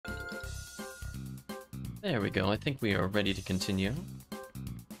There we go, I think we are ready to continue.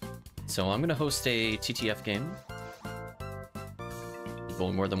 So I'm gonna host a TTF game. People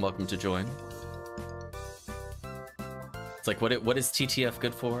are more than welcome to join. It's like, what is TTF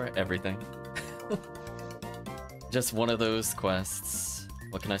good for? Everything. Just one of those quests.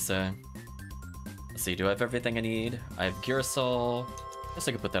 What can I say? Let's see, do I have everything I need? I have Girasol. Guess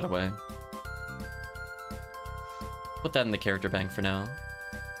I could put that away. Put that in the character bank for now.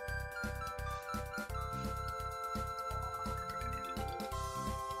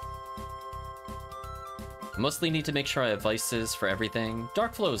 I mostly need to make sure I have vices for everything.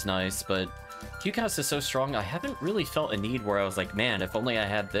 Dark Flow is nice, but QCast is so strong, I haven't really felt a need where I was like, man, if only I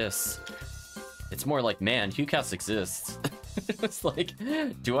had this. It's more like, man, QCast exists. It's like,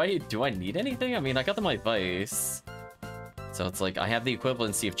 do I need anything? I mean, I got my vice. So it's like, I have the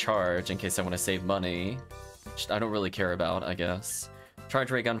equivalency of charge in case I want to save money. Which I don't really care about, I guess. Charge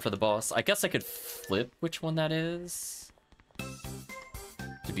ray gun for the boss. I guess I could flip which one that is.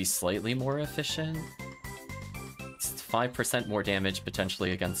 To be slightly more efficient. It's 5% more damage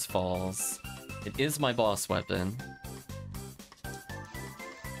potentially against falls. It is my boss weapon.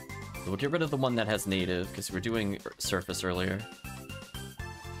 So we'll get rid of the one that has native, because we were doing surface earlier.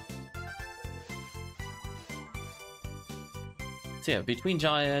 So yeah, between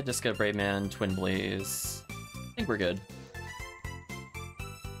Jaya, Disca, Brave Man, Twin Blaze, I think we're good.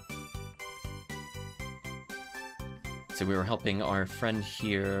 So we were helping our friend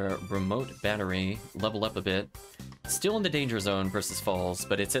here, Remote Battery, level up a bit. Still in the danger zone versus falls,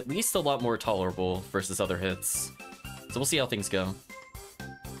 but it's at least a lot more tolerable versus other hits. So we'll see how things go.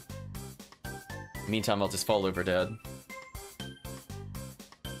 Meantime, I'll just fall over dead.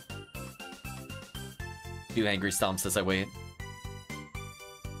 Do angry stomps as I wait.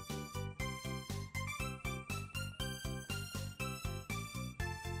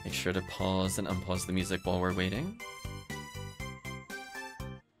 Make sure to pause and unpause the music while we're waiting.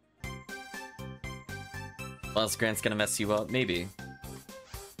 Last Grant's gonna mess you up? Maybe.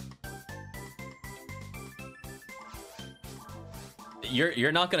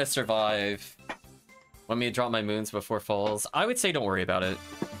 You're not gonna survive. Want me to drop my moons before falls? I would say don't worry about it.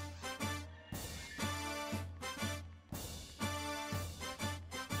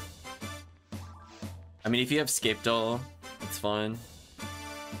 I mean, if you have Scape Doll, it's fine.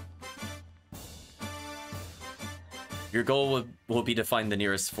 Your goal will be to find the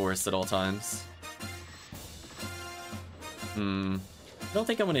nearest forest at all times. I don't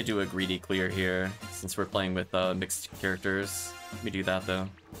think I'm gonna do a greedy clear here, since we're playing with mixed characters. Let me do that, though.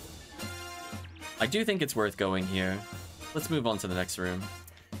 I do think it's worth going here. Let's move on to the next room.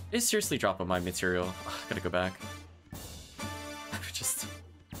 I seriously dropping my material. Oh, I gotta go back.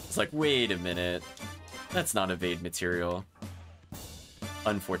 It's like, wait a minute. That's not evade material.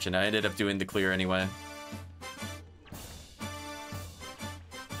 Unfortunate. I ended up doing the clear anyway.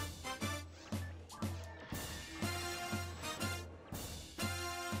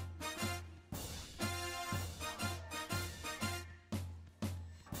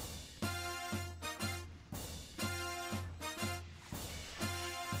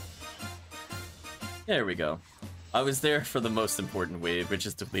 There we go. I was there for the most important wave, which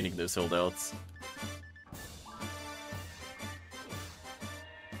is depleting those holdouts.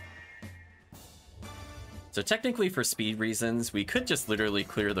 So technically, for speed reasons, we could just literally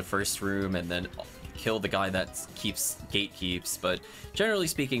clear the first room and then kill the guy that gatekeeps, but generally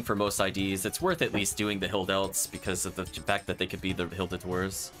speaking, for most IDs, it's worth at least doing the holdouts because of the fact that they could be the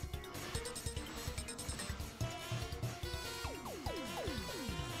Hildetours.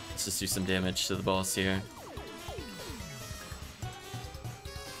 Let's just do some damage to the boss here.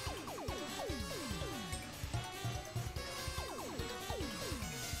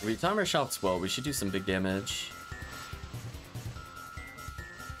 We timer shouts well, we should do some big damage.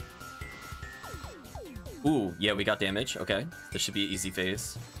 Ooh, yeah, we got damage. Okay, this should be an easy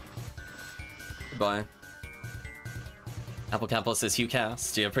phase. Goodbye. Apple Capo says Hugh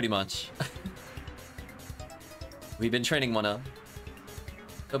cast. Yeah, pretty much. We've been training one up.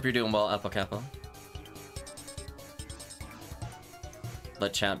 Hope you're doing well, Apple Capo.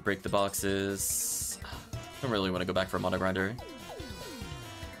 Let chat break the boxes. Don't really want to go back for a Mono Grinder.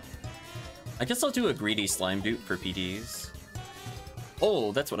 I guess I'll do a greedy slime dupe for PDs.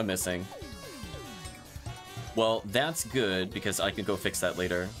 Oh, that's what I'm missing. Well, that's good because I can go fix that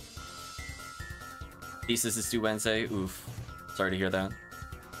later. Thesis is due Wednesday. Oof. Sorry to hear that.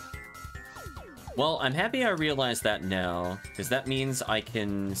 Well, I'm happy I realized that now, because that means I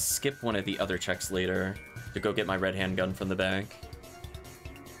can skip one of the other checks later to go get my red handgun from the bank.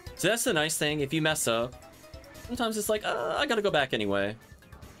 So that's the nice thing. If you mess up, sometimes it's like, I gotta go back anyway.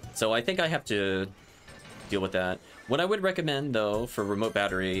 So I think I have to deal with that. What I would recommend, though, for remote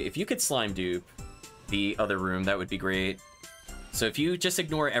battery, if you could slime dupe the other room, that would be great. So if you just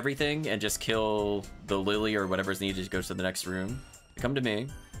ignore everything and just kill the Lily or whatever's needed to go to the next room, come to me.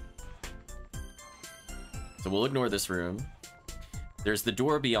 So we'll ignore this room. There's the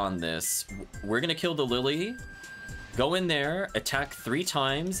door beyond this. We're gonna kill the Lily, go in there, attack 3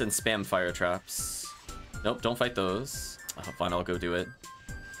 times, and spam fire traps. Nope, don't fight those. Oh, fine, I'll go do it.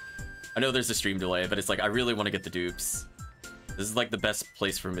 I know there's a stream delay, but it's like, I really want to get the dupes. This is like the best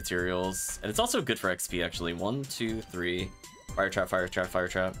place for materials. And it's also good for XP, actually. 1, 2, 3. Fire trap, fire trap, fire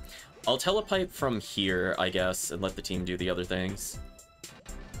trap. I'll telepipe from here, I guess, and let the team do the other things.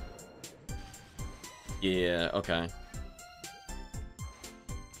 Yeah, okay.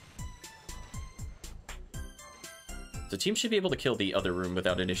 The team should be able to kill the other room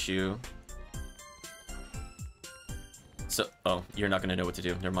without an issue. So, oh, you're not gonna know what to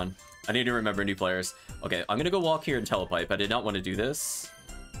do. Never mind. I need to remember new players. Okay, I'm gonna go walk here and telepipe. I did not want to do this.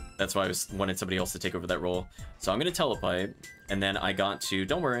 That's why I wanted somebody else to take over that role. So I'm gonna telepipe, and then I got to...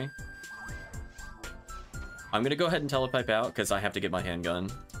 Don't worry. I'm gonna go ahead and telepipe out, because I have to get my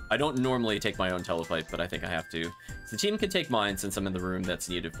handgun. I don't normally take my own telepipe, but I think I have to. So the team can take mine since I'm in the room that's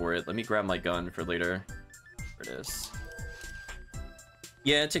needed for it. Let me grab my gun for later. There it is.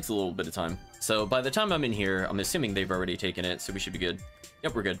 Yeah, it takes a little bit of time. So by the time I'm in here, I'm assuming they've already taken it, so we should be good.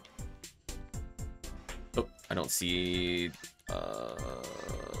 Yep, we're good. Oh, I don't see...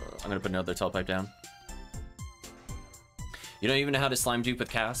 I'm gonna put another telepipe down. You don't even know how to slime dupe with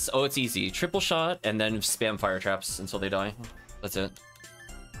casts? Oh, it's easy. Triple shot, and then spam fire traps until they die. That's it.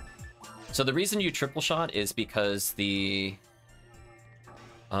 So the reason you triple shot is because the...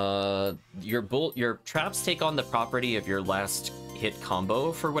 your traps take on the property of your last hit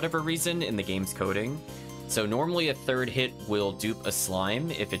combo for whatever reason in the game's coding. So normally a third hit will dupe a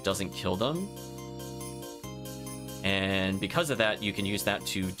slime if it doesn't kill them. And because of that, you can use that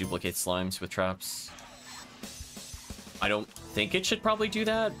to duplicate slimes with traps. I don't think it should probably do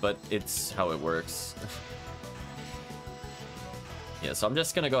that, but it's how it works. Yeah, so I'm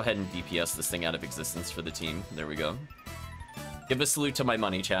just gonna go ahead and DPS this thing out of existence for the team. There we go. Give a salute to my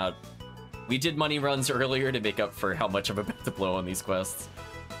money, chat. We did money runs earlier to make up for how much I'm about to blow on these quests.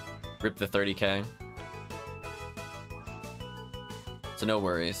 Rip the 30k. So no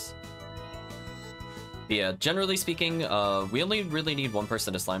worries. But yeah, generally speaking, we only really need one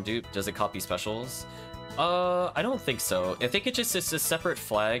person to slime dupe. Does it copy specials? I don't think so. I think it's a separate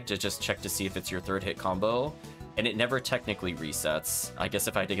flag to just check to see if it's your third hit combo, and it never technically resets. I guess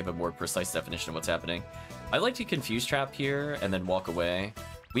if I had to give a more precise definition of what's happening. I like to confuse trap here and then walk away.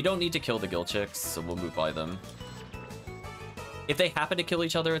 We don't need to kill the gill chicks, so we'll move by them. If they happen to kill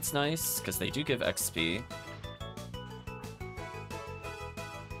each other, it's nice, because they do give XP.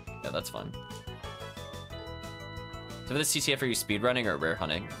 Yeah, that's fun. So for this TTF, are you speedrunning or rare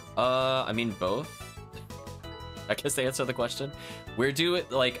hunting? I mean both. I guess they answer the question. We're doing,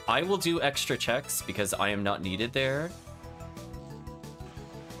 like, I will do extra checks because I am not needed there.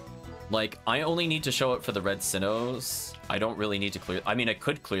 Like, I only need to show up for the red Sinnohs. I don't really need to clear... I mean, I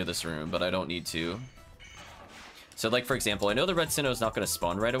could clear this room, but I don't need to. So, like, for example, I know the red Sinnoh's not going to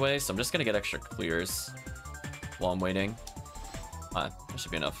spawn right away, so I'm just going to get extra clears while I'm waiting. That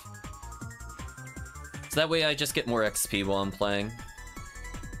should be enough. So that way I just get more XP while I'm playing. So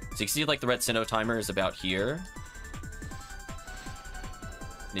you can see, like, the red Sinnoh timer is about here.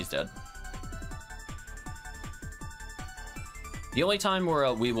 And he's dead. The only time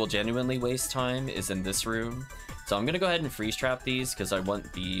where we will genuinely waste time is in this room. So I'm going to go ahead and freeze trap these because I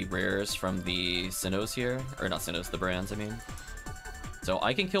want the rares from the Sinnohs here. Or not Sinnohs, the brands, I mean. So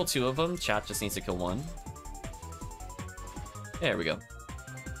I can kill 2 of them. Chat just needs to kill 1. There we go.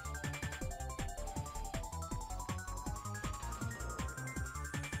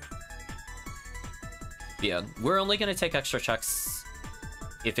 Yeah, we're only going to take extra checks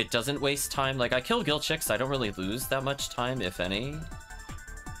if it doesn't waste time. Like, I kill gill chicks, I don't really lose that much time, if any.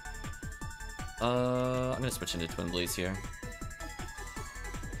 I'm gonna switch into Twin Blaze here.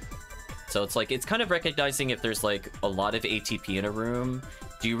 So it's like, it's kind of recognizing if there's like a lot of ATP in a room.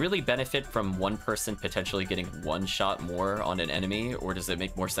 Do you really benefit from one person potentially getting 1 shot more on an enemy? Or does it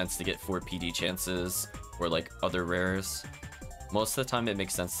make more sense to get 4 PD chances or like other rares? Most of the time it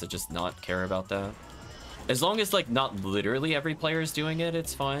makes sense to just not care about that. As long as, like, not literally every player is doing it,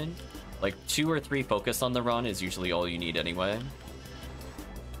 it's fine. Like, 2 or 3 focus on the run is usually all you need anyway.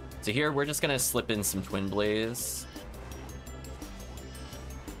 So here, we're just gonna slip in some Twin Blaze.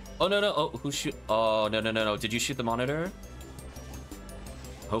 Oh, no, no. Oh, who shoot? Oh, no, no, no, no. Did you shoot the monitor?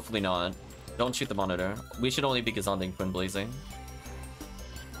 Hopefully not. Don't shoot the monitor. We should only be gazonding Twin Blazing.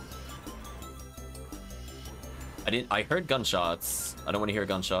 I heard gunshots. I don't want to hear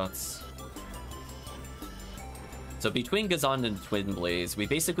gunshots. So between Gazan and Twin Blaze, we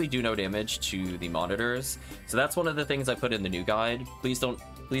basically do no damage to the monitors. So that's one of the things I put in the new guide. Please don't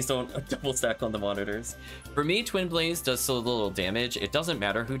double stack on the monitors. For me, Twin Blaze does so little damage. It doesn't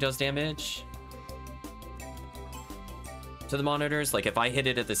matter who does damage to the monitors. Like if I hit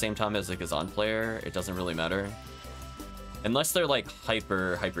it at the same time as a Gazan player, it doesn't really matter. Unless they're like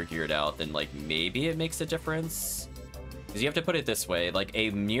hyper geared out, then like maybe it makes a difference. Because you have to put it this way, like a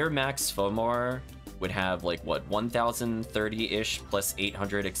near max Fomar would have like what, 1030-ish plus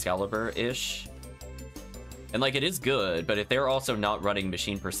 800 Excalibur-ish. And like it is good, but if they're also not running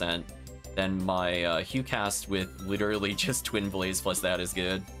machine percent, then my Hue cast with literally just Twin Blaze plus that is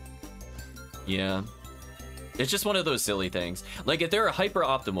good. Yeah. It's just one of those silly things. Like if they're a hyper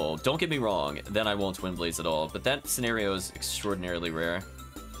optimal, don't get me wrong, then I won't Twin Blaze at all, but that scenario is extraordinarily rare.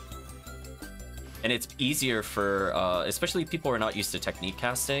 And it's easier for, especially people who are not used to technique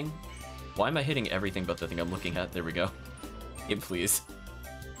casting. Why am I hitting everything but the thing I'm looking at? There we go. Game, please.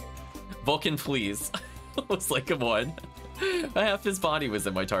 Vulcan, please. I was like, come on. Half his body was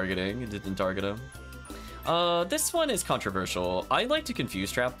in my targeting and didn't target him. This one is controversial. I like to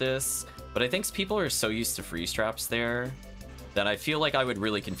confuse trap this, but I think people are so used to freeze traps there that I feel like I would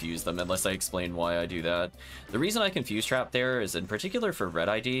really confuse them unless I explain why I do that. The reason I confuse trap there is in particular for red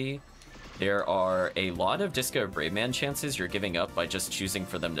ID, there are a lot of Disco Brave Man chances you're giving up by just choosing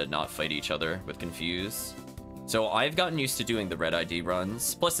for them to not fight each other with Confuse. So I've gotten used to doing the red ID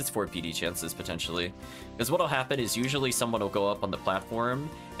runs, plus it's 4 PD chances potentially. Because what'll happen is usually someone will go up on the platform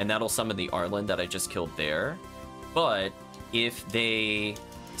and that'll summon the Arlen that I just killed there. But if they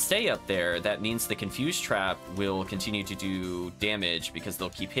stay up there, that means the Confuse trap will continue to do damage because they'll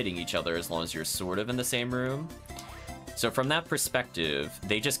keep hitting each other as long as you're sort of in the same room. So from that perspective,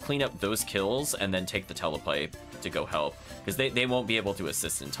 they just clean up those kills and then take the telepipe to go help. Because they won't be able to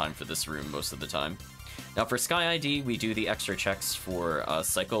assist in time for this room most of the time. Now for Sky ID, we do the extra checks for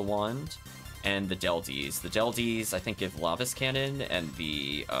Psycho Wand and the Deldies. The Deldies, I think, give Lavis Cannon, and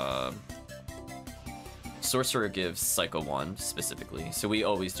the Sorcerer gives Psycho Wand specifically. So we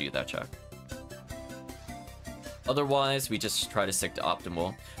always do that check. Otherwise, we just try to stick to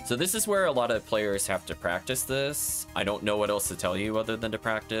optimal. So this is where a lot of players have to practice this. I don't know what else to tell you other than to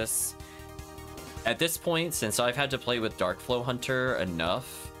practice. At this point, since I've had to play with Darkflow Hunter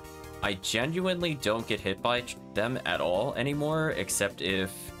enough, I genuinely don't get hit by them at all anymore, except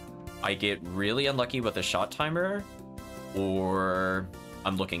if I get really unlucky with a shot timer, or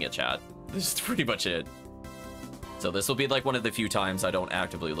I'm looking at chat. This is pretty much it. So this will be like one of the few times I don't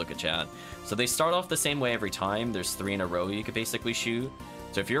actively look at chat. So they start off the same way every time. There's 3 in a row you could basically shoot.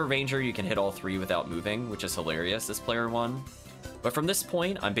 So if you're a ranger, you can hit all 3 without moving, which is hilarious as player 1. But from this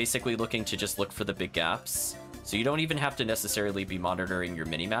point, I'm basically looking to just look for the big gaps. So you don't even have to necessarily be monitoring your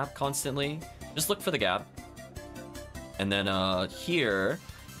minimap constantly. Just look for the gap. And then here,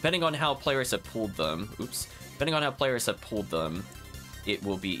 depending on how players have pulled them, depending on how players have pulled them, it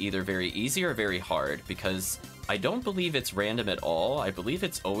will be either very easy or very hard, because I don't believe it's random at all. I believe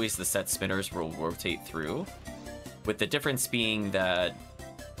it's always the set spinners will rotate through, with the difference being that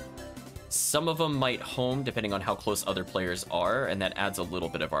some of them might home depending on how close other players are, and that adds a little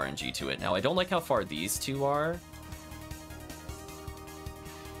bit of RNG to it. Now, I don't like how far these two are.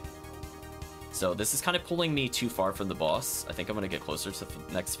 So this is kind of pulling me too far from the boss. I think I'm going to get closer to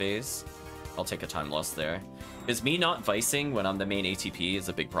the next phase. I'll take a time loss there. Because me not vicing when I'm the main ATP is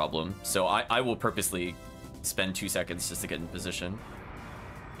a big problem. So I will purposely spend 2 seconds just to get in position.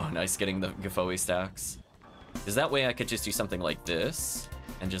 Oh, nice getting the Gafoe stacks. Because that way I could just do something like this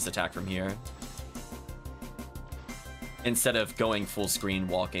and just attack from here, instead of going full screen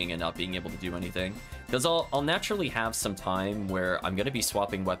walking and not being able to do anything. Because I'll naturally have some time where I'm going to be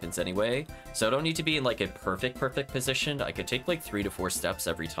swapping weapons anyway, so I don't need to be in like a perfect position. I could take like 3 to 4 steps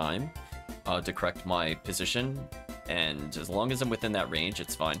every time to correct my position, and as long as I'm within that range,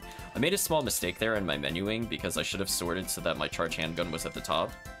 it's fine. I made a small mistake there in my menuing because I should have sorted so that my charge handgun was at the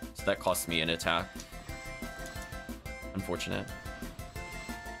top, so that cost me an attack. Unfortunate.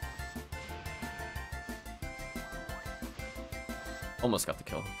 Almost got the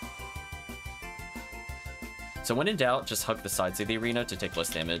kill. So when in doubt, just hug the sides of the arena to take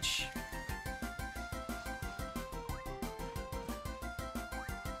less damage.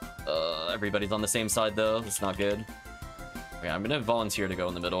 Everybody's on the same side though, that's not good. Okay, I'm gonna volunteer to go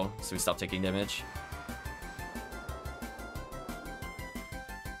in the middle so we stop taking damage.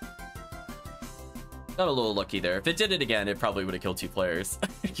 Got a little lucky there. If it did it again, it probably would have killed 2 players.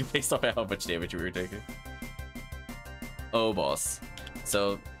 Based on how much damage we were taking. Oh, boss.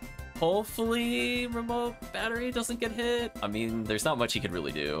 So, Hopefully remote battery doesn't get hit. I mean, there's not much he could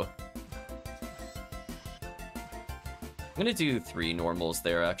really do. I'm gonna do 3 normals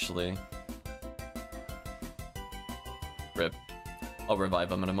there, actually. Rip. I'll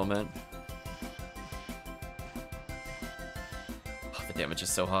revive him in a moment. Oh, the damage is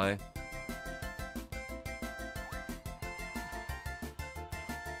so high.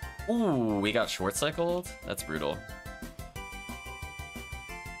 Ooh, we got short cycled? That's brutal.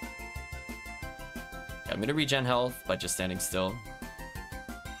 Okay, I'm gonna regen health by just standing still.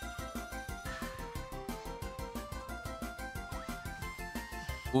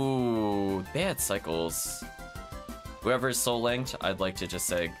 Ooh, bad cycles. Whoever's soul linked, I'd like to just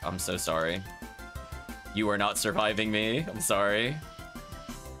say, I'm so sorry. You are not surviving me. I'm sorry.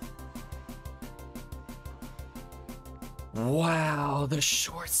 Wow, the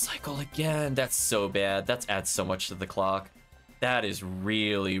short cycle again. That's so bad. That adds so much to the clock. That is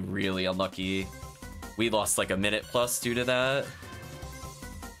really, really unlucky. We lost like a minute plus due to that.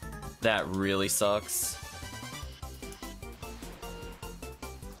 That really sucks.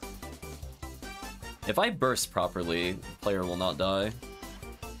 If I burst properly, the player will not die.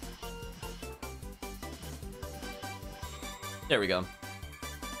 There we go.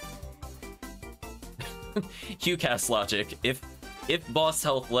 QCast logic. If boss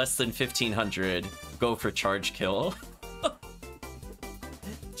health less than 1500, go for charge kill.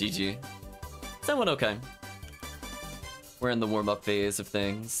 GG. That went okay. We're in the warm-up phase of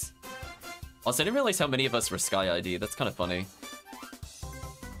things. Also, I didn't realize how many of us were Sky ID. That's kind of funny.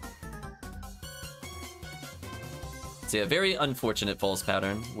 So yeah, very unfortunate falls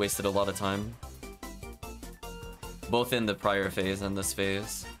pattern. Wasted a lot of time. Both in the prior phase and this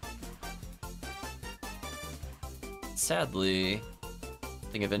phase. Sadly,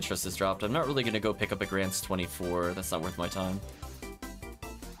 Thing of Interest has dropped. I'm not really going to go pick up a Grants 24. That's not worth my time.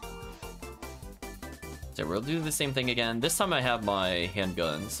 So we'll do the same thing again. This time I have my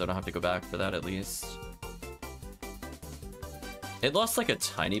handgun, so I don't have to go back for that at least. It lost like a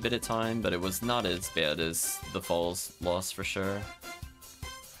tiny bit of time, but it was not as bad as the falls loss for sure.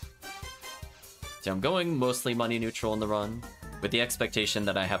 So I'm going mostly money neutral in the run, with the expectation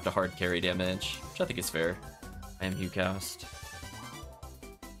that I have to hard carry damage, which I think is fair. I am Hucast.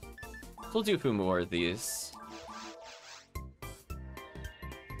 We'll do a few more of these.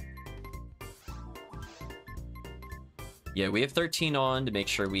 Yeah, we have 13 on to make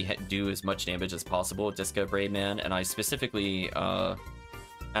sure we do as much damage as possible with Disco Brave Man, and I specifically asked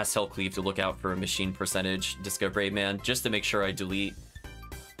Hellcleave to look out for a machine percentage Disco Brave Man, just to make sure I delete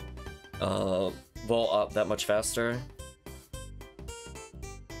Vault up that much faster.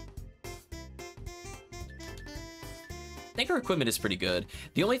 I think our equipment is pretty good.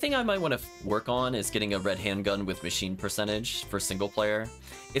 The only thing I might want to work on is getting a red handgun with machine percentage for single player.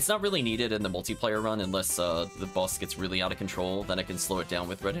 It's not really needed in the multiplayer run unless the boss gets really out of control, then I can slow it down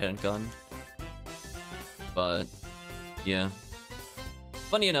with red handgun. But, yeah.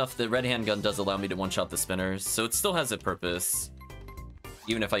 Funny enough, the red handgun does allow me to one-shot the spinners, so it still has a purpose.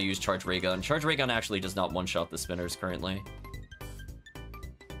 Even if I use charge ray gun. Charge ray gun actually does not one-shot the spinners currently.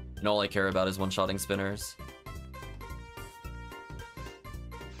 And all I care about is one-shotting spinners.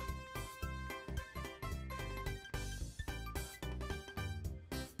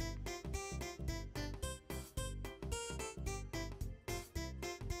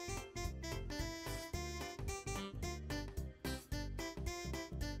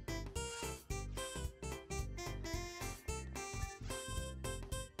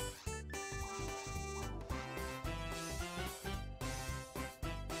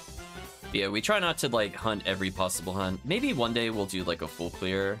 Yeah, we try not to, like, hunt every possible hunt. Maybe one day we'll do, like, a full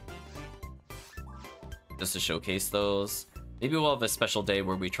clear. Just to showcase those. Maybe we'll have a special day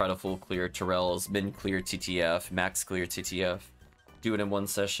where we try to full clear Terrell's, min clear TTF, max clear TTF. Do it in one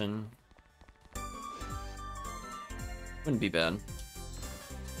session. Wouldn't be bad.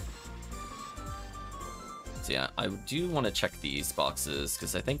 So yeah, I do want to check these boxes,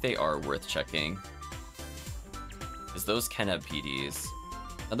 because I think they are worth checking. Because those can have PDs.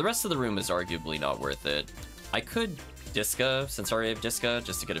 Now, the rest of the room is arguably not worth it. I could Disca, since I already have Disca,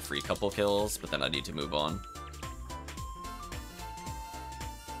 just to get a free couple kills, but then I need to move on.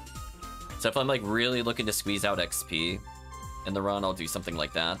 So if I'm like really looking to squeeze out XP in the run, I'll do something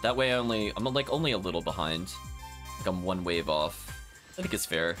like that. That way I'm like only a little behind. Like I'm one wave off. I think it's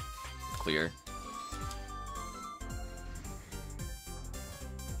fair. Clear.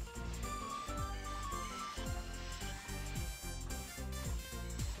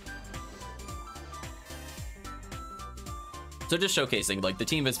 So just showcasing, like, the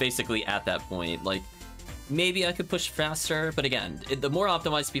team is basically at that point. Like, maybe I could push faster, but again, the more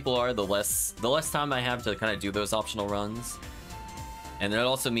optimized people are, the less time I have to kind of do those optional runs. And it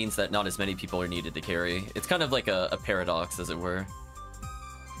also means that not as many people are needed to carry. It's kind of like a paradox, as it were.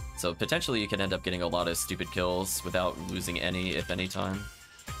 So potentially you can end up getting a lot of stupid kills without losing any, if any, time.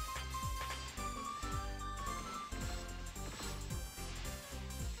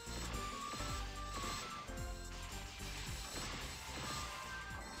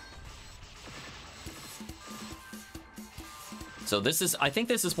 So this is, I think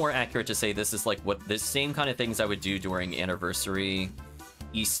this is more accurate to say this is like what the same kind of things I would do during Anniversary,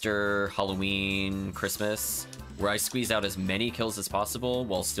 Easter, Halloween, Christmas, where I squeeze out as many kills as possible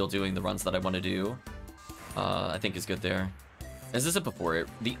while still doing the runs that I want to do. I think is good there. As this is before it,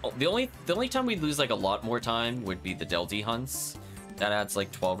 the only time we lose like a lot more time would be the Del D hunts. That adds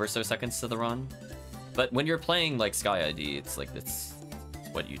like 12 or so seconds to the run. But when you're playing like Sky ID, it's like it's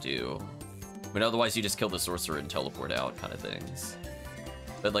what you do. But otherwise you just kill the sorcerer and teleport out kind of things.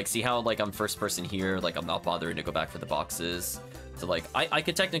 But like, see how like I'm first person here, like I'm not bothering to go back for the boxes. So like, I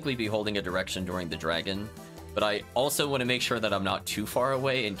could technically be holding a direction during the dragon, but I also want to make sure that I'm not too far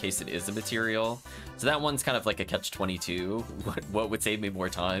away in case it is a material. So that one's kind of like a catch-22. What would save me more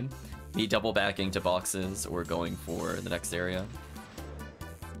time? Me double backing to boxes or going for the next area.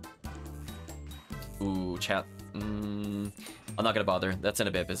 Ooh, chat. I'm not gonna bother. That's in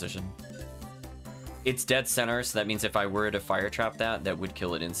a bad position. It's dead center, so that means if I were to fire trap that, that would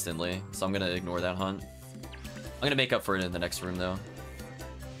kill it instantly. So I'm gonna ignore that hunt. I'm gonna make up for it in the next room though.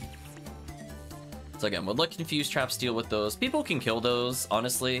 So again, we'll let confused traps deal with those. People can kill those,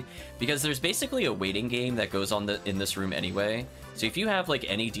 honestly, because there's basically a waiting game that goes on in this room anyway. So if you have like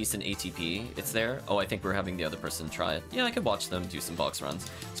any decent ATP, it's there. Oh, I think we're having the other person try it. Yeah, I could watch them do some box runs.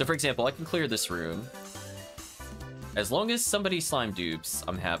 So for example, I can clear this room. As long as somebody slime dupes,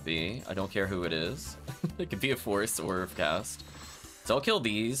 I'm happy. I don't care who it is. It could be a force or a cast. So I'll kill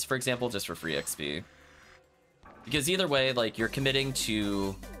these, for example, just for free XP. Because either way, like, you're committing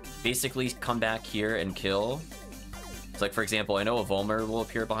to basically come back here and kill. So like, for example, I know a Volmer will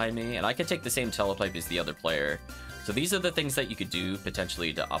appear behind me, and I could take the same telepipe as the other player. So these are the things that you could do,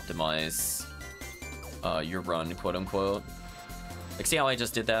 potentially, to optimize your run, quote-unquote. Like, see how I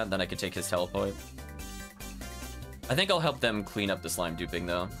just did that, and then I could take his telepipe? I think I'll help them clean up the slime duping,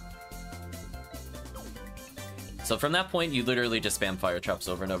 though. So from that point, you literally just spam fire traps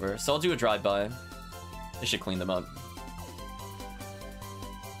over and over. So I'll do a drive-by. I should clean them up.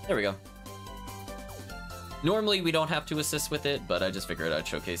 There we go. Normally, we don't have to assist with it, but I just figured I'd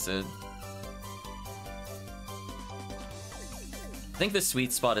showcase it. I think the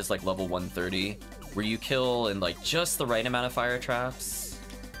sweet spot is like level 130, where you kill in like just the right amount of fire traps.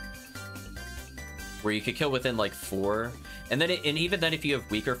 Where you could kill within like 4. And then and even then, if you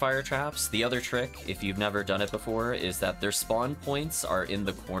have weaker fire traps, the other trick, if you've never done it before, is that their spawn points are in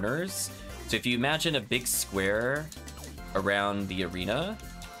the corners. So if you imagine a big square around the arena,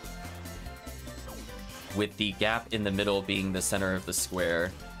 with the gap in the middle being the center of the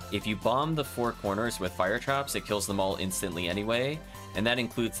square, if you bomb the 4 corners with fire traps, it kills them all instantly anyway. And that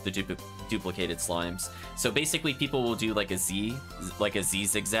includes the duplicated slimes. So basically people will do like a Z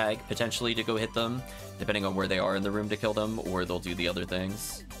zigzag potentially to go hit them, depending on where they are in the room to kill them, or they'll do the other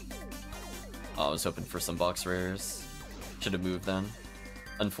things. Oh, I was hoping for some box rares. Should have moved then.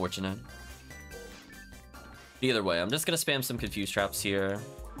 Unfortunate. Either way, I'm just gonna spam some confused traps here.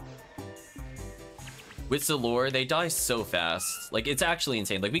 With Zalor, they die so fast. Like, it's actually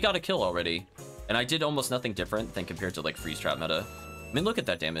insane. Like, we got a kill already. And I did almost nothing different than compared to, like, freeze trap meta. I mean, look at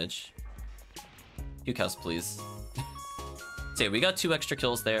that damage. Puke house, please. So yeah, we got 2 extra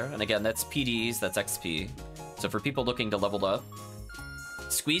kills there. And again, that's PDs, that's XP. So for people looking to level up,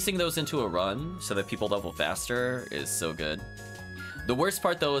 squeezing those into a run so that people level faster is so good. The worst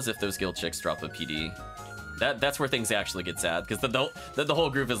part, though, is if those guild chicks drop a PD. That's where things actually get sad, because then the whole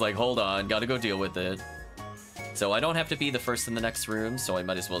group is like, hold on, gotta go deal with it. So I don't have to be the first in the next room, so I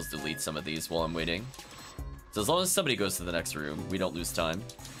might as well just delete some of these while I'm waiting. So as long as somebody goes to the next room, we don't lose time.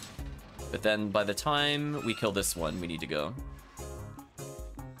 But then by the time we kill this one, we need to go.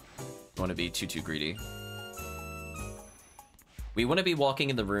 Don't want to be too greedy. We want to be walking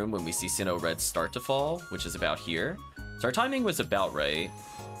in the room when we see Sinnoh Red start to fall, which is about here. So our timing was about right.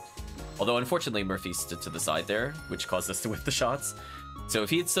 Although unfortunately Murphy stood to the side there, which caused us to whiff the shots. So if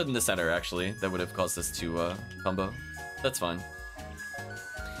he had stood in the center, actually, that would have caused us to combo. That's fine.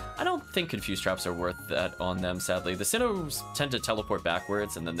 I don't think confuse traps are worth that on them, sadly. The Sinnohs tend to teleport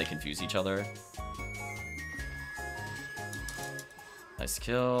backwards and then they confuse each other. Nice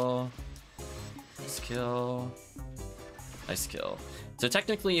kill. Nice kill. Nice kill. So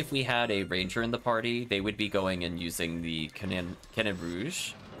technically, if we had a ranger in the party, they would be going and using the Cannon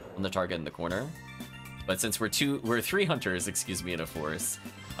Rouge on the target in the corner. But since we're 3 hunters, excuse me, in a force,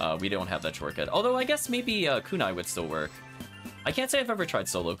 we don't have that shortcut. Although I guess maybe kunai would still work. I can't say I've ever tried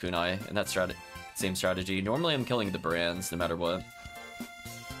solo kunai in that same strategy. Normally I'm killing the brands no matter what.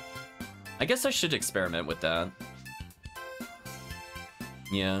 I guess I should experiment with that.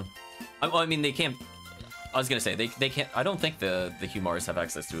 Yeah. I mean, they can't... I was gonna say, they can't... I don't think the Humars have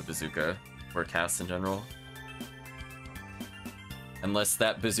access to a bazooka or casts in general. Unless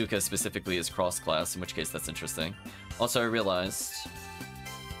that bazooka specifically is cross-class, in which case that's interesting. Also, I realized,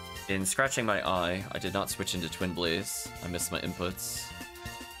 in scratching my eye, I did not switch into Twin Blaze. I missed my inputs.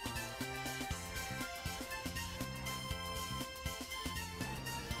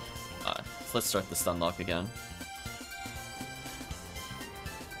 So let's start the stun lock again.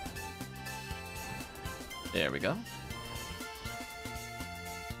 There we go.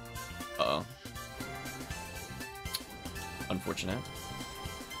 Uh-oh. Unfortunate.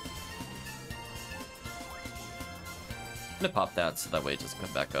 I'm gonna pop that so that way it doesn't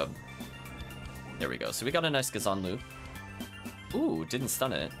come back up. There we go. So we got a nice Gazan loop. Ooh, didn't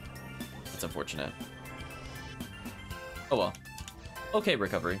stun it. That's unfortunate. Oh well. Okay,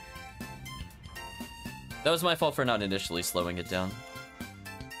 recovery. That was my fault for not initially slowing it down.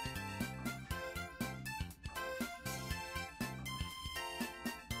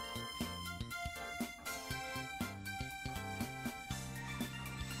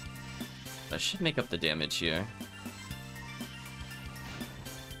 I should make up the damage here.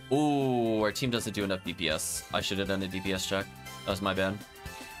 Ooh, our team doesn't do enough DPS. I should have done a DPS check. That was my bad.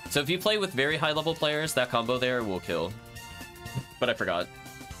 So if you play with very high level players, that combo there will kill. But I forgot.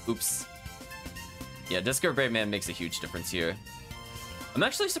 Oops. Yeah, Disco Brave Man makes a huge difference here. I'm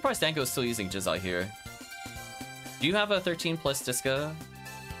actually surprised Dango is still using Jizai here. Do you have a 13 plus Disco,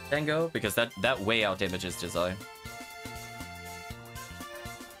 Dango? Because that way out damages Jizai.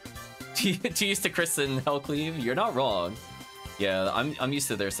 To use to Chris and Hellcleave, you're not wrong. Yeah, I'm used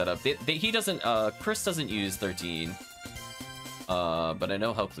to their setup. He doesn't. Chris doesn't use 13. But I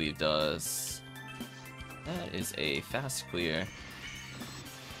know Hellcleave does. That is a fast clear.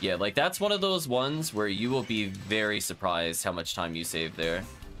 Yeah, like that's one of those ones where you will be very surprised how much time you save there.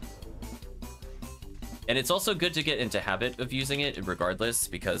 And it's also good to get into habit of using it regardless,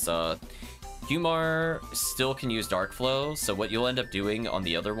 because Humar still can use Dark Flow, so what you'll end up doing on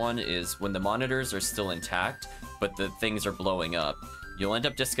the other one is when the monitors are still intact, but the things are blowing up, you'll end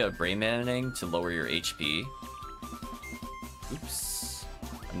up Disco Braymaning to lower your HP. Oops.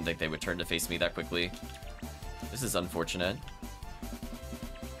 I didn't think they would turn to face me that quickly. This is unfortunate.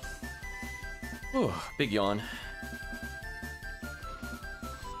 Whew, big yawn.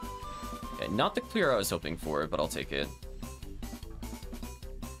 Okay, not the clear I was hoping for, but I'll take it.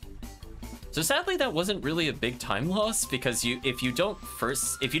 So sadly, that wasn't really a big time loss, because if you don't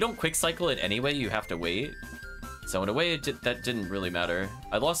quick cycle it anyway, you have to wait. So in a way, that didn't really matter.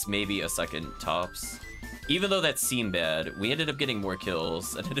 I lost maybe a second tops. Even though that seemed bad, we ended up getting more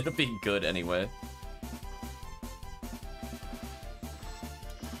kills, and it ended up being good anyway.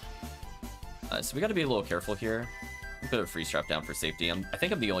 So we gotta be a little careful here. Put a freeze trap down for safety. I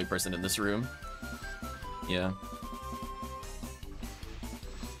think I'm the only person in this room. Yeah.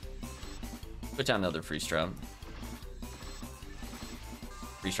 Put down another freeze trap.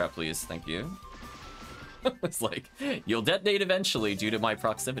 Freeze trap, please. Thank you. It's like, you'll detonate eventually due to my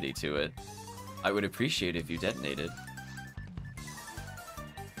proximity to it. I would appreciate it if you detonated.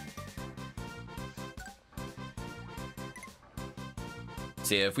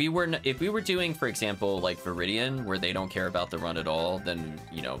 So yeah, if we were doing, for example, like Viridian, where they don't care about the run at all, then,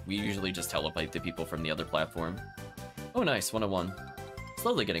 you know, we usually just telepipe the people from the other platform. Oh, nice, 101.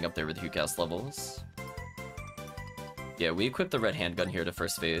 Slowly getting up there with Hucast levels. Yeah, we equipped the red handgun here to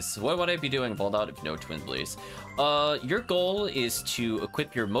first phase. What would I be doing, Valdot, if no Twin Blaze? Your goal is to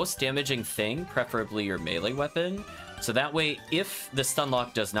equip your most damaging thing, preferably your melee weapon. So that way, if the stun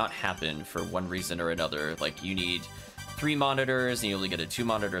lock does not happen for one reason or another, like you need 3 monitors and you only get a 2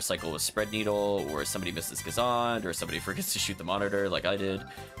 monitor cycle with Spread Needle, or somebody misses Kazand, or somebody forgets to shoot the monitor like I did,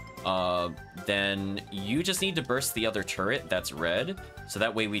 then you just need to burst the other turret that's red, so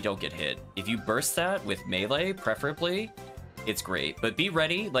that way we don't get hit. If you burst that with melee, preferably, it's great. But be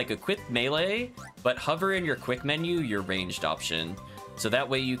ready, like equip melee, but hover in your quick menu your ranged option. So that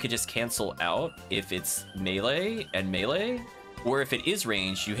way you could just cancel out if it's melee and melee, or if it is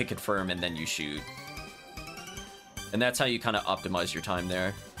ranged, you hit confirm and then you shoot. And that's how you kind of optimize your time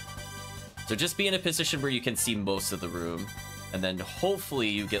there. So just be in a position where you can see most of the room, and then hopefully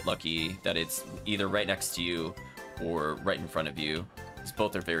you get lucky that it's either right next to you or right in front of you.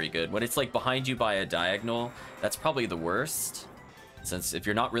 Both are very good. When it's like behind you by a diagonal, that's probably the worst. Since if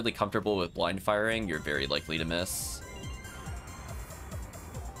you're not really comfortable with blind firing, you're very likely to miss.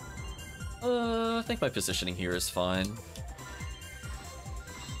 I think my positioning here is fine.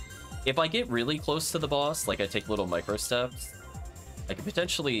 If I get really close to the boss, like I take little micro steps, I could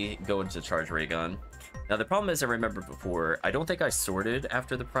potentially go into charge ray gun. Now the problem is, I remember before, I don't think I sorted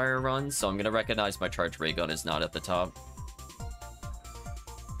after the prior run, so I'm gonna recognize my charge ray gun is not at the top.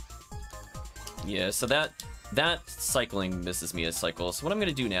 Yeah, so that cycling misses me a cycle. So what I'm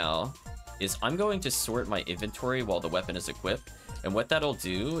gonna do now is I'm going to sort my inventory while the weapon is equipped. And what that'll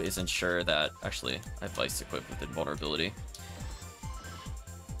do is ensure that, actually, I have Vice equipped with invulnerability.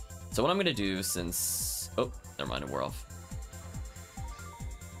 So what I'm gonna do since, oh, never mind, it wore off.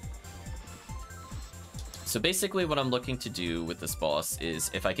 So basically what I'm looking to do with this boss is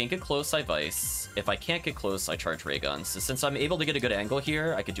if I can get close, I Vice. If I can't get close, I charge ray gun. So since I'm able to get a good angle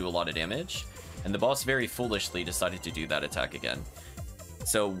here, I could do a lot of damage. And the boss very foolishly decided to do that attack again.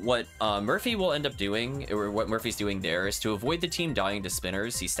 So what Murphy will end up doing, or what Murphy's doing there, is to avoid the team dying to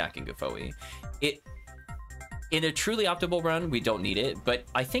spinners, he's stacking Gafoe. In a truly optimal run, we don't need it, but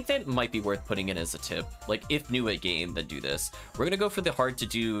I think that might be worth putting in as a tip. Like, if new at game, then do this. We're gonna go for the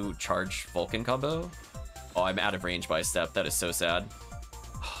hard-to-do charge Vulcan combo. Oh, I'm out of range by a step. That is so sad.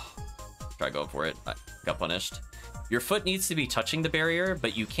 Try going for it. I got punished. Your foot needs to be touching the barrier,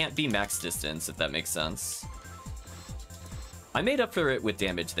 but you can't be max distance, if that makes sense. I made up for it with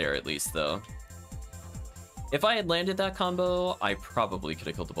damage there, at least, though. If I had landed that combo, I probably could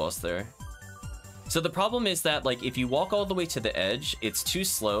have killed the boss there. So the problem is that, like, if you walk all the way to the edge, it's too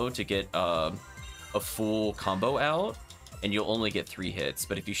slow to get a full combo out, and you'll only get 3 hits.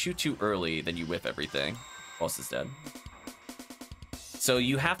 But if you shoot too early, then you whip everything. Boss is dead. So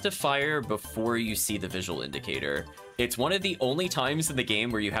you have to fire before you see the visual indicator. It's one of the only times in the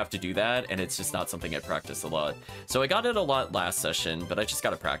game where you have to do that, and it's just not something I practice a lot. So I got it a lot last session, but I just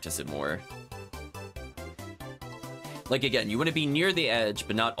gotta practice it more. Like, again, you want to be near the edge,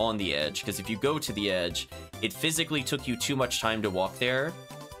 but not on the edge, because if you go to the edge, it physically took you too much time to walk there,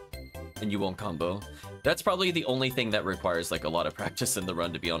 and you won't combo. That's probably the only thing that requires, like, a lot of practice in the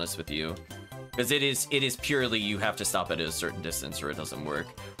run, to be honest with you. Because it is purely you have to stop at a certain distance or it doesn't work.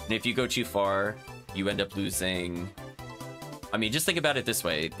 And if you go too far, you end up losing... I mean, just think about it this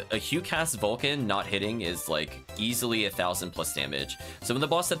way. A Hugh-cast Vulcan not hitting is, like, easily 1,000 plus damage. So when the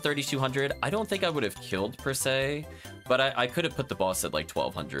boss at 3,200, I don't think I would have killed, per se. But I could have put the boss at, like,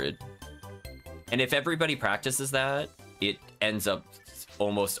 1,200. And if everybody practices that, it ends up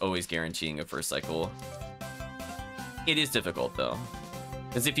almost always guaranteeing a first cycle. It is difficult, though.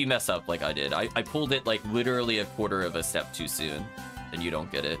 Because if you mess up like I did, I pulled it, like, literally a quarter of a step too soon. And you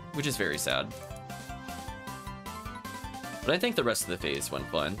don't get it, which is very sad. But I think the rest of the phase went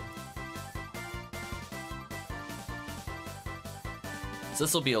fine. So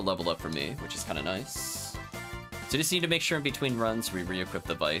this will be a level up for me, which is kind of nice. So just need to make sure in between runs we re-equip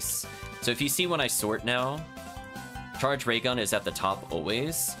the Vice. So if you see when I sort now, charge ray gun is at the top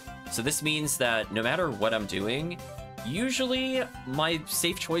always. So this means that no matter what I'm doing, usually my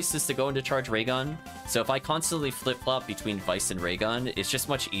safe choice is to go into charge ray gun. So if I constantly flip-flop between Vice and ray gun, it's just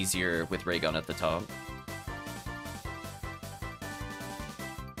much easier with ray gun at the top.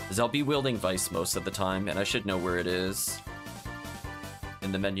 Because I'll be wielding Vice most of the time, and I should know where it is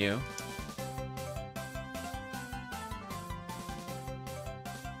in the menu.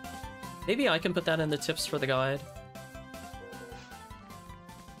 Maybe I can put that in the tips for the guide.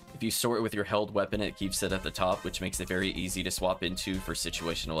 If you sort with your held weapon, it keeps it at the top, which makes it very easy to swap into for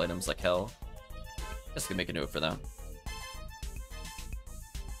situational items like Hell. Just gonna make a note for that.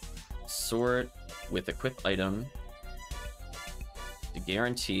 Sort with equip item to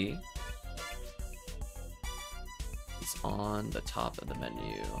guarantee it's on the top of the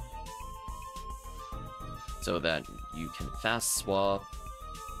menu so that you can fast swap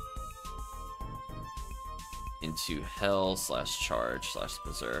into Hell / charge /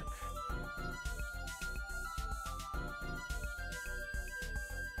 berserk.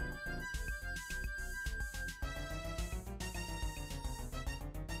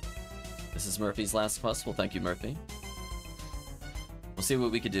 This is Murphy's last quest. Well, thank you, Murphy. We'll see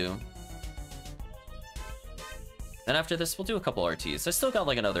what we could do. And after this, we'll do a couple RTs. I still got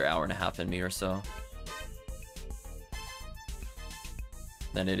like another hour and a half in me or so.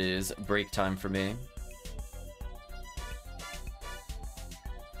 Then it is break time for me.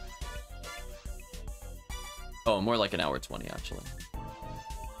 Oh, more like an hour 20, actually.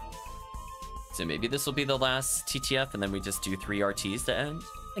 So maybe this will be the last TTF, and then we just do 3 RTs to end?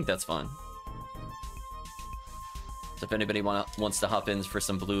 I think that's fun. So if anybody wants to hop in for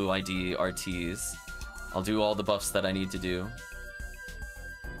some blue ID RTs, I'll do all the buffs that I need to do.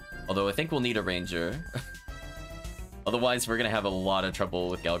 Although I think we'll need a ranger. Otherwise, we're gonna have a lot of trouble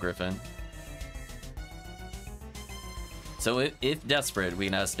with Gal Griffin. So if desperate, we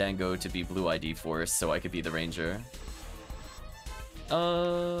can ask Dango to be blue ID force so I could be the ranger.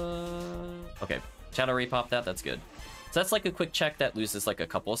 Okay. Chat already popped that, that's good. So that's like a quick check that loses like a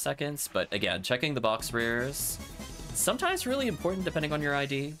couple of seconds, but again, checking the box rares, sometimes really important depending on your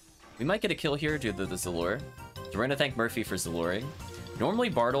ID. We might get a kill here due to the Zalure. So we're gonna thank Murphy for Zaluring. Normally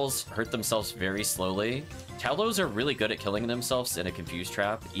Bartles hurt themselves very slowly. Talos are really good at killing themselves in a confused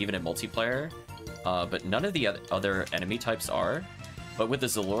trap, even in multiplayer, but none of the other enemy types are. But with the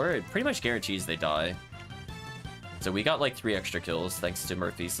Zalure, it pretty much guarantees they die. So we got like 3 extra kills thanks to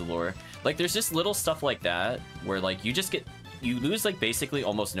Murphy's Zalure. Like there's just little stuff like that where like you lose like basically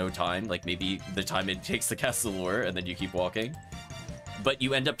almost no time, like maybe the time it takes to cast Zalure and then you keep walking. But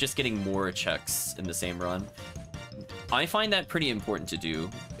you end up just getting more checks in the same run. I find that pretty important to do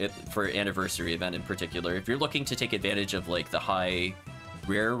for anniversary event in particular. If you're looking to take advantage of like the high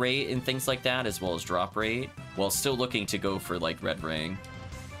rare rate and things like that, as well as drop rate, while still looking to go for like red ring,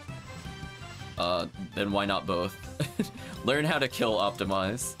 then why not both? Learn how to kill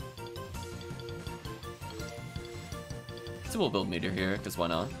optimize. So we'll build meter here, because why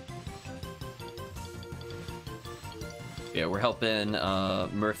not? Yeah, we're helping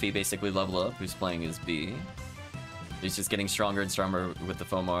Murphy basically level up, who's playing his B. He's just getting stronger and stronger with the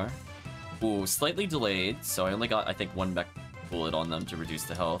Fomar. Ooh, slightly delayed, so I only got, I think, 1 mech bullet on them to reduce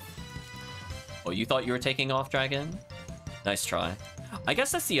the health. Oh, you thought you were taking off, Dragon? Nice try. I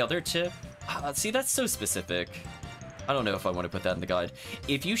guess that's the other tip. See, that's so specific. I don't know if I want to put that in the guide.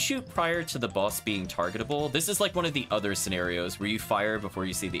 If you shoot prior to the boss being targetable, this is like one of the other scenarios where you fire before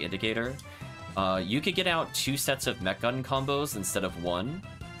you see the indicator. You could get out 2 sets of mech gun combos instead of 1,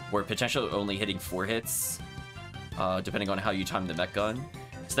 or potentially only hitting 4 hits. Depending on how you time the mech gun.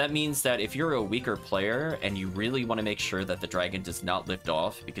 So that means that if you're a weaker player and you really want to make sure that the dragon does not lift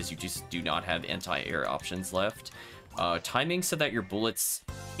off because you just do not have anti-air options left, timing so that your bullets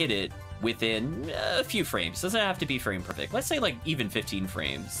hit it within a few frames, doesn't have to be frame perfect, let's say like even 15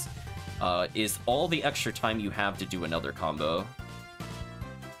 frames, is all the extra time you have to do another combo.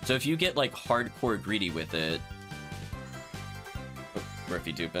 So if you get like hardcore greedy with it... Oh,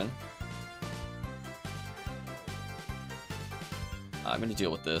 Murphy duping. I'm gonna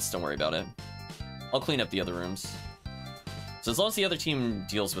deal with this, don't worry about it. I'll clean up the other rooms. So as long as the other team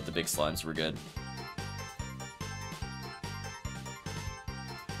deals with the big slimes, we're good.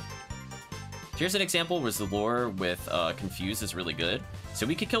 Here's an example where Zalure with Confuse is really good. So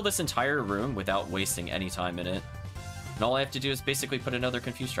we could kill this entire room without wasting any time in it. And all I have to do is basically put another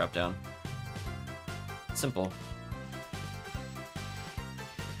Confuse trap down. Simple.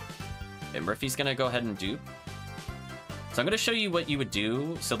 Okay, Murphy's gonna go ahead and dupe. So I'm going to show you what you would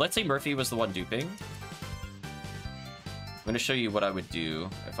do. So let's say Murphy was the one duping. I'm going to show you what I would do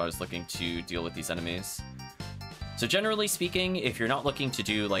if I was looking to deal with these enemies. So generally speaking, if you're not looking to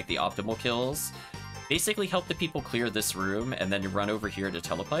do like the optimal kills, basically help the people clear this room and then run over here to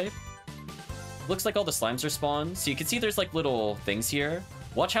telepipe. Looks like all the slimes are spawned. So you can see there's like little things here.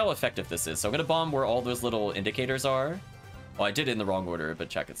 Watch how effective this is. So I'm going to bomb where all those little indicators are. Well, I did it in the wrong order, but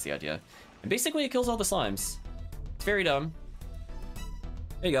check, it's the idea. And basically it kills all the slimes. It's very dumb.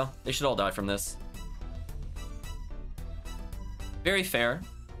 There you go. They should all die from this. Very fair.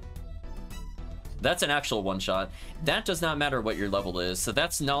 That's an actual one-shot. That does not matter what your level is. So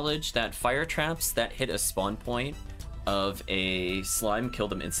that's knowledge that fire traps that hit a spawn point of a slime kill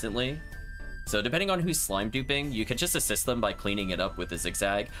them instantly. So depending on who's slime duping, you can just assist them by cleaning it up with a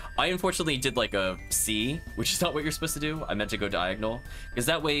zigzag. I unfortunately did like a C, which is not what you're supposed to do. I meant to go diagonal. Because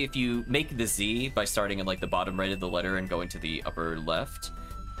that way, if you make the Z by starting in like the bottom right of the letter and going to the upper left,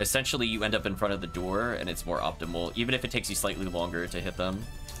 essentially you end up in front of the door and it's more optimal. Even if it takes you slightly longer to hit them,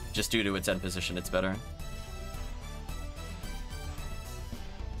 just due to its end position, it's better.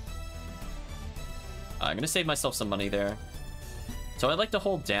 I'm gonna save myself some money there. So I like to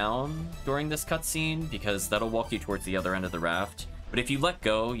hold down during this cutscene because that'll walk you towards the other end of the raft. But if you let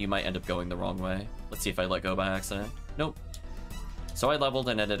go, you might end up going the wrong way. Let's see if I let go by accident. Nope. So I leveled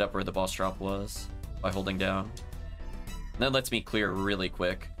and ended up where the boss drop was by holding down. And that lets me clear really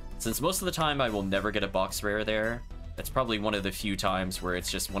quick. Since most of the time I will never get a box rare there, that's probably one of the few times where it's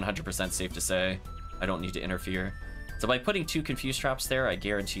just 100% safe to say I don't need to interfere. So by putting 2 confuse traps there, I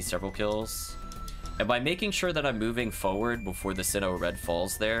guarantee several kills. And by making sure that I'm moving forward before the Sinnoh Red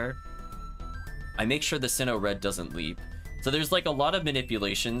falls there, I make sure the Sinnoh Red doesn't leap. So there's like a lot of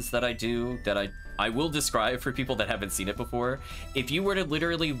manipulations that I do that I will describe for people that haven't seen it before. If you were to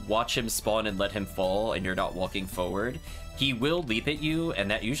literally watch him spawn and let him fall and you're not walking forward, he will leap at you, and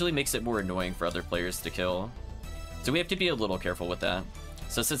that usually makes it more annoying for other players to kill. So we have to be a little careful with that.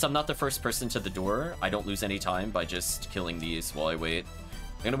 So since I'm not the first person to the door, I don't lose any time by just killing these while I wait.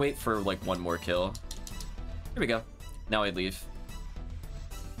 I'm gonna wait for like one more kill. Here we go. Now I leave.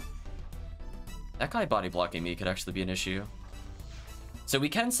 That guy body blocking me could actually be an issue. So we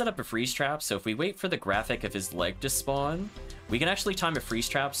can set up a freeze trap, so if we wait for the graphic of his leg to spawn, we can actually time a freeze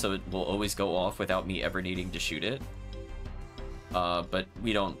trap so it will always go off without me ever needing to shoot it. But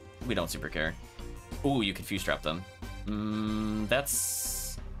we don't super care. Ooh, you can fuse trap them.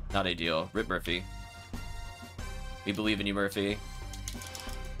 That's not ideal. Rip Murphy. We believe in you, Murphy.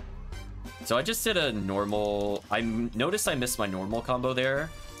 So I just did a normal... I noticed I missed my normal combo there,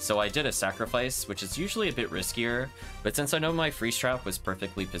 so I did a sacrifice, which is usually a bit riskier, but since I know my freeze trap was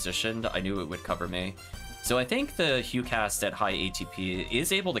perfectly positioned, I knew it would cover me. So I think the Hugh cast at high ATP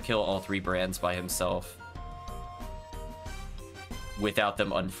is able to kill all 3 brands by himself without them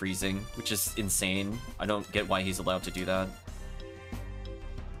unfreezing, which is insane. I don't get why he's allowed to do that.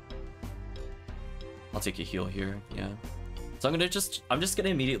 I'll take a heal here, yeah. So I'm just gonna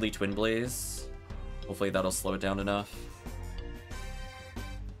immediately Twin Blaze. Hopefully that'll slow it down enough.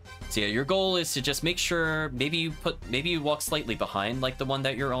 So yeah, your goal is to just make sure maybe you walk slightly behind like the one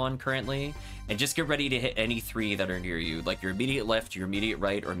that you're on currently, and just get ready to hit any 3 that are near you, like your immediate left, your immediate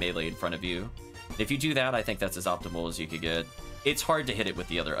right, or melee in front of you. If you do that, I think that's as optimal as you could get. It's hard to hit it with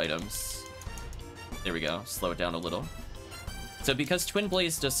the other items. There we go, slow it down a little. So because Twin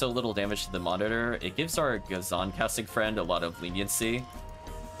Blaze does so little damage to the monitor, it gives our Gazan casting friend a lot of leniency.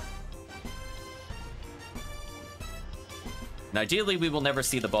 And ideally, we will never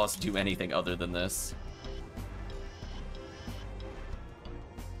see the boss do anything other than this.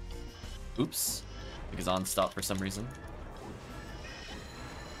 Oops. The Gazan stopped for some reason.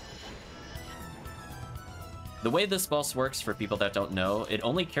 The way this boss works, for people that don't know, it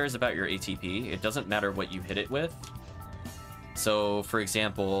only cares about your ATP. It doesn't matter what you hit it with. So, for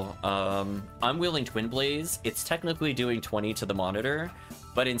example, I'm wielding Twin Blaze. It's technically doing 20 to the monitor,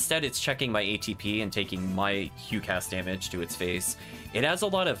 but instead it's checking my ATP and taking my Hugh cast damage to its face. It has a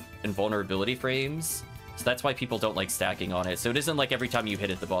lot of invulnerability frames, so that's why people don't like stacking on it. So it isn't like every time you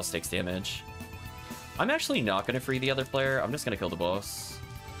hit it, the boss takes damage. I'm actually not going to free the other player. I'm just going to kill the boss.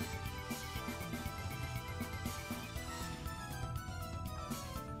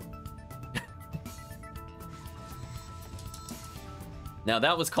 Now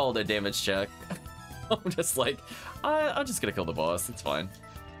that was called a damage check. I'm just like, I'm just gonna kill the boss, it's fine.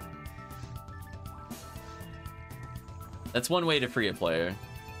 That's one way to free a player.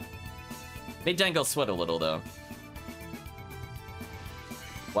 Made Dangle sweat a little though.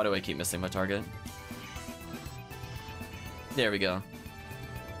 Why do I keep missing my target? There we go.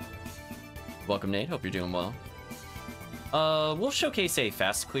 Welcome, Nate, hope you're doing well. We'll showcase a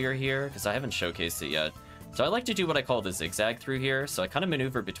fast clear here, because I haven't showcased it yet. So I like to do what I call the zigzag through here, so I kind of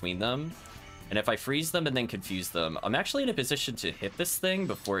maneuver between them. And if I freeze them and then confuse them, I'm actually in a position to hit this thing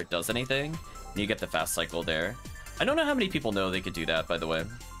before it does anything, and you get the fast cycle there. I don't know how many people know they could do that, by the way.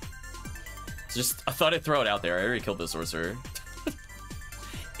 It's just, I thought I'd throw it out there. I already killed the sorcerer.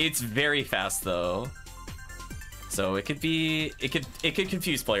 It's very fast, though. So it could be, it could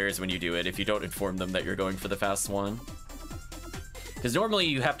confuse players when you do it if you don't inform them that you're going for the fast one. Because normally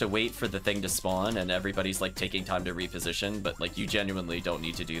you have to wait for the thing to spawn and everybody's like taking time to reposition, but like you genuinely don't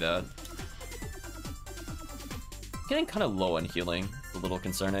need to do that. Getting kind of low on healing, a little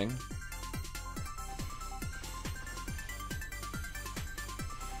concerning.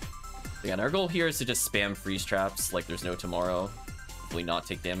 Again, our goal here is to just spam freeze traps like there's no tomorrow. Hopefully not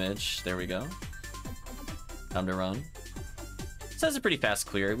take damage. There we go. Time to run. This has a pretty fast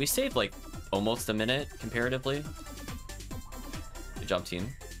clear. We saved like almost a minute comparatively. Good job, team.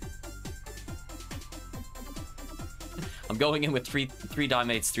 I'm going in with three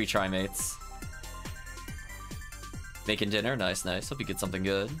dimates, 3 trimates. Making dinner, nice, nice. Hope you get something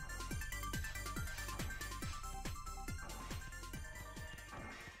good.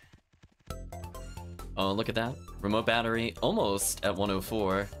 Oh, look at that. Remote battery almost at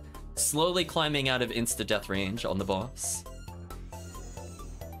 104. Slowly climbing out of insta-death range on the boss.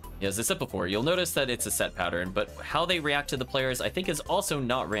 Yeah, as I said before, you'll notice that it's a set pattern, but how they react to the players I think is also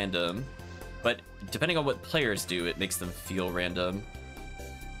not random. But depending on what players do, it makes them feel random.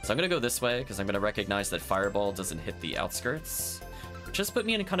 So I'm gonna go this way, because I'm gonna recognize that Fireball doesn't hit the outskirts. Which just put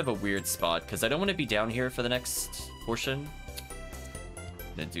me in kind of a weird spot, because I don't want to be down here for the next portion.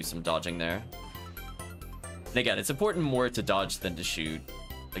 I'm gonna do some dodging there. And again, it's important more to dodge than to shoot.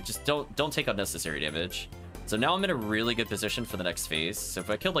 Like, just don't take unnecessary damage. So now I'm in a really good position for the next phase. So if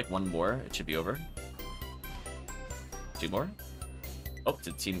I killed like one more, it should be over. Two more. Oh,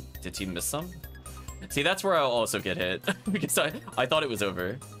 did team miss some? See, that's where I'll also get hit. Because I thought it was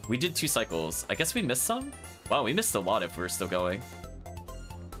over. We did 2 cycles. I guess we missed some? Wow, we missed a lot if we're still going.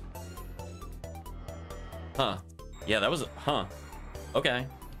 Huh. Yeah, that was... Huh. Okay.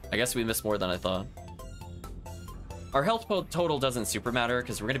 I guess we missed more than I thought. Our health total doesn't super matter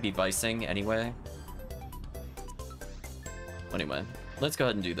because we're going to be vicing anyway. Anyway, let's go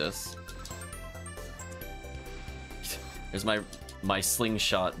ahead and do this. There's my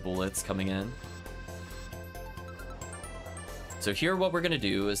slingshot bullets coming in. So here what we're going to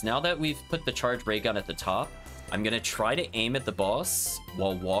do is now that we've put the charge ray gun at the top, I'm going to try to aim at the boss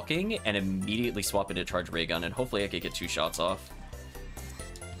while walking and immediately swap into charge ray gun, and hopefully I could get 2 shots off.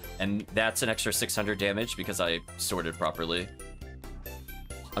 And that's an extra 600 damage because I sorted properly.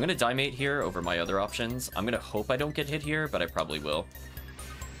 I'm going to die mate here over my other options. I'm going to hope I don't get hit here, but I probably will.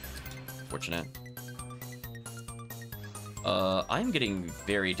 Fortunate. I'm getting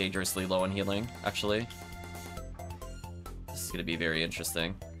very dangerously low on healing, actually. This is going to be very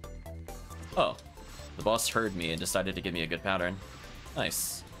interesting. Oh, the boss heard me and decided to give me a good pattern.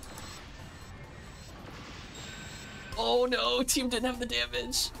 Nice. Oh no, team didn't have the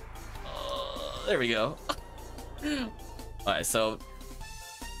damage. There we go. Alright, so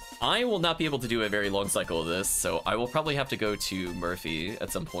I will not be able to do a very long cycle of this, so I will probably have to go to Murphy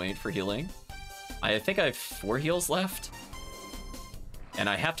at some point for healing. I think I have 4 heals left. And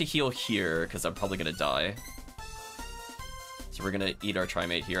I have to heal here, because I'm probably going to die. So we're going to eat our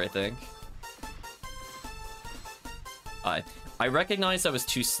Trimate here, I think. I recognize I was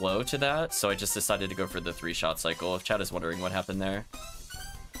too slow to that, so I just decided to go for the 3-shot cycle, if chat is wondering what happened there.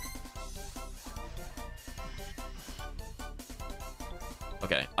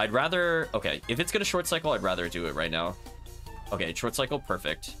 Okay, I'd rather... Okay, if it's gonna short cycle, I'd rather do it right now. Okay, short cycle,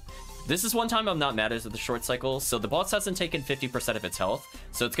 perfect. This is one time I'm not mad at the short cycle, so the boss hasn't taken 50% of its health,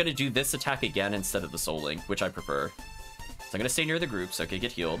 so it's gonna do this attack again instead of the Soul Link, which I prefer. So I'm gonna stay near the group so I can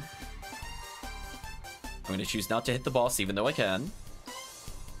get healed. I'm gonna choose not to hit the boss even though I can.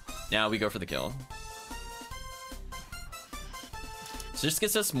 Now we go for the kill. So this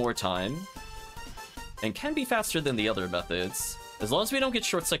gives us more time, and can be faster than the other methods. As long as we don't get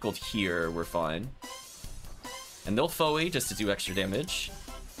short cycled here, we're fine. And they'll Foe just to do extra damage.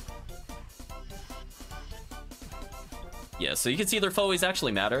 Yeah, so you can see their Foes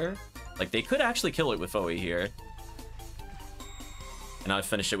actually matter. Like, they could actually kill it with Foe here. And I've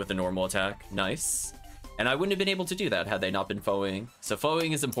finished it with a normal attack. Nice. And I wouldn't have been able to do that had they not been Foeing. So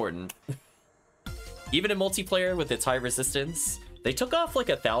Foeing is important. Even in multiplayer with its high resistance, they took off like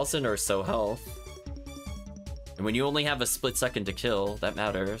 1,000 or so health. And when you only have a split second to kill, that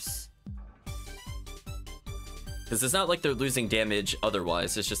matters. Because it's not like they're losing damage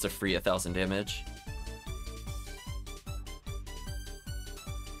otherwise, it's just a free 1,000 damage.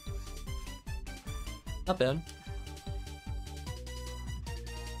 Not bad.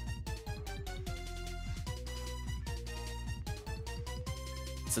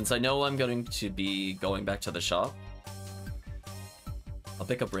 Since I know I'm going to be going back to the shop, I'll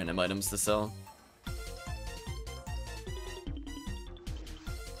pick up random items to sell.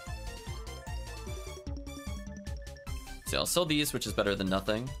 So I'll sell these, which is better than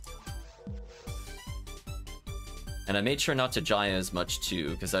nothing. And I made sure not to Jaya as much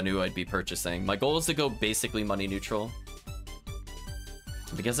too, because I knew I'd be purchasing. My goal is to go basically money neutral.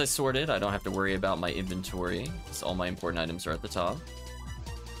 Because I sorted, I don't have to worry about my inventory, because all my important items are at the top.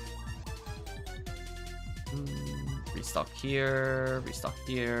 Restock here, restock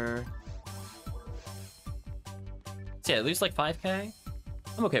here. So yeah, I lose like 5k?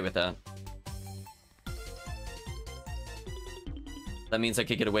 I'm okay with that. That means I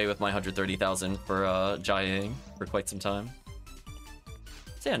could get away with my 130,000 for Jayaing for quite some time.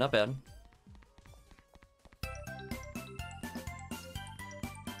 So yeah, not bad.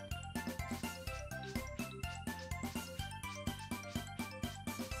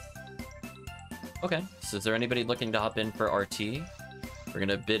 Okay, so is there anybody looking to hop in for RT? We're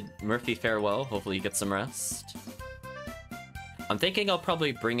gonna bid Murphy farewell, hopefully you get some rest. I'm thinking I'll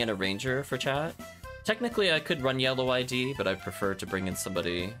probably bring in a ranger for chat. Technically I could run yellow ID, but I prefer to bring in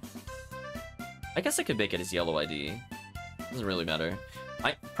somebody... I guess I could make it as yellow ID. Doesn't really matter.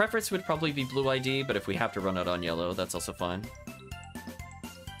 My preference would probably be blue ID, but if we have to run it on yellow, that's also fine.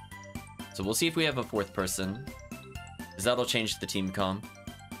 So we'll see if we have a 4th person, because that'll change the team comp.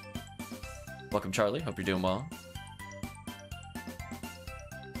 Welcome, Charlie. Hope you're doing well.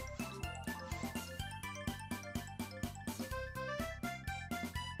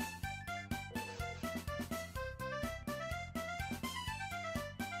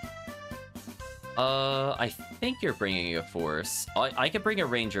 I think you're bringing a force. I could bring a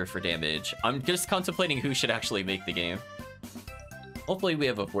ranger for damage. I'm just contemplating who should actually make the game. Hopefully we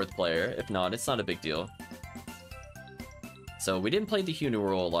have a 4th player. If not, it's not a big deal. So we didn't play the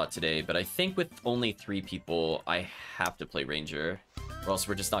Funeral a lot today, but I think with only 3 people, I have to play ranger, or else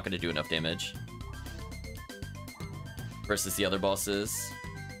we're just not going to do enough damage versus the other bosses.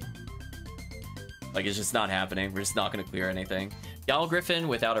 Like, it's just not happening. We're just not going to clear anything. Gal Griffin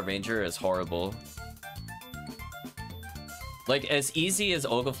without a ranger is horrible. Like, as easy as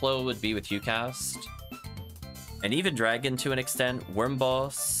Ogaflow would be with Ucast, and even Dragon to an extent, Worm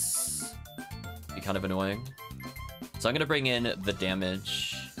Boss be kind of annoying. So I'm going to bring in the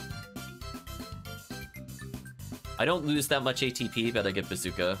damage. I don't lose that much ATP, but I get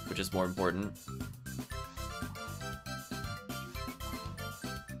Bazooka, which is more important.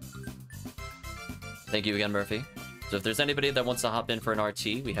 Thank you again, Murphy. So if there's anybody that wants to hop in for an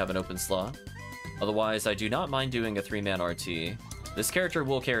RT, we have an open slot. Otherwise, I do not mind doing a 3-man RT. This character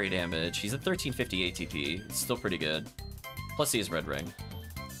will carry damage. He's at 1350 ATP. It's still pretty good. Plus he has Red Ring.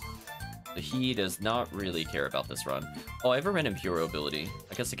 But he does not really care about this run. Oh, I have a random hero ability.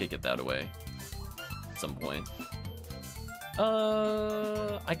 I guess I could get that away at some point.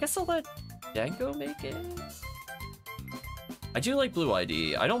 I guess I'll let Dango make it. I do like blue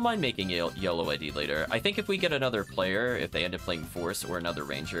ID. I don't mind making yellow ID later. I think if we get another player, if they end up playing Force or another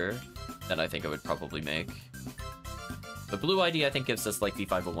Ranger, then I think I would probably make. But blue ID I think gives us like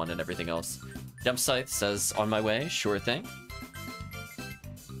V501 and everything else. Jump Scythe says, on my way, sure thing.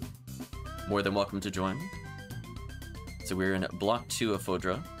 More than welcome to join. So we're in block 2 of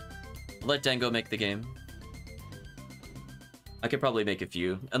Fodra. Let Dango make the game. I could probably make a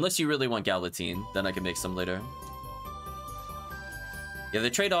few. Unless you really want Galatine, then I can make some later. Yeah, the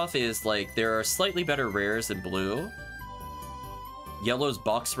trade-off is, like, there are slightly better rares in blue. Yellow's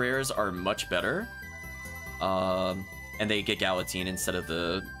box rares are much better. And they get Galatine instead of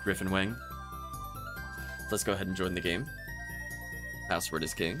the Griffin Wing. Let's go ahead and join the game. Password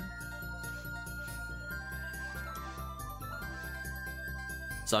is king.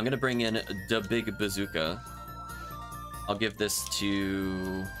 So I'm gonna bring in the big bazooka. I'll give this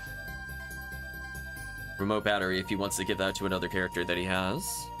to Remote Battery if he wants to give that to another character that he has.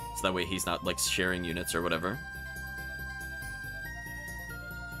 So that way he's not like sharing units or whatever.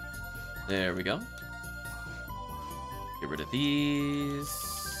 There we go. Get rid of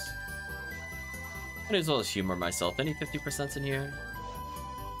these. Might as well as humor myself. Any 50% in here?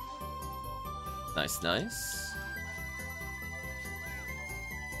 Nice, nice.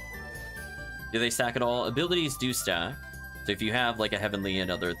 Do they stack at all? Abilities do stack. So if you have like a Heavenly and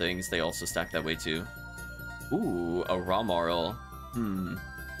other things, they also stack that way too. Ooh, a Ramarl.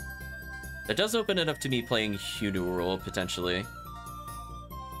 That does open it up to me playing Hunural, potentially.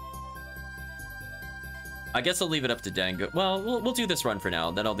 I guess I'll leave it up to Dango. Well, we'll do this run for now,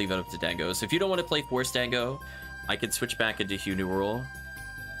 then I'll leave it up to Dango. So if you don't want to play Force Dango, I can switch back into Hunural.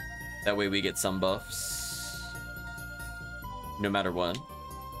 That way we get some buffs. No matter what.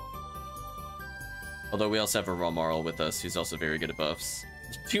 Although we also have a Ramarl with us, who's also very good at buffs.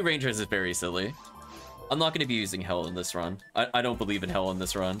 2 Rangers is very silly. I'm not going to be using Hell in this run. I don't believe in Hell in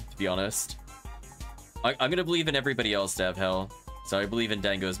this run, to be honest. I'm going to believe in everybody else to have Hell. So I believe in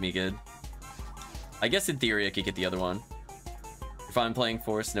Dango's me good. I guess in theory I could get the other one. If I'm playing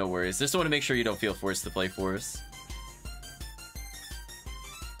Force, no worries. Just want to make sure you don't feel forced to play Force.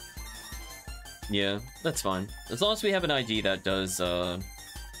 Yeah, that's fine. As long as we have an ID that does,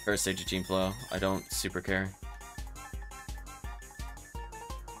 First Stage of Gene Flow, I don't super care.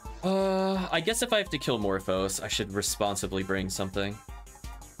 I guess if I have to kill Morphos, I should responsibly bring something.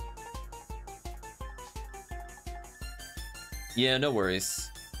 Yeah, no worries.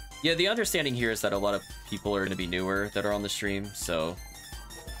 Yeah, the understanding here is that a lot of people are going to be newer that are on the stream, so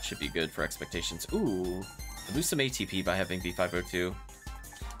should be good for expectations. Ooh, I lose some ATP by having V502.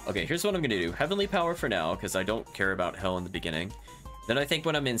 Okay, here's what I'm going to do. Heavenly Power for now, because I don't care about Hell in the beginning. Then I think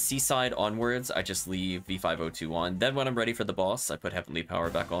when I'm in Seaside onwards, I just leave V502 on. Then when I'm ready for the boss, I put Heavenly Power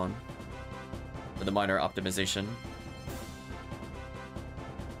back on. For the minor optimization.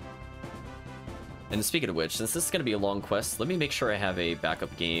 And speaking of which, since this is going to be a long quest, let me make sure I have a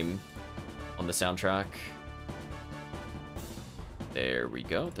backup game on the soundtrack. There we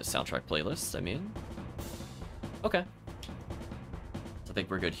go, the soundtrack playlist, I mean. Okay. I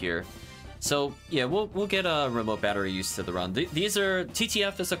think we're good here. So, yeah, we'll get a Remote Battery used to the run. These are...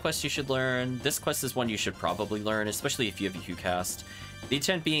 TTF is a quest you should learn. This quest is one you should probably learn, especially if you have a Hucast. The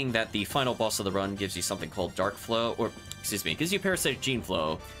intent being that the final boss of the run gives you something called Dark Flow, or, excuse me, gives you Parasitic Gene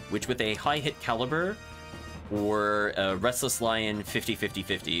Flow, which with a high hit caliber or a Restless Lion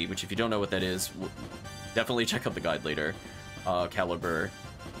 50-50-50, which if you don't know what that is, definitely check out the guide later, caliber.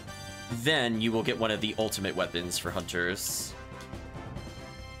 Then you will get one of the ultimate weapons for hunters.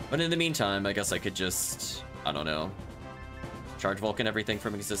 But in the meantime, I guess I could just, I don't know, charge Vulcan everything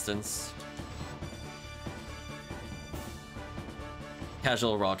from existence.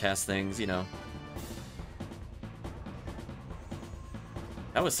 Casual raw cast things, you know.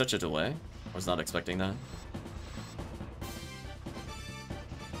 That was such a delay. I was not expecting that.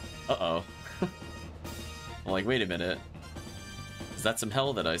 Uh-oh. I'm like, wait a minute. Is that some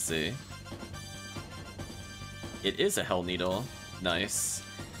hell that I see? It is a hell needle. Nice.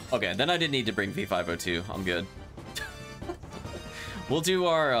 Okay, then I didn't need to bring V502. I'm good. We'll do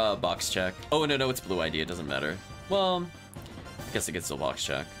our box check. Oh, no, it's blue ID. It doesn't matter. Well, I guess it gets a box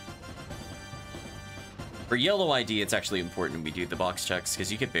check. For yellow ID, it's actually important we do the box checks because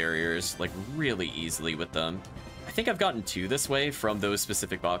you get barriers like really easily with them. I think I've gotten 2 this way from those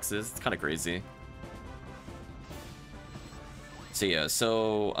specific boxes. It's kind of crazy. So yeah,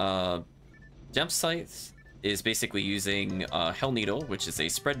 so Demp Scythe is basically using Hell Needle, which is a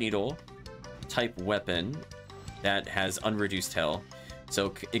spread needle type weapon that has unreduced hell.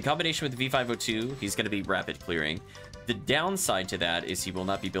 So in combination with V502, he's going to be rapid clearing. The downside to that is he will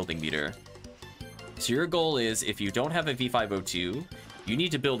not be building meter. So your goal is, if you don't have a V502, you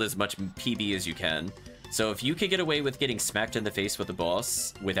need to build as much PB as you can. So if you could get away with getting smacked in the face with a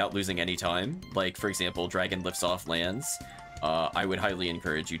boss without losing any time, like for example, Dragon lifts off lands, I would highly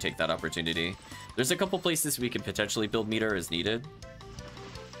encourage you take that opportunity. There's a couple places we can potentially build meter as needed.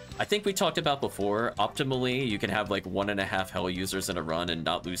 I think we talked about before, optimally, you can have like 1.5 hell users in a run and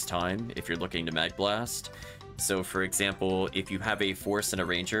not lose time if you're looking to Mag Blast. So for example, if you have a Force and a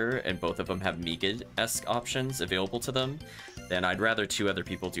Ranger and both of them have Megid-esque options available to them, then I'd rather 2 other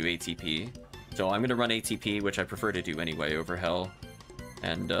people do ATP. So I'm going to run ATP, which I prefer to do anyway over hell.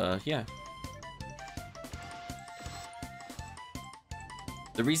 And yeah.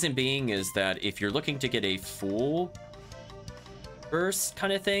 The reason being is that if you're looking to get a full burst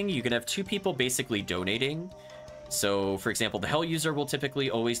kind of thing, you can have 2 people basically donating. So, for example, the Hell user will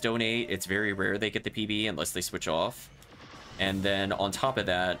typically always donate. It's very rare they get the PB unless they switch off. And then on top of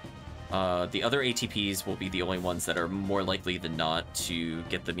that, the other ATPs will be the only ones that are more likely than not to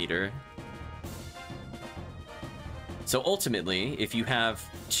get the meter. So ultimately, if you have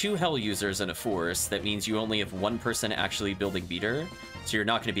 2 Hell users and a Force, that means you only have 1 person actually building meter, so you're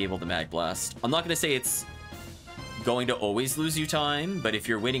not going to be able to Mag Blast. I'm not going to say it's going to always lose you time, but if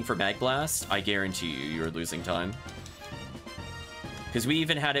you're waiting for Mag Blast, I guarantee you're losing time. Because we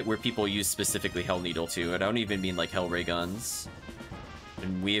even had it where people use specifically Hell Needle too. I don't even mean like Hell Ray guns.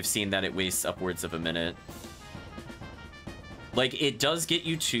 And we have seen that it wastes upwards of a minute. Like, it does get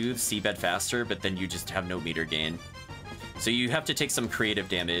you to the seabed faster, but then you just have no meter gain. So you have to take some creative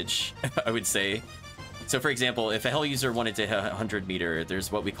damage, I would say. So for example, if a Hell user wanted to hit 100 meter,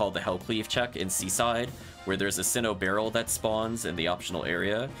 there's what we call the Hell Cleave check in Seaside, where there's a Sinnoh barrel that spawns in the optional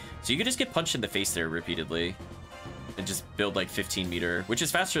area. So you can just get punched in the face there repeatedly and just build like 15 meter, which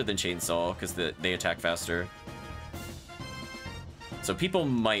is faster than Chainsaw because they attack faster. So people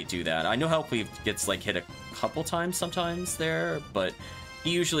might do that. I know Hell Cleave gets like hit a couple times sometimes there, but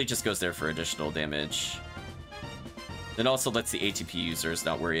he usually just goes there for additional damage. It also lets the ATP users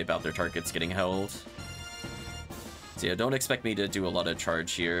not worry about their targets getting held. So yeah, don't expect me to do a lot of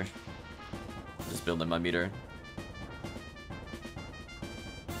charge here. Just building my meter.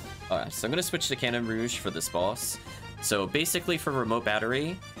 Alright, so I'm gonna switch to Cannon Rouge for this boss. So basically for remote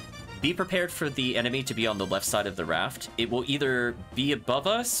battery, be prepared for the enemy to be on the left side of the raft. It will either be above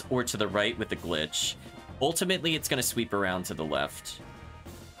us or to the right with the glitch. Ultimately, it's gonna sweep around to the left.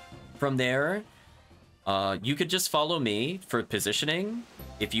 From there, you could just follow me for positioning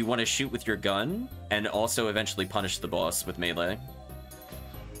if you want to shoot with your gun, and also eventually punish the boss with melee.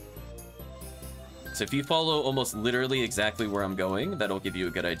 So if you follow almost literally exactly where I'm going, that'll give you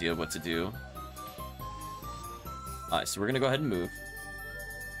a good idea of what to do. Alright, so we're gonna go ahead and move.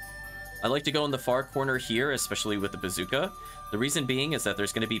 I like to go in the far corner here, especially with the bazooka. The reason being is that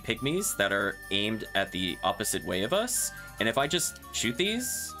there's gonna be pygmies that are aimed at the opposite way of us, and if I just shoot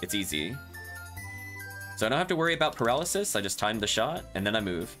these, it's easy. So I don't have to worry about paralysis, I just time the shot, and then I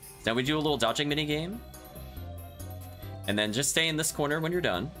move. Now we do a little dodging minigame. And then just stay in this corner when you're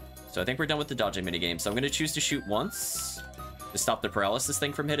done. So I think we're done with the dodging minigame. So I'm going to choose to shoot once to stop the paralysis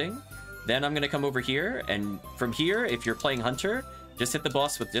thing from hitting. Then I'm going to come over here, and from here, if you're playing Hunter, just hit the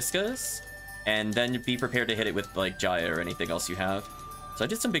boss with Discas, and then be prepared to hit it with like Jaya or anything else you have. So I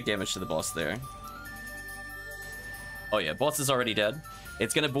did some big damage to the boss there. Oh yeah, boss is already dead.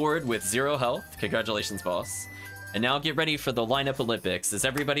 It's gonna board with 0 health. Congratulations, boss. And now get ready for the lineup Olympics. Is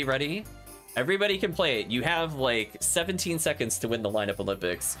everybody ready? Everybody can play it. You have like 17 seconds to win the lineup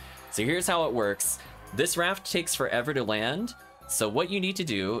Olympics. So here's how it works. This raft takes forever to land. So what you need to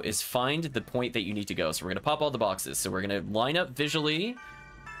do is find the point that you need to go. So we're gonna pop all the boxes. So we're gonna line up visually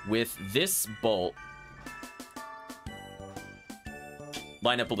with this bolt.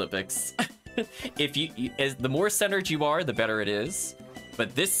 Lineup Olympics. If the more centered you are, the better it is.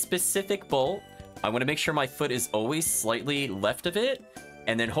 But this specific bolt, I want to make sure my foot is always slightly left of it,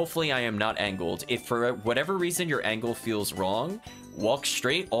 and then hopefully I am not angled. If for whatever reason your angle feels wrong, walk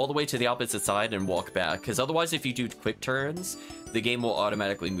straight all the way to the opposite side and walk back, because otherwise if you do quick turns, the game will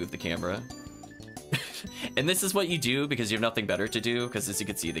automatically move the camera. And this is what you do because you have nothing better to do, because as you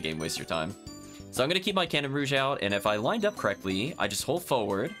can see, the game wastes your time. So I'm going to keep my Cannon Rouge out, and if I lined up correctly, I just hold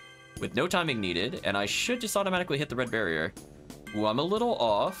forward with no timing needed, and I should just automatically hit the red barrier. Ooh, I'm a little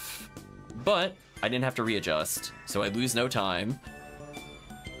off, but I didn't have to readjust, so I lose no time.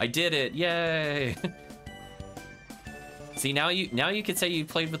 I did it, yay! See, now you could say you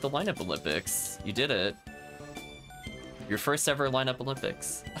played with the lineup Olympics. You did it. Your first ever lineup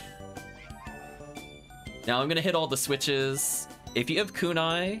Olympics. Now I'm gonna hit all the switches. If you have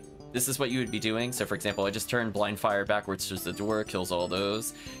kunai, this is what you would be doing. So for example, I just turned blind fire backwards towards the door, kills all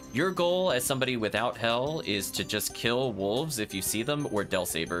those. Your goal as somebody without hell is to just kill wolves if you see them, or Del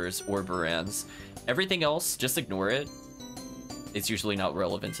Sabers, or Burans. Everything else, just ignore it. It's usually not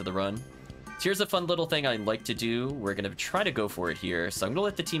relevant to the run. So here's a fun little thing I like to do. We're gonna try to go for it here. So I'm gonna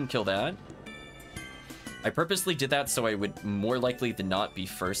let the team kill that. I purposely did that so I would more likely than not be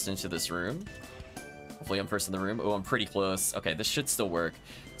first into this room. Hopefully I'm first in the room. Oh, I'm pretty close. Okay, this should still work.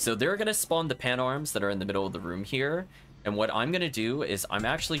 So they're gonna spawn the pan arms that are in the middle of the room here. And what I'm gonna do is I'm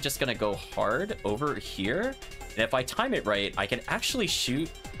actually just gonna go hard over here. And if I time it right, I can actually shoot...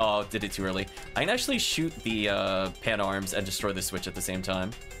 Oh, did it too early. I can actually shoot the pan arms and destroy the switch at the same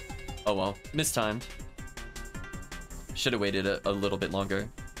time. Oh well, mistimed. Should have waited a little bit longer.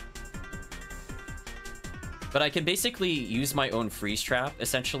 But I can basically use my own freeze trap,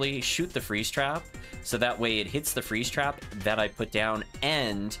 essentially, shoot the freeze trap, so that way it hits the freeze trap that I put down,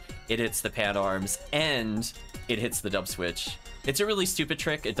 and it hits the pan arms, and it hits the dub switch. It's a really stupid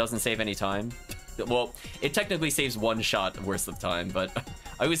trick. It doesn't save any time. Well, it technically saves one shot worth of time, but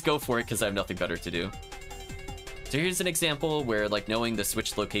I always go for it because I have nothing better to do. So here's an example where, like, knowing the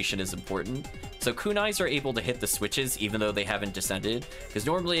switch location is important. So kunais are able to hit the switches even though they haven't descended, because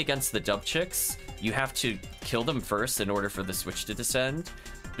normally against the dub chicks, you have to kill them first in order for the switch to descend.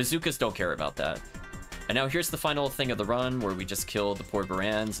 Bazookas don't care about that. And now here's the final thing of the run, where we just kill the poor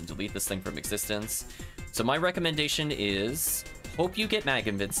Barans and delete this thing from existence. So my recommendation is, hope you get mag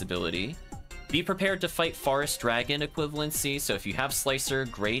invincibility. Be prepared to fight Forest Dragon equivalency, so if you have Slicer,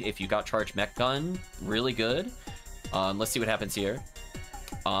 great. If you got Charge Mech Gun, really good. Let's see what happens here.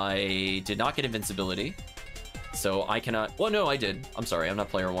 I did not get invincibility, so I cannot... Well, no, I did. I'm sorry, I'm not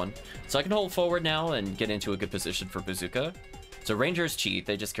player 1. So I can hold forward now and get into a good position for Bazooka. So Rangers cheat,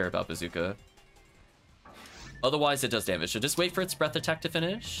 they just care about Bazooka. Otherwise, it does damage. So just wait for its breath attack to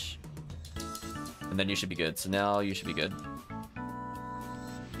finish, and then you should be good. So now you should be good.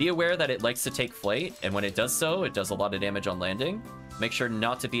 Be aware that it likes to take flight, and when it does so, it does a lot of damage on landing. Make sure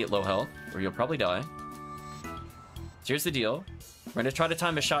not to be at low health, or you'll probably die. So here's the deal. We're gonna try to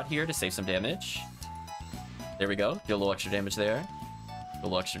time a shot here to save some damage. There we go. Get a little extra damage there. A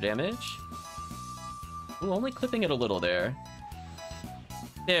little extra damage. Ooh, only clipping it a little there.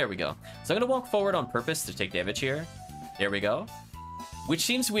 There we go. So I'm gonna walk forward on purpose to take damage here. There we go. Which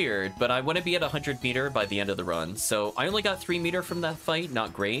seems weird, but I want to be at 100 meter by the end of the run. So I only got 3 meter from that fight.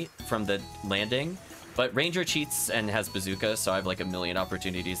 Not great from the landing. But Ranger cheats and has Bazooka, so I have like a million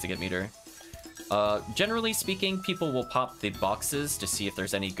opportunities to get meter. Generally speaking, people will pop the boxes to see if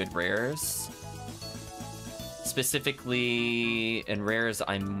there's any good rares. Specifically, in rares,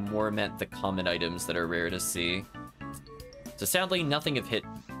 I more meant the common items that are rare to see. So sadly, nothing of hit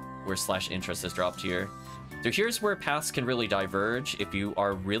or / interest has dropped here. So here's where paths can really diverge. If you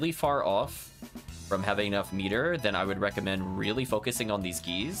are really far off from having enough meter, then I would recommend really focusing on these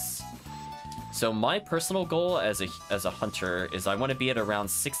geese. So my personal goal as a hunter is I want to be at around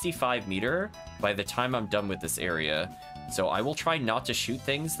 65 meter by the time I'm done with this area. So I will try not to shoot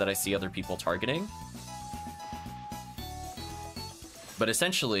things that I see other people targeting. But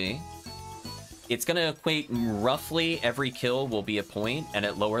essentially, it's going to equate roughly every kill will be a point, and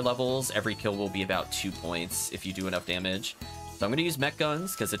at lower levels, every kill will be about 2 points if you do enough damage. So I'm going to use mech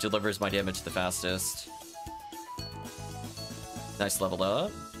guns because it delivers my damage the fastest. Nice level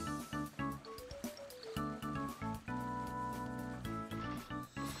up.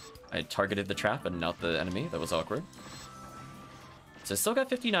 I targeted the trap and not the enemy. That was awkward. So I still got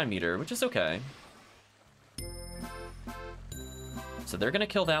 59 meter, which is okay. So they're gonna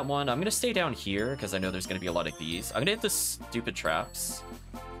kill that one. I'm gonna stay down here because I know there's gonna be a lot of these. I'm gonna hit the stupid traps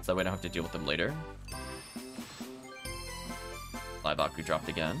so that way I don't have to deal with them later. Liebaku dropped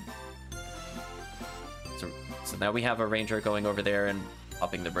again. So now we have a ranger going over there and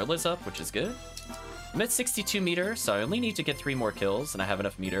popping the Brillas up, which is good. I'm at 62 meter, so I only need to get 3 more kills, and I have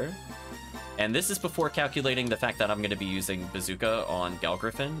enough meter. And this is before calculating the fact that I'm going to be using Bazooka on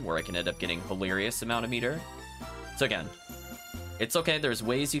Galgriffin, where I can end up getting hilarious amount of meter. So again, it's okay. There's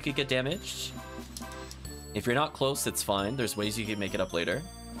ways you could get damaged. If you're not close, it's fine. There's ways you can make it up later.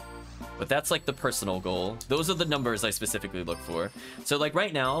 But that's like the personal goal. Those are the numbers I specifically look for. So like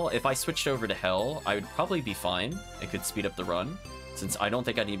right now, if I switched over to Hell, I would probably be fine. It could speed up the run, since I don't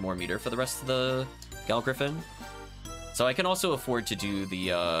think I need more meter for the rest of the Galgriffin. So I can also afford to do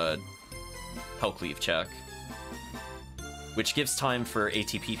the Hell Cleave check, which gives time for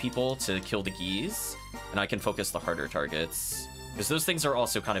ATP people to kill the Geese, and I can focus the harder targets. Because those things are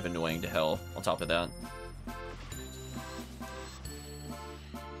also kind of annoying to Hell, on top of that.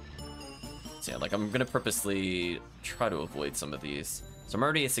 So yeah, like I'm gonna purposely try to avoid some of these. So I'm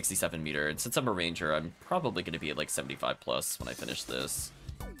already at 67 meter, and since I'm a ranger, I'm probably gonna be at like 75 plus when I finish this.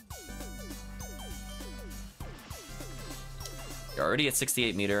 You're already at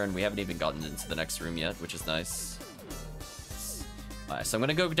 68 meter, and we haven't even gotten into the next room yet, which is nice. Alright, so I'm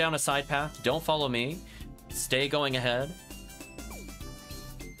gonna go down a side path. Don't follow me. Stay going ahead.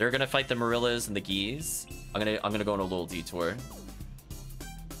 They're gonna fight the Marillas and the Geese. I'm gonna go on a little detour.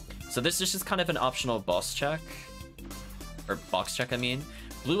 So this is just kind of an optional boss check. Or box check, I mean.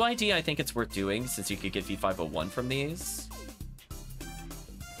 Blue ID, I think it's worth doing, since you could get V501 from these.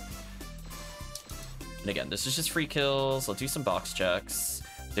 And again, this is just free kills. I'll do some box checks.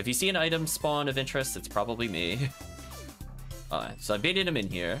 So if you see an item spawn of interest, it's probably me. Alright, so I baited him in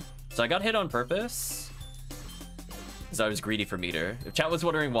here. So I got hit on purpose, because I was greedy for meter. If chat was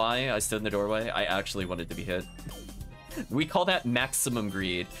wondering why I stood in the doorway, I actually wanted to be hit. We call that maximum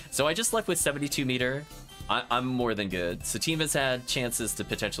greed. So I just left with 72 meter. I'm more than good. So team has had chances to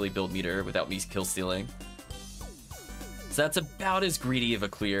potentially build meter without me kill stealing. So that's about as greedy of a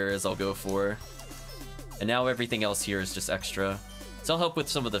clear as I'll go for. And now everything else here is just extra. So I'll help with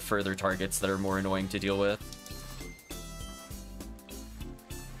some of the further targets that are more annoying to deal with.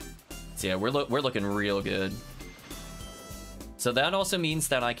 So yeah, we're looking real good. So that also means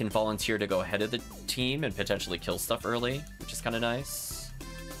that I can volunteer to go ahead of the team and potentially kill stuff early, which is kind of nice.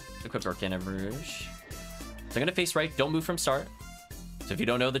 Equip Arcana Rouge. So I'm going to face right, don't move from start. So if you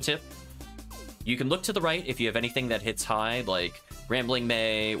don't know the tip, you can look to the right if you have anything that hits high, like Rambling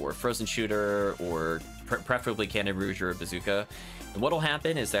May or Frozen Shooter or preferably Cannon Rouge or Bazooka. And what'll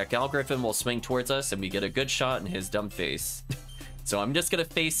happen is that Galgriffin will swing towards us and we get a good shot in his dumb face. So I'm just going to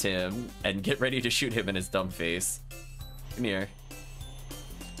face him and get ready to shoot him in his dumb face. Come here.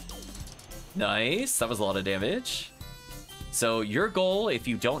 Nice. That was a lot of damage. So your goal, if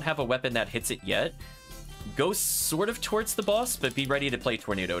you don't have a weapon that hits it yet, go sort of towards the boss, but be ready to play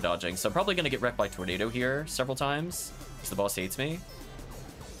tornado dodging. So I'm probably going to get wrecked by tornado here several times, because the boss hates me.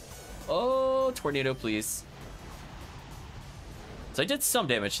 Oh, tornado, please. So I did some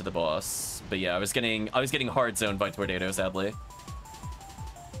damage to the boss, but yeah, I was getting hard zoned by tornado, sadly.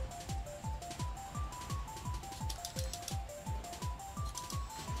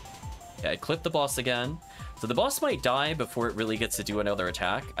 Yeah, I clipped the boss again. So the boss might die before it really gets to do another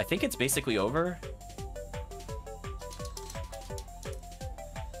attack. I think it's basically over.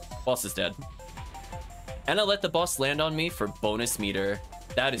 Boss is dead. And I let the boss land on me for bonus meter.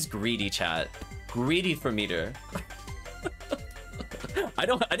 That is greedy, chat. Greedy for meter. I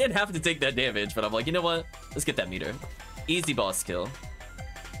didn't have to take that damage, but I'm like, you know what? Let's get that meter. Easy boss kill.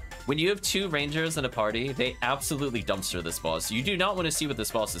 When you have 2 rangers in a party, they absolutely dumpster this boss. You do not want to see what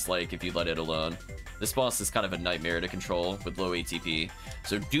this boss is like if you let it alone. This boss is kind of a nightmare to control with low ATP.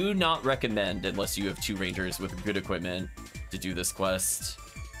 So do not recommend, unless you have 2 rangers with good equipment, to do this quest.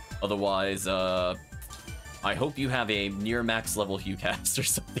 Otherwise, I hope you have a near max level Huecast or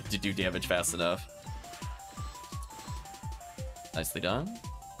something to do damage fast enough. Nicely done.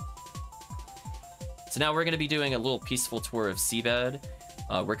 So now we're going to be doing a little peaceful tour of Seabed.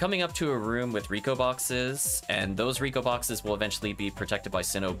 We're coming up to a room with Rico boxes, and those Rico boxes will eventually be protected by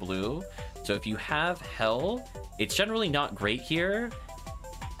Sinnoh Blue. So if you have Hell, it's generally not great here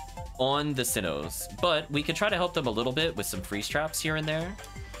on the Sinnohs, but we could try to help them a little bit with some freeze traps here and there.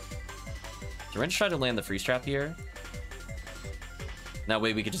 So we're gonna try to land the freeze trap here. That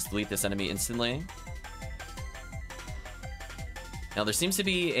way we could just delete this enemy instantly. Now there seems to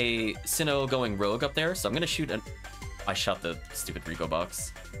be a Sinnoh going rogue up there, so I'm gonna shoot an... I shot the stupid Rico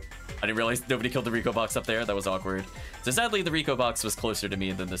box. I didn't realize nobody killed the Rico box up there. That was awkward. So sadly, the Rico box was closer to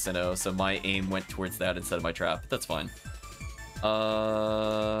me than the Sinnoh, so my aim went towards that instead of my trap. That's fine.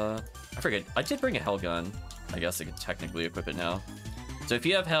 I forget. I did bring a Hell gun. I guess I could technically equip it now. So if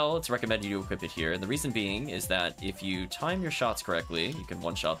you have Hell, it's recommended you equip it here. And the reason being is that if you time your shots correctly, you can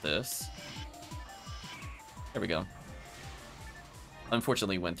one-shot this. There we go.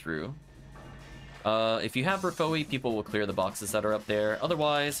 Unfortunately, went through. If you have Rafoi, people will clear the boxes that are up there.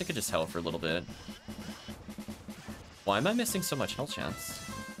 Otherwise, it could just Hell for a little bit. Why am I missing so much health chance?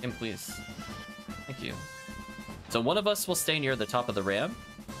 Game, please. Thank you. So one of us will stay near the top of the ramp.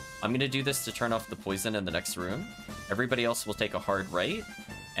 I'm gonna do this to turn off the poison in the next room. Everybody else will take a hard right,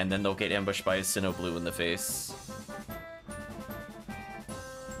 and then they'll get ambushed by a Sinnoh Blue in the face.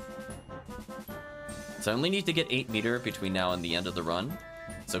 So I only need to get 8 meter between now and the end of the run.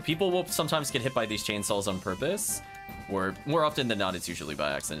 So people will sometimes get hit by these chainsaws on purpose, or more often than not, it's usually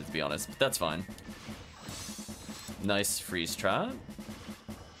by accident, to be honest, but that's fine. Nice freeze trap.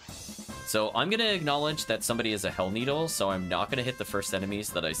 So I'm gonna acknowledge that somebody is a Hell Needle, so I'm not gonna hit the first enemies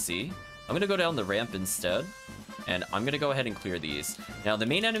that I see. I'm gonna go down the ramp instead, and I'm gonna go ahead and clear these. Now, the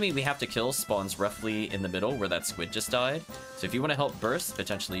main enemy we have to kill spawns roughly in the middle where that squid just died. So if you want to help burst,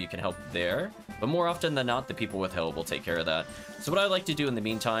 potentially you can help there. But more often than not, the people with Hell will take care of that. So what I like to do in the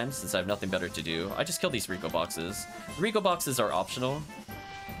meantime, since I have nothing better to do, I just kill these Rico boxes. The Rico boxes are optional.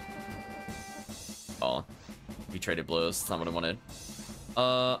 Oh, we traded blows. That's not what I wanted.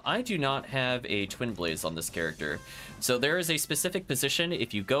 I do not have a Twin Blaze on this character. So there is a specific position.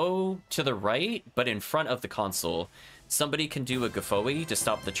 If you go to the right, but in front of the console, somebody can do a Gafoi to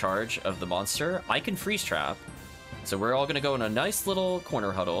stop the charge of the monster. I can freeze trap. So we're all gonna go in a nice little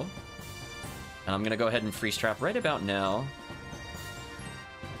corner huddle. And I'm gonna go ahead and freeze trap right about now.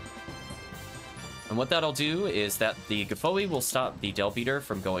 And what that'll do is that the Gafoi will stop the Del Beater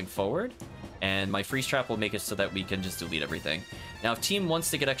from going forward. And my freeze trap will make it so that we can just delete everything. Now, if team wants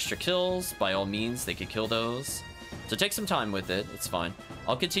to get extra kills, by all means, they could kill those. So take some time with it, it's fine.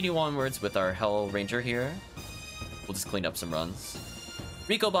 I'll continue onwards with our Hell Ranger here. We'll just clean up some runs.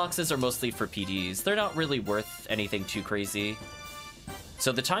 Rico boxes are mostly for PDs. They're not really worth anything too crazy.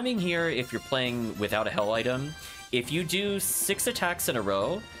 So the timing here, if you're playing without a Hell item, if you do 6 attacks in a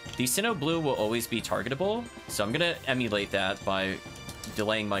row, the Sinnoh Blue will always be targetable. So I'm gonna emulate that by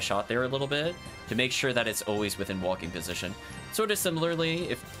delaying my shot there a little bit to make sure that it's always within walking position. Sort of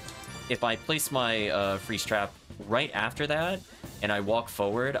similarly, if I place my freeze trap right after that and I walk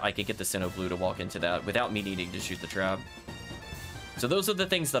forward, I can get the Sinnoh Blue to walk into that without me needing to shoot the trap. So those are the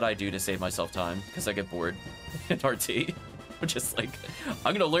things that I do to save myself time because I get bored in RT. Which is like,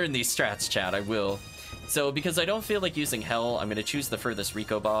 I'm gonna learn these strats, chat, I will. So because I don't feel like using Hell, I'm gonna choose the furthest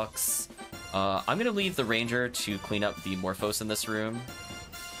Rico box. I'm gonna leave the Ranger to clean up the Morphos in this room.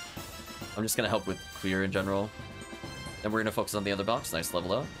 I'm just gonna help with clear in general. Then we're gonna focus on the other box. Nice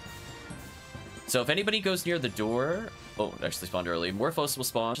level up. So if anybody goes near the door... Oh, it actually spawned early. Morphos will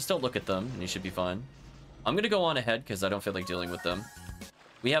spawn. Just don't look at them, and you should be fine. I'm gonna go on ahead, because I don't feel like dealing with them.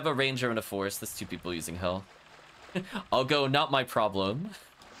 We have a Ranger and a Force. That's 2 people using Hell. I'll go, not my problem.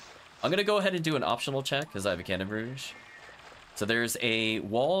 I'm gonna go ahead and do an optional check, because I have a Cannon Rouge. So there's a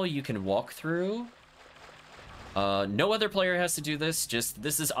wall you can walk through. No other player has to do this, just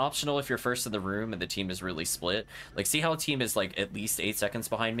this is optional if you're first in the room and the team is really split. Like, see how a team is like at least 8 seconds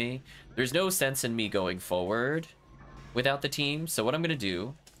behind me? There's no sense in me going forward without the team, so what I'm gonna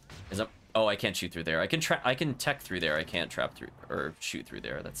do is oh, I can't shoot through there. I can tech through there, I can't trap through, or shoot through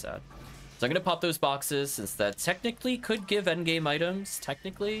there, that's sad. So I'm gonna pop those boxes, since that technically could give endgame items,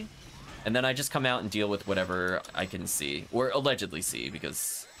 technically. And then I just come out and deal with whatever I can see, or allegedly see,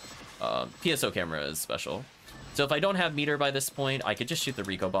 because PSO camera is special. So if I don't have meter by this point, I could just shoot the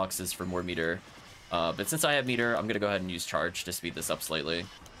Rico boxes for more meter. But since I have meter, I'm gonna go ahead and use charge to speed this up slightly.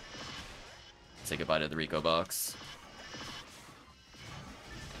 Say goodbye to the Rico box.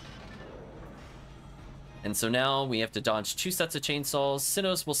 And so now we have to dodge 2 sets of chainsaws.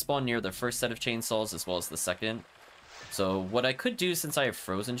 Sinnohs will spawn near the first set of chainsaws as well as the second. So what I could do, since I have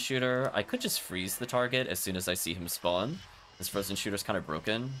Frozen Shooter, I could just freeze the target as soon as I see him spawn. This Frozen Shooter's kind of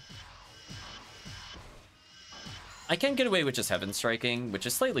broken. I can get away with just Heaven Striking, which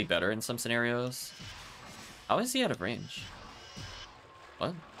is slightly better in some scenarios. How is he out of range?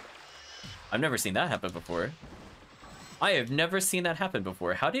 What? I've never seen that happen before. I have never seen that happen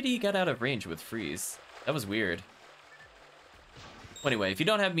before. How did he get out of range with freeze? That was weird. Anyway, if you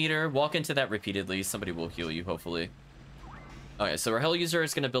don't have meter, walk into that repeatedly. Somebody will heal you, hopefully. Okay, so our Hell user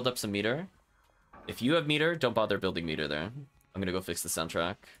is going to build up some meter. If you have meter, don't bother building meter there. I'm gonna go fix the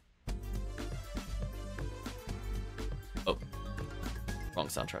soundtrack. Oh. Wrong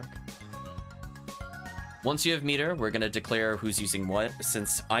soundtrack. Once you have meter, we're gonna declare who's using what.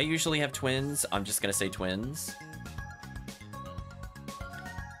 Since I usually have twins, I'm just gonna say twins.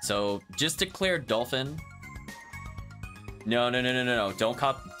 So just declare dolphin. No. Don't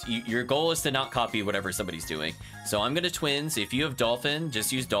copy. Your goal is to not copy whatever somebody's doing. So I'm gonna twins. If you have dolphin,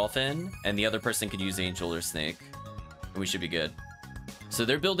 just use dolphin, and the other person can use angel or snake. And we should be good. So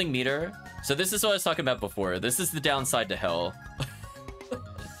they're building meter. So this is what I was talking about before. This is the downside to hell.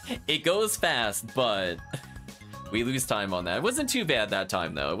 It goes fast, but we lose time on that. It wasn't too bad that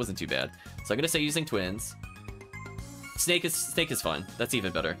time, though. It wasn't too bad. So I'm gonna say using twins. Snake is fine. That's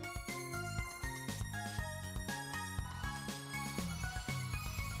even better.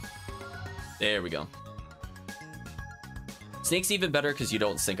 There we go. Snake's even better because you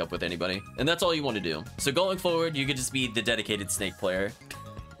don't sync up with anybody. And that's all you want to do. So going forward, you could just be the dedicated snake player.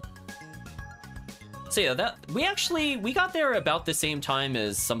 So yeah, we got there about the same time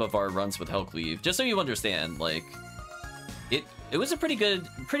as some of our runs with Hellcleave. Just so you understand, like, it was a pretty good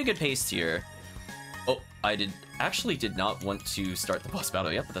pace here. Oh, I did not want to start the boss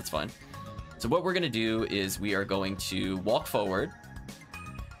battle yet, but that's fine. So what we're gonna do is we are going to walk forward.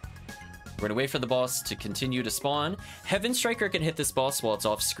 We're gonna wait for the boss to continue to spawn. Heaven Striker can hit this boss while it's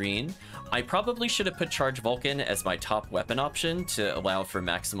off screen. I probably should have put Charge Vulcan as my top weapon option to allow for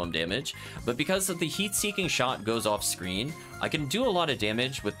maximum damage, but because of the heat-seeking shot goes off screen, I can do a lot of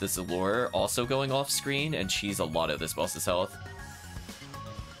damage with the Zalor also going off screen and cheese a lot of this boss's health.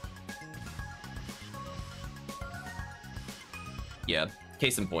 Yeah,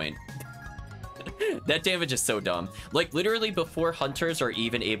 case in point. That damage is so dumb. Like, literally before hunters are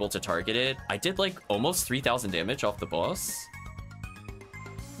even able to target it, I did like almost 3,000 damage off the boss.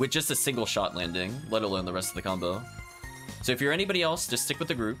 With just a single shot landing, let alone the rest of the combo. So if you're anybody else, just stick with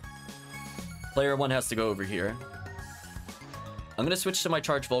the group. Player 1 has to go over here. I'm gonna switch to my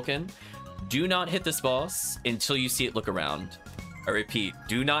Charge Vulcan. Do not hit this boss until you see it look around. I repeat,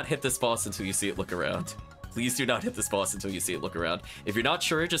 do not hit this boss until you see it look around. Please do not hit this boss until you see it look around. If you're not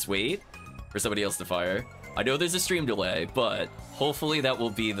sure, just wait for somebody else to fire. I know there's a stream delay, but hopefully that will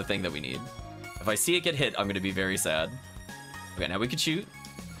be the thing that we need. If I see it get hit, I'm gonna be very sad. Okay, now we can shoot.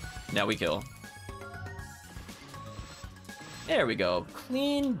 Now we kill. There we go.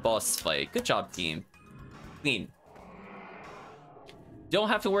 Clean boss fight. Good job, team. Clean. Don't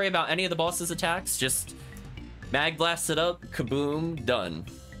have to worry about any of the boss's attacks. Just mag blast it up, kaboom, done.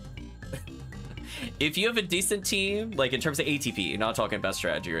 If you have a decent team, like in terms of ATP, not talking about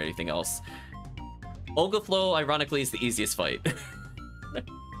strategy or anything else, Olga Flow, ironically, is the easiest fight.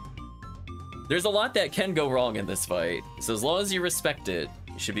 There's a lot that can go wrong in this fight, so as long as you respect it,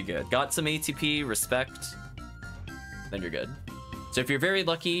 you should be good. Got some ATP, respect, then you're good. So if you're very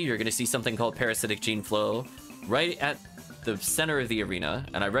lucky, you're going to see something called Parasitic Gene Flow right at the center of the arena,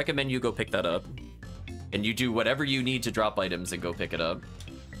 and I recommend you go pick that up. And you do whatever you need to drop items and go pick it up.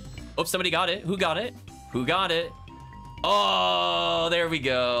 Oh, somebody got it. Who got it? Who got it? Oh, there we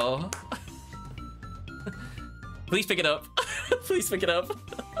go. Please pick it up. Please pick it up.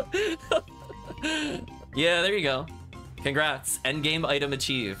 Yeah, there you go. Congrats. Endgame item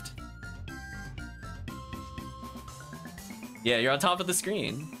achieved. Yeah, you're on top of the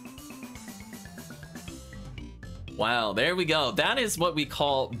screen. Wow, there we go. That is what we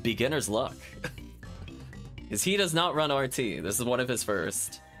call beginner's luck. Because he does not run RT. This is one of his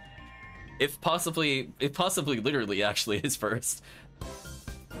first. If possibly literally actually his first.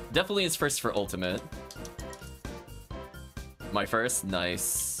 Definitely his first for Ultimate. My first?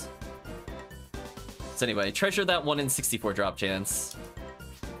 Nice. So anyway, treasure that 1 in 64 drop chance.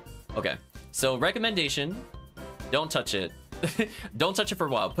 Okay, so recommendation, don't touch it. Don't touch it for a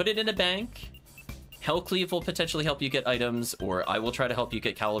while. Put it in a bank. Hellcleave will potentially help you get items, or I will try to help you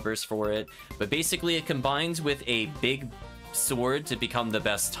get calibers for it. But basically it combines with a big sword to become the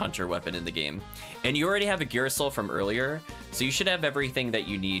best hunter weapon in the game. And you already have a Girasol from earlier, so you should have everything that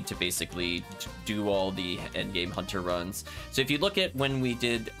you need to basically do all the endgame hunter runs. So if you look at when we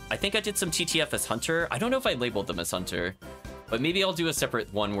did, I think I did some TTF as hunter. I don't know if I labeled them as hunter, but maybe I'll do a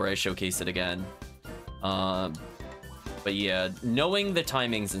separate one where I showcase it again. But yeah, knowing the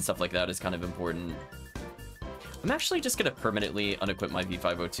timings and stuff like that is kind of important. I'm actually just gonna permanently unequip my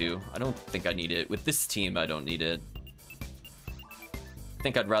V502. I don't think I need it. With this team, I don't need it. I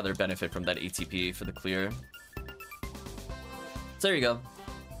think I'd rather benefit from that ATP for the clear. So there you go.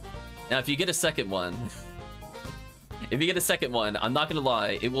 Now, if you get a second one, I'm not gonna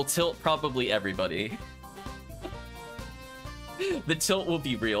lie, it will tilt probably everybody. The tilt will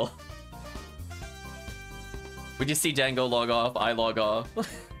be real. When you see Dango log off, I log off.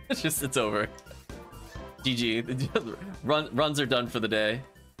 It's over. GG. Runs are done for the day.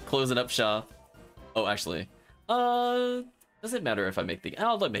 Closing up shop. Oh, actually. Does it matter if I make the...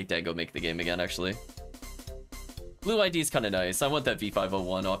 I'll make Dango make the game again, actually. Blue ID is kind of nice. I want that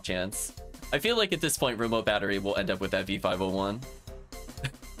V501 off chance. I feel like at this point, Remote Battery will end up with that V501.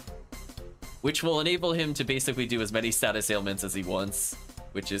 Which will enable him to basically do as many status ailments as he wants.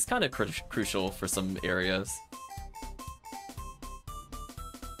 Which is kind of crucial for some areas.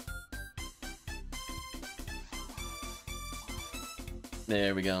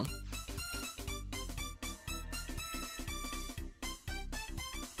 There we go.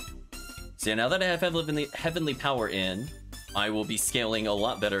 So yeah, now that I have Heavenly Power in, I will be scaling a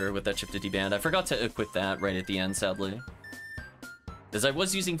lot better with that chip to D-band. I forgot to equip that right at the end, sadly. Because I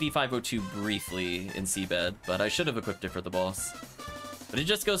was using V502 briefly in Seabed, but I should have equipped it for the boss. But it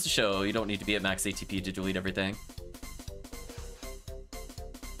just goes to show, you don't need to be at max ATP to delete everything.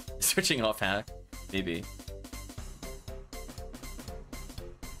 Switching off hack? Maybe.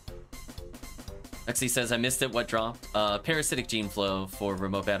 Lexi says, I missed it, what dropped? Parasitic Gene Flow for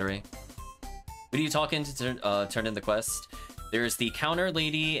Remote Battery. What are you talking to turn in the quest? There's the counter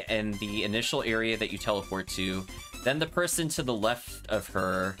lady and the initial area that you teleport to. Then the person to the left of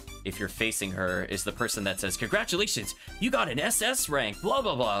her, if you're facing her, is the person that says, congratulations, you got an SS rank, blah,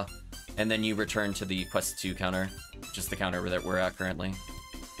 blah, blah. And then you return to the quest 2 counter, just the counter that we're at currently.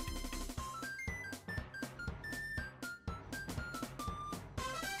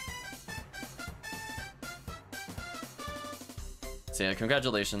 So yeah,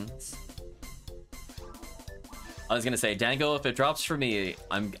 congratulations. I was gonna say, Dango, if it drops for me,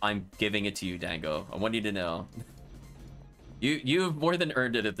 I'm giving it to you, Dango. I want you to know. You've more than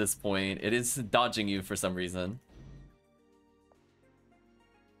earned it at this point. It is dodging you for some reason.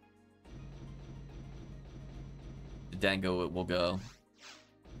 Dango, it will go.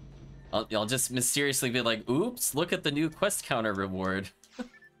 I'll just mysteriously be like, oops, look at the new quest counter reward.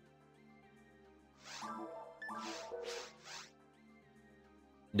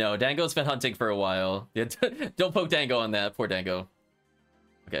 No, Dango's been hunting for a while. Yeah, don't poke Dango on that. Poor Dango.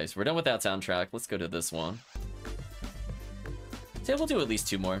 Okay, so we're done with that soundtrack. Let's go to this one. So yeah, we'll do at least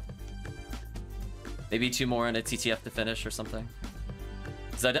 2 more. Maybe 2 more and a TTF to finish or something.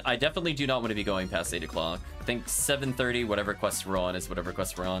 Because I definitely do not want to be going past 8 o'clock. I think 7:30, whatever quest we're on, is whatever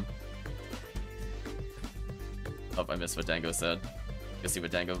quest we're on. Oh, I missed what Dango said. Let's see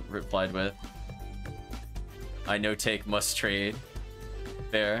what Dango replied with. I no take, must trade.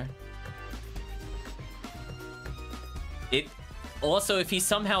 Fair. It also, if he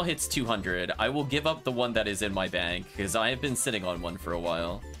somehow hits 200, I will give up the one that is in my bank, because I have been sitting on one for a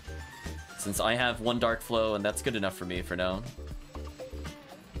while. Since I have 1 Dark Flow, and that's good enough for me for now.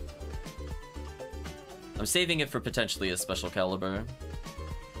 I'm saving it for potentially a special caliber.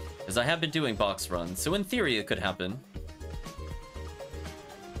 Because I have been doing box runs, so in theory it could happen.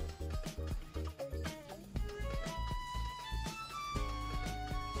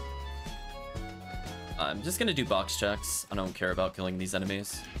 I'm just gonna do box checks. I don't care about killing these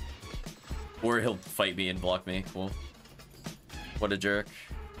enemies. Or he'll fight me and block me. Cool. What a jerk.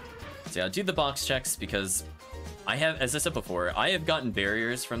 So yeah, I'll do the box checks because I have, as I said before, I have gotten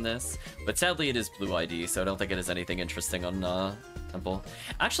barriers from this, but sadly it is blue ID, so I don't think it is anything interesting on Temple.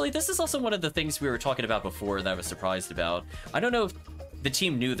 Actually, this is also one of the things we were talking about before that I was surprised about. I don't know if the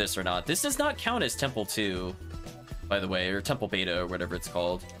team knew this or not. This does not count as Temple 2, by the way, or Temple Beta or whatever it's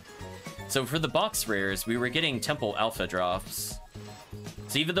called. So for the box rares, we were getting Temple Alpha drops.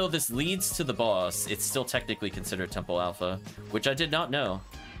 So even though this leads to the boss, it's still technically considered Temple Alpha, which I did not know.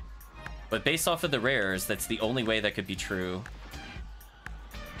 But based off of the rares, that's the only way that could be true.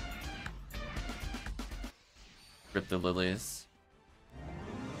 Rip the lilies.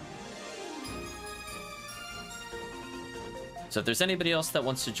 So if there's anybody else that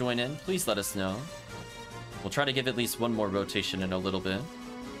wants to join in, please let us know. We'll try to give at least 1 more rotation in a little bit.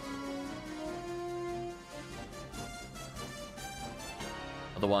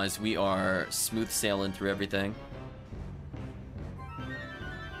 Otherwise, we are smooth sailing through everything.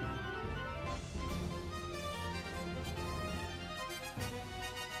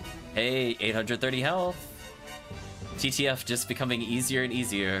 Hey, 830 health. TTF just becoming easier and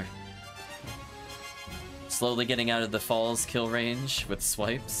easier. Slowly getting out of the falls kill range with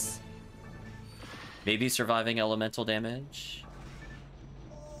swipes. Maybe surviving elemental damage.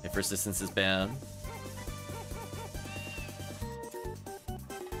 If resistance is bad.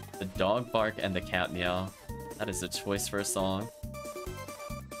 The dog bark and the cat meow. That is a choice for a song.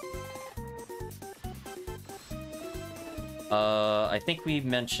 I think we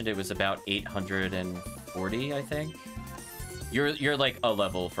mentioned it was about 840, I think. You're like a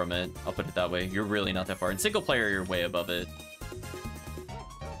level from it. I'll put it that way. You're really not that far. In single player, you're way above it.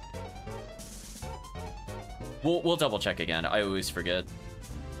 We'll double check again. I always forget.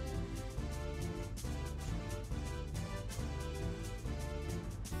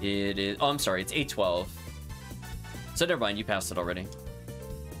 It is... Oh, I'm sorry. It's 812. So never mind. You passed it already.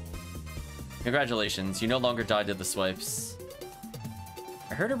 Congratulations. You no longer died to the swipes.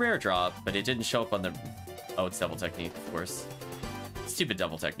 I heard a rare drop, but it didn't show up on the... Oh, it's double technique, of course. Stupid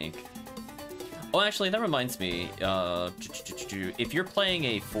double technique. Oh, actually, that reminds me. If you're playing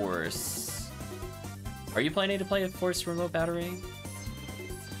a force... Are you planning to play a force remote battery?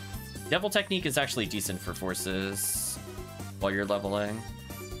 Devil technique is actually decent for forces while you're leveling.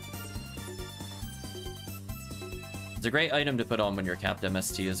 It's a great item to put on when you're capped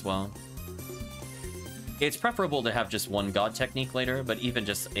MST as well. It's preferable to have just one god technique later, but even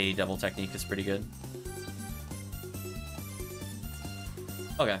just a devil technique is pretty good.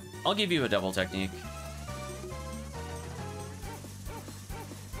 Okay, I'll give you a devil technique.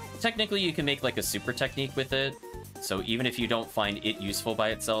 Technically, you can make like a super technique with it, so even if you don't find it useful by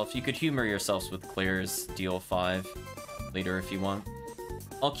itself, you could humor yourselves with Claire's deal 5 later if you want.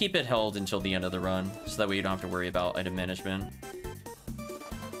 I'll keep it held until the end of the run, so that way you don't have to worry about item management.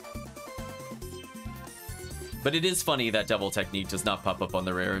 But it is funny that devil technique does not pop up on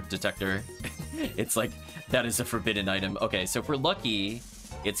the rare detector. It's like, that is a forbidden item. Okay, so if we're lucky,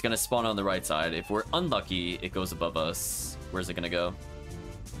 it's gonna spawn on the right side. If we're unlucky, it goes above us. Where's it gonna go?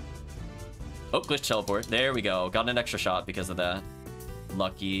 Oh, glitch teleport. There we go. Got an extra shot because of that.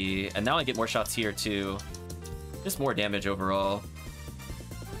 Lucky. And now I get more shots here, too. Just more damage overall.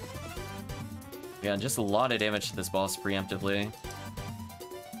 Yeah, just a lot of damage to this boss preemptively.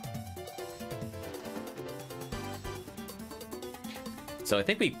 So I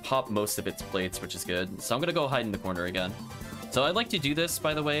think we popped most of its plates, which is good. So I'm gonna go hide in the corner again. So I like to do this,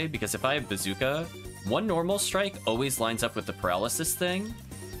 by the way, because if I have bazooka, one normal strike always lines up with the paralysis thing.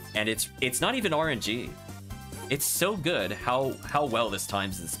 And it's not even RNG. It's so good how well this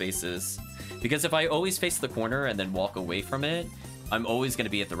times in spaces. Because if I always face the corner and then walk away from it, I'm always going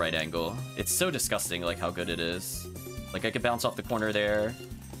to be at the right angle. It's so disgusting, like, how good it is. Like, I could bounce off the corner there.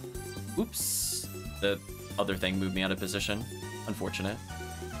 Oops. The other thing moved me out of position. Unfortunate.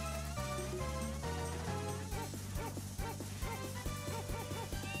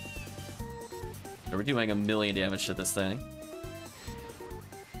 We're doing 1,000,000 damage to this thing.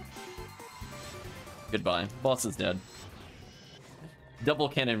 Goodbye. Boss is dead. Double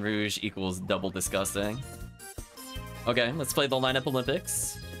Cannon Rouge equals double disgusting. Okay, let's play the lineup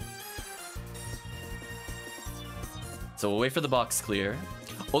Olympics. So we'll wait for the box clear.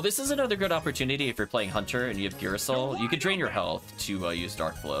 Well, this is another good opportunity if you're playing Hunter and you have Girasol. You could drain your health to use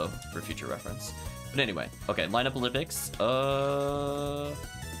Dark Flow for future reference. But anyway, okay, lineup Olympics. I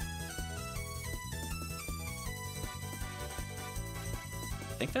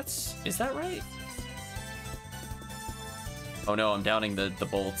think that's... Is that right? Oh no, I'm downing the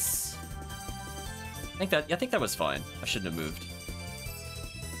bolts. I think that was fine. I shouldn't have moved.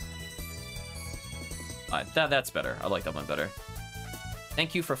 Alright, that's better. I like that one better.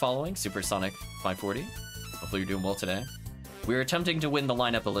 Thank you for following, Supersonic 540. Hopefully you're doing well today. We're attempting to win the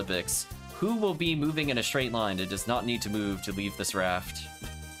lineup Olympics. Who will be moving in a straight line and does not need to move to leave this raft?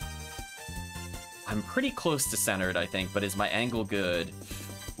 I'm pretty close to centered, I think, but is my angle good?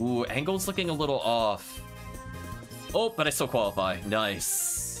 Ooh, angle's looking a little off. Oh, but I still qualify.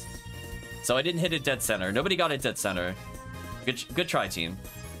 Nice. So I didn't hit it dead center. Nobody got it dead center. Good try, team.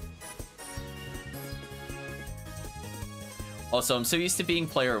 Also, I'm so used to being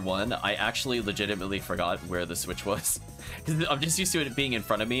player 1, I actually legitimately forgot where the switch was. I'm just used to it being in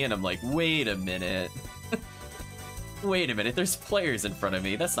front of me, and I'm like, wait a minute. Wait a minute, there's players in front of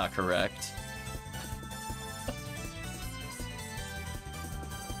me. That's not correct.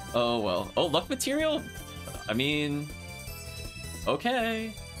 Oh, well. Oh, luck material? I mean...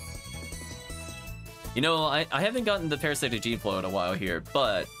 Okay. You know, I haven't gotten the Parasitic Gene Flow in a while here,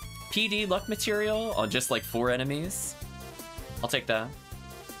 but PD luck material on just like 4 enemies? I'll take that.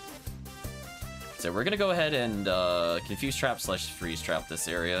 So we're gonna go ahead and Confuse Trap / Freeze Trap this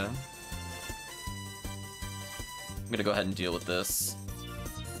area. I'm gonna go ahead and deal with this.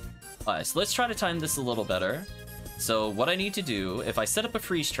 Alright, so let's try to time this a little better. So what I need to do, if I set up a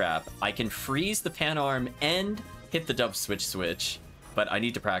Freeze Trap, I can freeze the pan arm and hit the dub switch, but I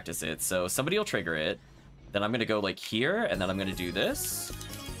need to practice it. So somebody will trigger it. Then I'm gonna go like here, and then I'm gonna do this.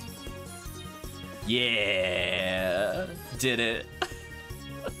 Yeah, did it.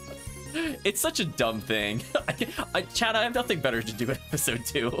 It's such a dumb thing. Chad, I have nothing better to do in episode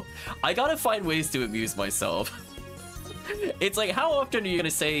 2. I gotta find ways to amuse myself. It's like, how often are you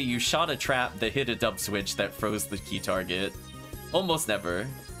gonna say you shot a trap that hit a dump switch that froze the key target? Almost never.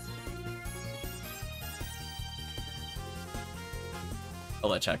 I'll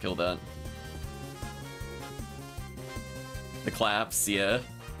let chat kill that. The claps, yeah.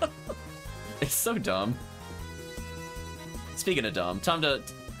 It's so dumb. Speaking of dumb, time to...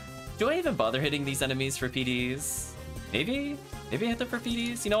 Do I even bother hitting these enemies for PDs? Maybe? Maybe I hit them for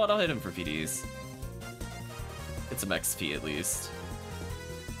PDs? You know what? I'll hit them for PDs. Get some XP at least.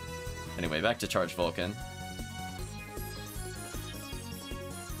 Anyway, back to Charge Vulcan.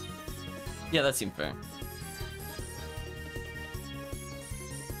 Yeah, that seemed fair.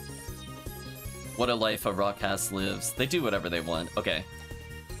 What a life a rock cast lives. They do whatever they want. Okay,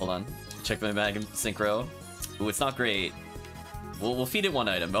 hold on. Check my mag synchro. Ooh, it's not great. We'll feed it one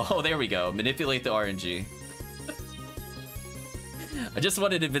item. Oh, there we go. Manipulate the RNG. I just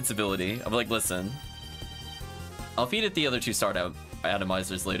wanted invincibility. I'm like, listen. I'll feed it the other 2 start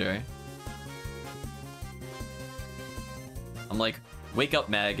atomizers later. I'm like, wake up,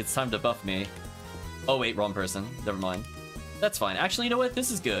 Mag. It's time to buff me. Oh, wait, wrong person. Never mind. That's fine. Actually, you know what?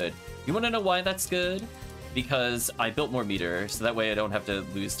 This is good. You want to know why that's good? Because I built more meter, so that way I don't have to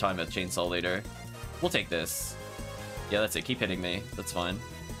lose time at chainsaw later. We'll take this. Yeah, that's it. Keep hitting me. That's fine.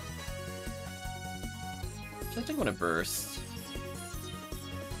 I think I want to burst.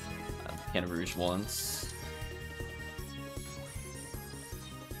 Can of Rouge once.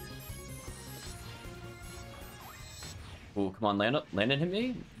 Oh, come on, land and hit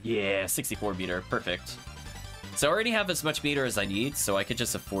me? Yeah, 64 meter. Perfect. So I already have as much meter as I need, so I could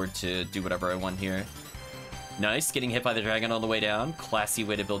just afford to do whatever I want here. Nice, getting hit by the dragon on the way down. Classy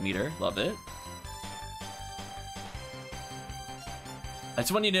way to build meter. Love it. I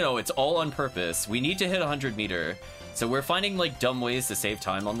just want you to know, it's all on purpose. We need to hit 100 meter. So we're finding, like, dumb ways to save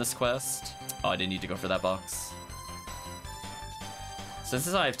time on this quest. Oh, I didn't need to go for that box. So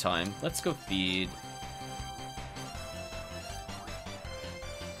since I have time, let's go feed.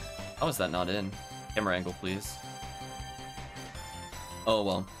 How is that not in? Camera angle, please. Oh,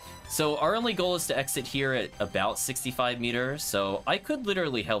 well. So our only goal is to exit here at about 65 meters, so I could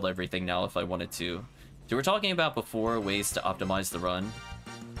literally held everything now if I wanted to. So we're talking about before ways to optimize the run.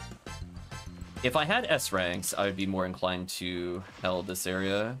 If I had S ranks, I would be more inclined to held this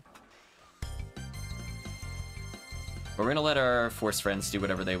area. But we're gonna let our Force friends do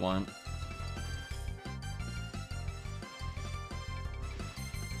whatever they want.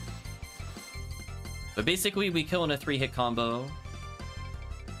 But basically, we kill in a 3-hit combo.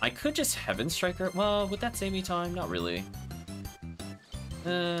 I could just Heaven Striker. Well, would that save me time? Not really.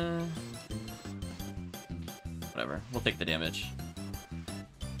 Whatever. We'll take the damage.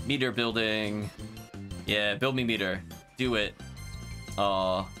 Meter building. Yeah, build me meter. Do it.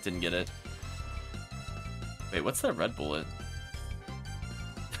 Aw, didn't get it. Wait, what's that red bullet?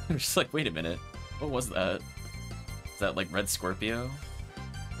 I'm just like, wait a minute. What was that? Is that like Red Scorpio?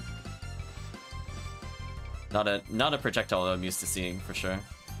 Not a projectile that I'm used to seeing, for sure.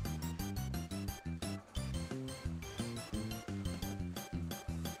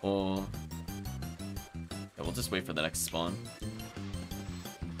 Oh. Yeah, we'll just wait for the next spawn.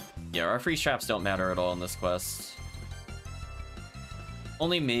 Yeah, our freeze traps don't matter at all in this quest.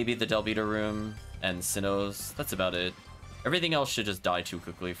 Only maybe the Delbeater room and Sinnohs. That's about it. Everything else should just die too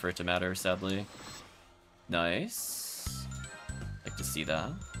quickly for it to matter, sadly. Nice. Like to see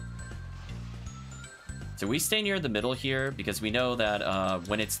that. So we stay near the middle here because we know that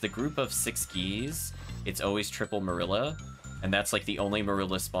when it's the group of 6 keys, it's always triple Marilla. And that's like the only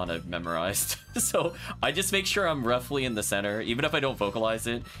Marilla spawn I've memorized. So I just make sure I'm roughly in the center. Even if I don't vocalize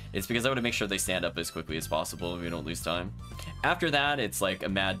it, it's because I want to make sure they stand up as quickly as possible and we don't lose time. After that, it's like a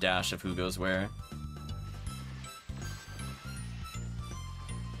mad dash of who goes where.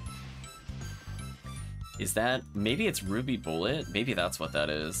 Is that... maybe it's Ruby Bullet? Maybe that's what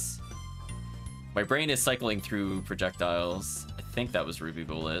that is. My brain is cycling through projectiles. I think that was Ruby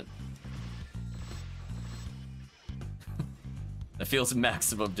Bullet. That feels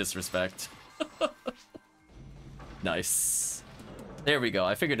maximum disrespect. Nice. There we go.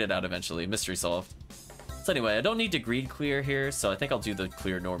 I figured it out eventually. Mystery solved. So anyway, I don't need to greed clear here, so I think I'll do the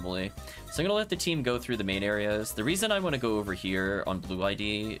clear normally. So I'm gonna let the team go through the main areas. The reason I want to go over here on Blue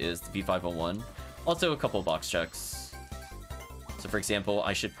ID is the V501. Also a couple box checks. So for example,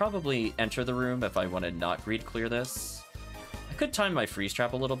 I should probably enter the room if I want to not greed clear this. I could time my freeze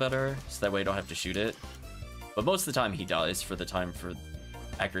trap a little better, so that way I don't have to shoot it. But most of the time he dies for the time for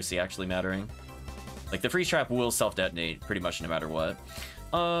accuracy actually mattering. Like the freeze trap will self-detonate pretty much no matter what.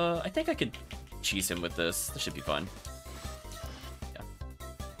 I think I could cheese him with this. This should be fun. Yeah.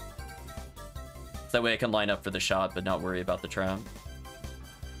 So that way I can line up for the shot, but not worry about the trap.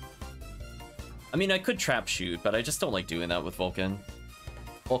 I mean, I could trap shoot, but I just don't like doing that with Vulcan.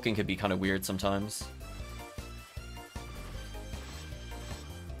 Vulcan could be kind of weird sometimes.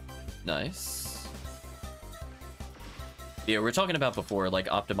 Nice. Yeah, we were talking about before, like,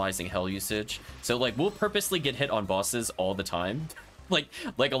 optimizing hell usage. So, like, we'll purposely get hit on bosses all the time.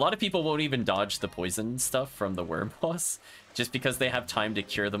 Like a lot of people won't even dodge the poison stuff from the worm boss, just because they have time to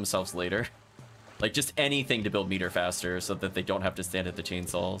cure themselves later. Like, just anything to build meter faster so that they don't have to stand at the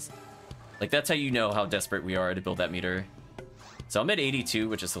chainsaws. Like, that's how you know how desperate we are to build that meter. So I'm at 82,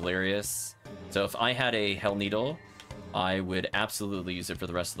 which is hilarious. So if I had a Hell Needle, I would absolutely use it for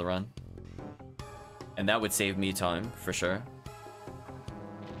the rest of the run. And that would save me time, for sure.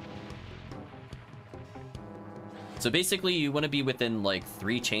 So basically, you want to be within, like,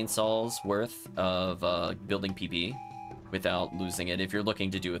 3 chainsaws worth of building PP without losing it, if you're looking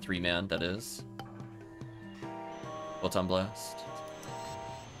to do a 3-man, that is. Photon Blast.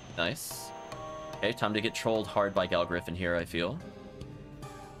 Nice. Okay, time to get trolled hard by Galgriffin here, I feel.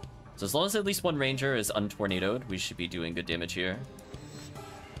 So as long as at least one ranger is untornadoed, we should be doing good damage here.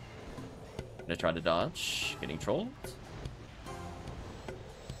 Gonna try to dodge, getting trolled.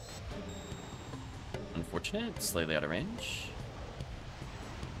 Unfortunate, slightly out of range.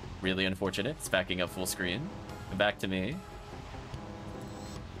 Really unfortunate, it's backing up full screen. Come back to me.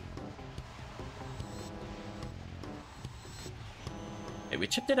 Okay, we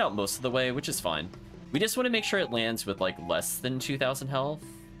chipped it out most of the way, which is fine. We just want to make sure it lands with, like, less than 2,000 health.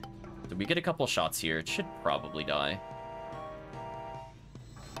 So we get a couple shots here, it should probably die.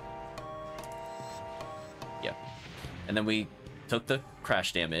 Yeah. And then we took the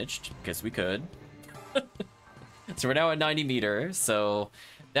crash damage, because we could. So we're now at 90 meters, so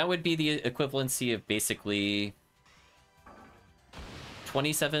that would be the equivalency of basically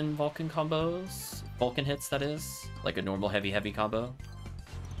 27 Vulcan combos. Vulcan hits, that is. Like a normal heavy combo.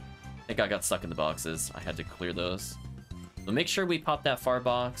 I think I got stuck in the boxes. I had to clear those. So make sure we pop that far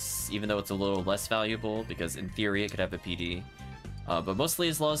box, even though it's a little less valuable, because in theory it could have a PD. But mostly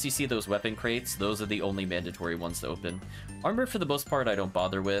as long as you see those weapon crates, those are the only mandatory ones to open. Armor, for the most part, I don't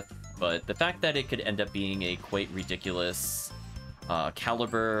bother with, but the fact that it could end up being a quite ridiculous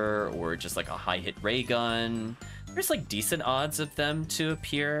caliber, or just like a high-hit ray gun, there's like decent odds of them to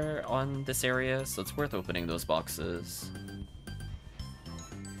appear on this area, so it's worth opening those boxes.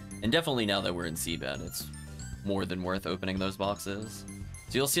 And definitely now that we're in Seabed, it's more than worth opening those boxes.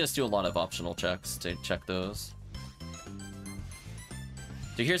 So you'll see us do a lot of optional checks to check those.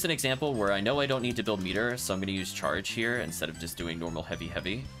 So here's an example where I know I don't need to build meter, so I'm going to use charge here instead of just doing normal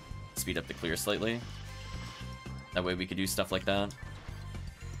heavy. Speed up the clear slightly. That way we could do stuff like that.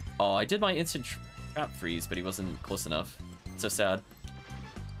 Oh, I did my instant trap freeze, but he wasn't close enough. So sad.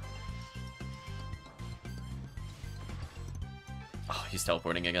 Oh, he's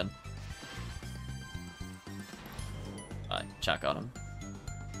teleporting again. Check on him.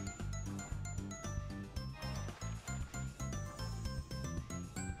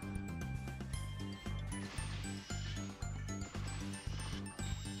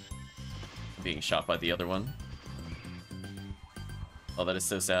 Being shot by the other one. Oh, that is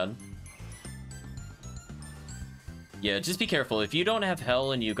so sad. Yeah, just be careful. If you don't have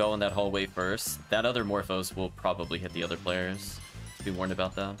hell and you go in that hallway first, that other Morphos will probably hit the other players. Just be warned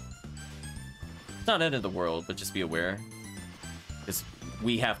about that. It's not end of the world, but just be aware. Because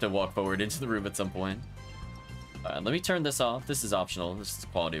we have to walk forward into the room at some point. Let me turn this off. This is optional. This is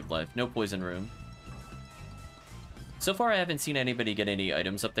quality of life. No poison room. So far, I haven't seen anybody get any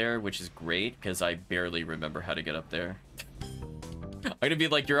items up there, which is great, because I barely remember how to get up there. I'm gonna be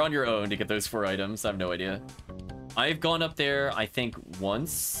like, you're on your own to get those 4 items. I have no idea. I've gone up there, I think,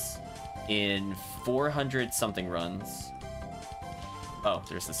 once in 400-something runs. Oh,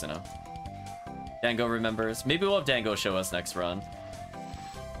 there's the Sinnoh. Dango remembers. Maybe we'll have Dango show us next run.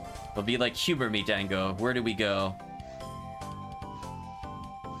 He'll be like, humor me, Dango. Where do we go?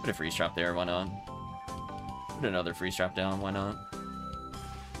 Put a freeze trap there, why not? Put another freeze trap down, why not?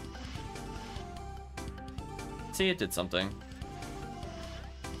 See, it did something.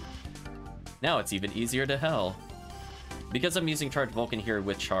 Now it's even easier to hell. Because I'm using Charge Vulcan here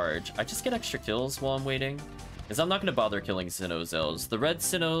with Charge, I just get extra kills while I'm waiting. Because I'm not going to bother killing Sinnoh's L's. The red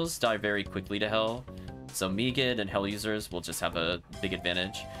Sinnohs die very quickly to hell, so Megid and hell users will just have a big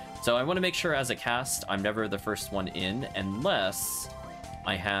advantage. So I want to make sure as a cast, I'm never the first one in, unless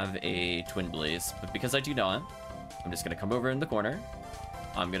I have a Twin Blaze. But because I do not, I'm just going to come over in the corner.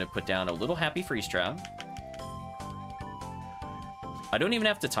 I'm going to put down a little happy freeze trap. I don't even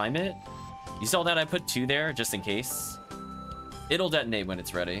have to time it. You saw that I put 2 there just in case. It'll detonate when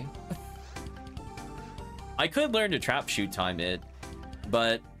it's ready. I could learn to trap shoot time it,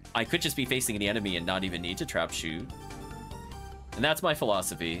 but I could just be facing the enemy and not even need to trap shoot. And that's my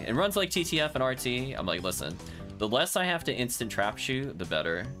philosophy. In runs like TTF and RT, I'm like, listen, the less I have to instant trap shoot, the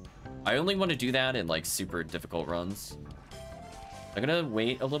better. I only want to do that in like super difficult runs. I'm gonna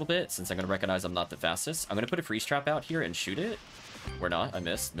wait a little bit since I'm gonna recognize I'm not the fastest. I'm gonna put a freeze trap out here and shoot it. Or not, I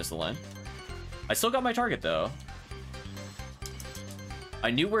missed the line. I still got my target though. I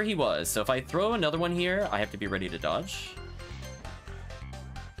knew where he was, so if I throw another one here, I have to be ready to dodge.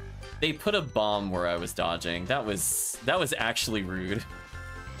 They put a bomb where I was dodging. That was actually rude.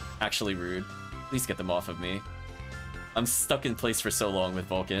 Actually rude. Please get them off of me. I'm stuck in place for so long with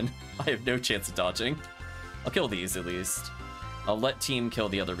Vulcan. I have no chance of dodging. I'll kill these at least. I'll let team kill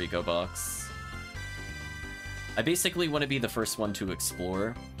the other Rico box. I basically want to be the first one to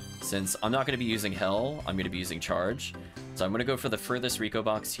explore. Since I'm not going to be using Hell, I'm going to be using Charge. So I'm going to go for the furthest Rico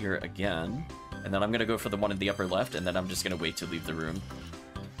box here again. And then I'm going to go for the one in the upper left, and then I'm just going to wait to leave the room.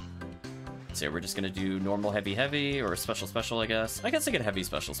 So we're just going to do normal heavy heavy, or special special, I guess. I guess I get heavy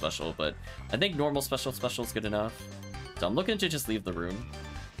special special, but I think normal special special is good enough. So I'm looking to just leave the room.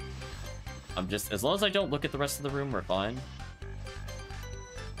 I'm just, as long as I don't look at the rest of the room, we're fine.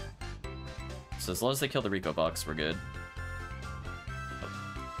 So as long as they kill the Rico box, we're good.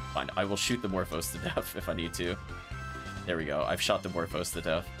 Fine, I will shoot the Morphos to death if I need to. There we go, I've shot the Morphos to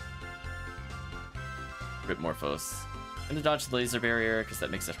death. Rip Morphos. I'm gonna dodge the laser barrier, because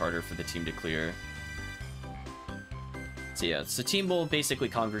that makes it harder for the team to clear. So yeah, so team will basically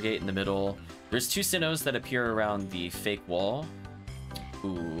congregate in the middle. There's 2 Sinnohs that appear around the fake wall.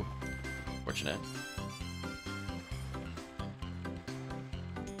 Ooh, fortunate.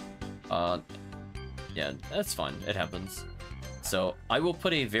 Yeah, that's fine, it happens. So I will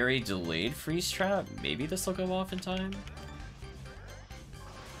put a very delayed freeze trap. Maybe this will go off in time?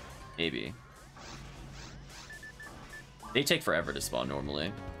 Maybe. They take forever to spawn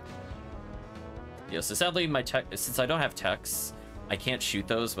normally. Yeah, so sadly my tech, since I don't have techs, I can't shoot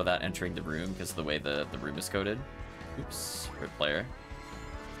those without entering the room because of the way the room is coded. Oops, rip player.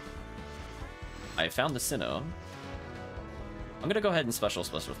 I found the Sinnoh. I'm gonna go ahead and special. I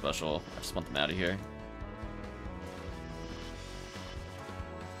just want them out of here.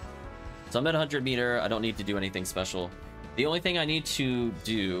 So I'm at 100 meter. I don't need to do anything special. The only thing I need to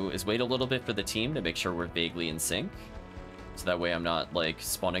do is wait a little bit for the team to make sure we're vaguely in sync. So that way I'm not, like,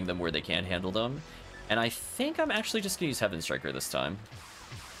 spawning them where they can't handle them. And I think I'm actually just going to use Heaven Striker this time.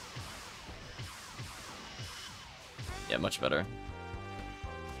 Yeah, much better.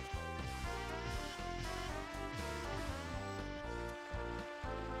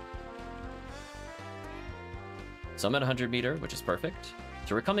 So I'm at 100 meter, which is perfect.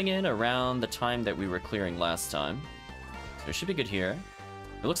 So we're coming in around the time that we were clearing last time. So it should be good here.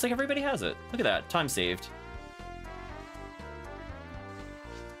 It looks like everybody has it. Look at that, time saved.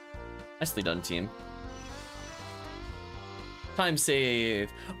 Nicely done, team. Time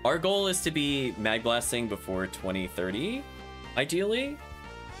save. Our goal is to be mag blasting before 2030, ideally.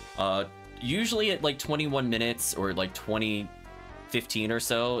 Usually at like 21 minutes or like 2015 or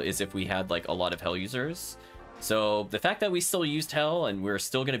so is if we had like a lot of Hell users. So the fact that we still used Hell and we're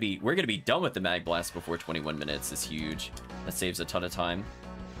gonna be done with the mag blast before 21 minutes is huge. That saves a ton of time.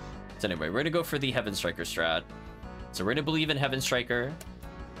 So anyway, we're gonna go for the Heaven Striker strat. So we're gonna believe in Heaven Striker.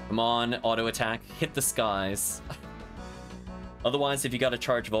 Come on, auto attack, hit the skies. Otherwise, if you got a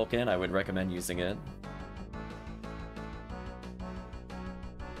charge Vulcan, I would recommend using it.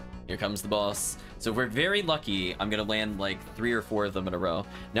 Here comes the boss. So if we're very lucky, I'm gonna land like 3 or 4 of them in a row.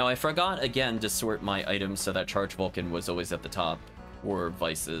 Now I forgot again to sort my items so that charge Vulcan was always at the top, or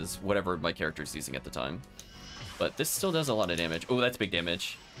vices, whatever my character's using at the time. But this still does a lot of damage. Oh, that's big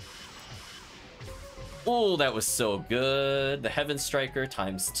damage. Oh, that was so good. The Heaven Striker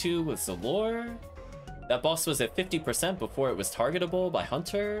 ×2 with Zalor. That boss was at 50% before it was targetable by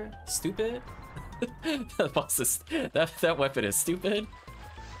Hunter. Stupid. That boss is that weapon is stupid.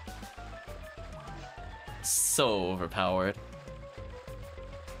 So overpowered.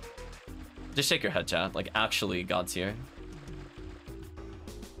 Just shake your head, chat. Like, actually, God's here.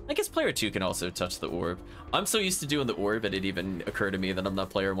 I guess player 2 can also touch the orb. I'm so used to doing the orb, it didn't even occur to me that I'm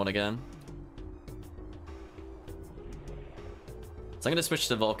not player 1 again. So I'm gonna switch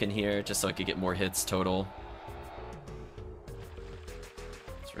to Vulcan here, just so I could get more hits total.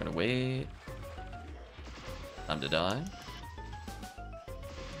 So we're gonna wait. Time to die.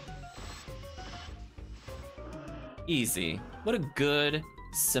 Easy. What a good,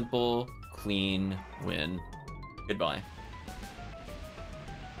 simple, clean win. Goodbye.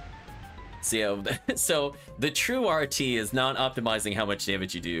 So, yeah, so the true RT is not optimizing how much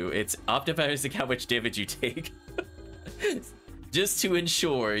damage you do, it's optimizing how much damage you take. Just to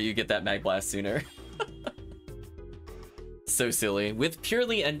ensure you get that mag blast sooner. So silly. With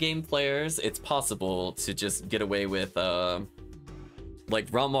purely endgame players, it's possible to just get away with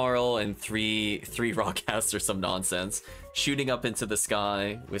like Ramarl and three raw casts or some nonsense, shooting up into the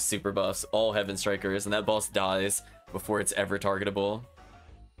sky with super buffs, all Heaven Strikers, and that boss dies before it's ever targetable.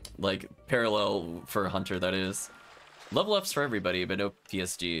 Like, parallel for Hunter, that is. Level ups for everybody, but no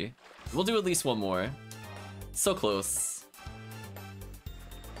PSG. We'll do at least one more. So close.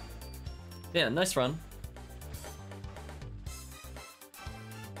 Yeah, nice run.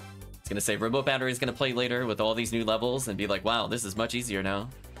 It's gonna say Remote Battery is gonna play later with all these new levels and be like, wow, this is much easier now.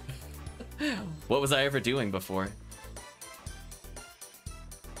 What was I ever doing before?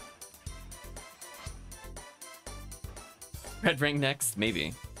 Red ring next?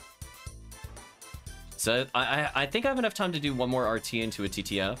 Maybe. So I think I have enough time to do one more RT into a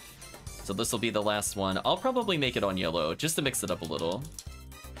TTF. So this will be the last one. I'll probably make it on yellow, just to mix it up a little.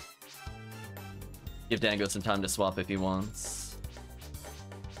 Give Dango some time to swap if he wants.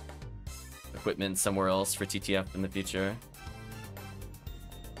 Equipment somewhere else for TTF in the future.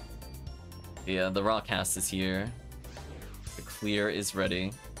 Yeah, the raw cast is here. The clear is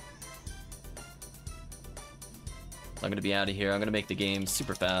ready. I'm gonna be out of here. I'm gonna make the game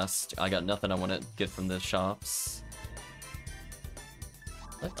super fast. I got nothing I want to get from the shops.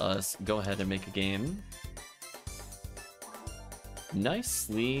 Let us go ahead and make a game.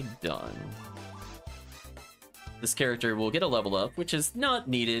 Nicely done. This character will get a level up, which is not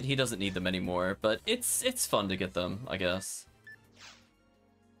needed. He doesn't need them anymore, but it's fun to get them, I guess.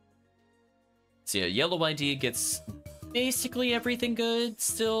 So yeah, yellow ID gets basically everything good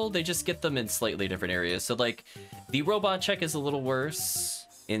still. They just get them in slightly different areas. So like, the robot check is a little worse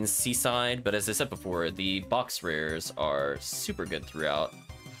in Seaside, but as I said before, the box rares are super good throughout.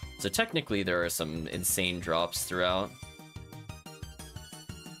 So technically there are some insane drops throughout.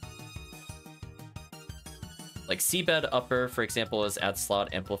 Like Seabed Upper, for example, is add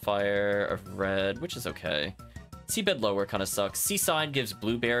slot amplifier of red, which is okay. Seabed Lower kind of sucks. Seaside gives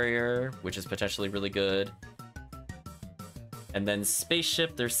blue barrier, which is potentially really good. And then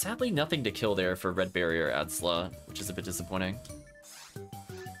Spaceship, there's sadly nothing to kill there for red barrier add slot, which is a bit disappointing.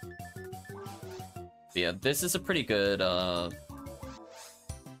 But yeah, this is a pretty good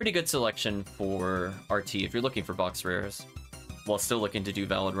selection for RT if you're looking for box rares, while still looking to do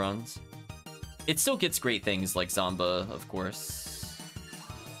valid runs. It still gets great things like Zomba, of course.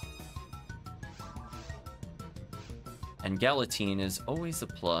 And Galatine is always a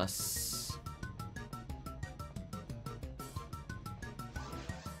plus.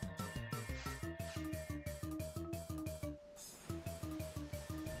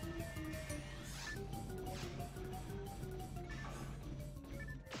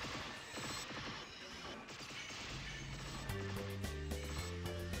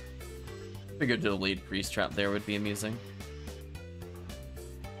 Figured the lead priest trap there would be amusing.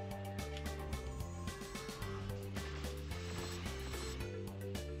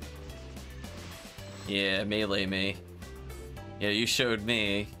 Yeah, melee me. Yeah, you showed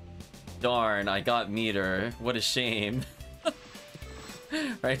me. Darn, I got meter. What a shame.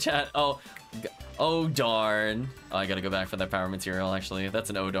 Right, chat? Oh darn. Oh, I gotta go back for that power material, actually. That's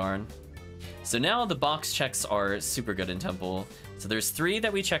an oh darn. So now the box checks are super good in Temple. So there's 3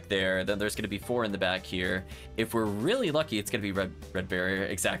 that we check there, then there's gonna be 4 in the back here. If we're really lucky, it's gonna be red barrier,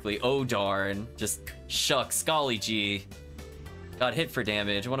 exactly. Oh darn, just shucks, golly gee. Got hit for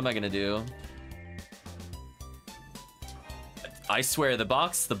damage, what am I gonna do? I swear, the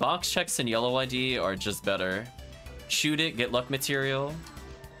box checks in yellow ID are just better. Shoot it, get luck material.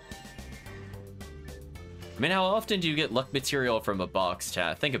 I mean, how often do you get luck material from a box,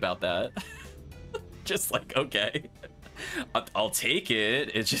 chat? Think about that. Just like, okay. I'll take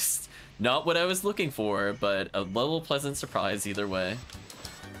it. It's just not what I was looking for, but a little pleasant surprise either way.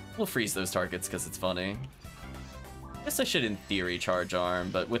 We'll freeze those targets because it's funny. Guess I should, in theory, charge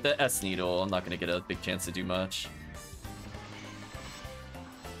arm, but with the S needle, I'm not going to get a big chance to do much.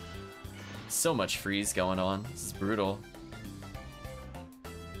 So much freeze going on. This is brutal.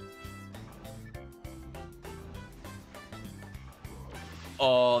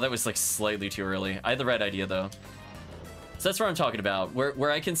 Oh, that was like slightly too early. I had the right idea though. So that's what I'm talking about,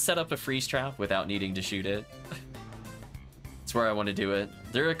 where I can set up a freeze trap without needing to shoot it. It's where I want to do it.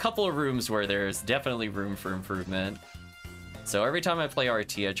 There are a couple of rooms where there's definitely room for improvement. So every time I play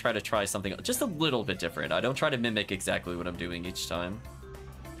RT, I try something just a little bit different. I don't try to mimic exactly what I'm doing each time.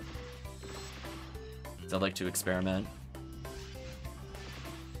 So I like to experiment.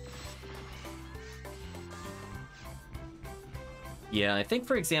 Yeah, I think,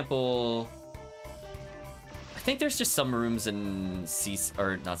 for example... I think there's just some rooms in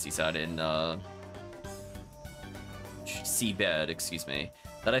Seaside, in Seabed, excuse me,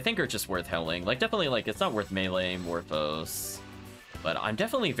 that I think are just worth helling. Like, definitely, like, it's not worth melee, Morphos, but I'm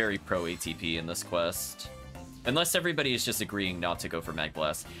definitely very pro ATP in this quest. Unless everybody is just agreeing not to go for Mag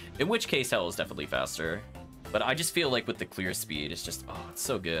Blast, in which case Hell is definitely faster. But I just feel like with the clear speed, it's just, oh, it's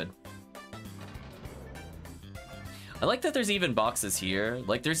so good. I like that there's even boxes here.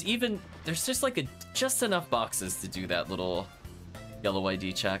 Like, there's just like just enough boxes to do that little yellow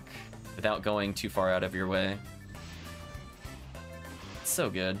ID check without going too far out of your way. It's so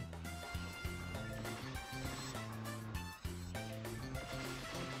good.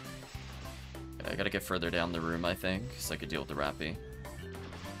 I gotta get further down the room, I think, so I could deal with the Rappy.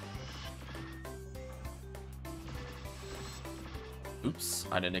 Oops,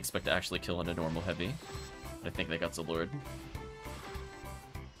 I didn't expect to actually kill in a normal heavy. I think they got Zalord.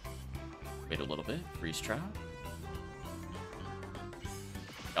 Wait a little bit. Freeze trap.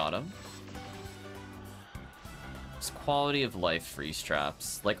 Got him. It's quality of life freeze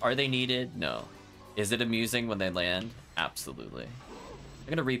traps. Like, are they needed? No. Is it amusing when they land? Absolutely. I'm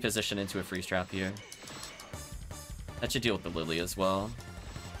gonna reposition into a freeze trap here. That should deal with the Lily as well.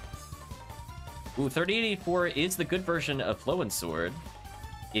 Ooh, 3084 is the good version of Flow and Sword.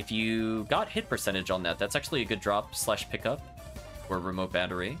 If you got hit percentage on that, that's actually a good drop / pickup for remote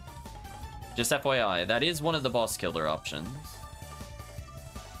battery. Just FYI, that is one of the boss killer options.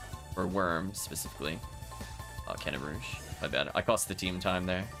 Or Worm, specifically. Oh, Cannon Rouge. My bad. I cost the team time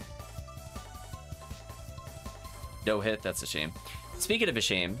there. No hit, that's a shame. Speaking of a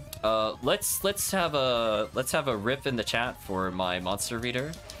shame, let's have a rip in the chat for my monster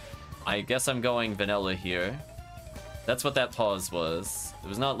reader. I guess I'm going vanilla here. That's what that pause was. It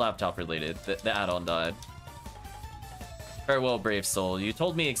was not laptop related. The add-on died. Farewell, brave soul. You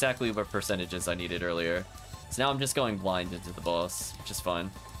told me exactly what percentages I needed earlier. So now I'm just going blind into the boss, which is fine.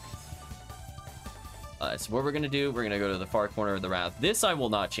 So what we're gonna do, we're gonna go to the far corner of the Wrath. This I will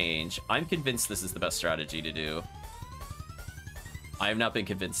not change. I'm convinced this is the best strategy to do. I have not been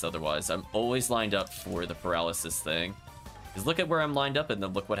convinced otherwise. I'm always lined up for the paralysis thing. Because look at where I'm lined up and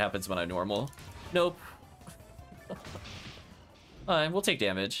then look what happens when I normal. Nope. Alright, we'll take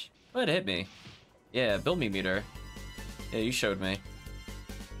damage. Go ahead, hit me. Yeah, build me meter. Yeah, you showed me.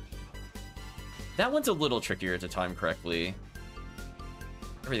 That one's a little trickier to time correctly.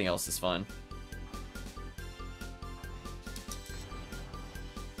 Everything else is fun.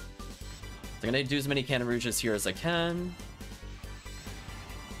 I'm gonna do as many Cannon Rouges here as I can.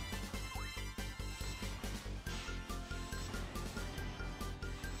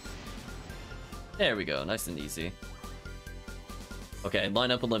 There we go, nice and easy. Okay,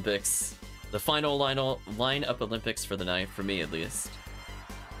 lineup Olympics. The final lineup Olympics for the night, for me at least.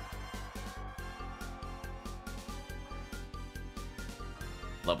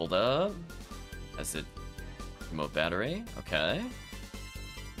 Leveled up. That's it. Remote battery. Okay.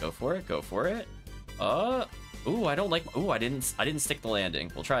 Go for it. Go for it. Ooh, I don't like. Ooh, I didn't stick the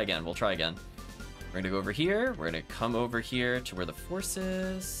landing. We'll try again. We'll try again. We're gonna go over here. We're gonna come over here to where the force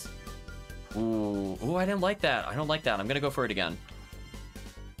is. Ooh, I didn't like that. I don't like that. I'm gonna go for it again.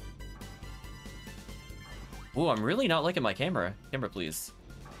 Ooh, I'm really not liking my camera. Camera, please.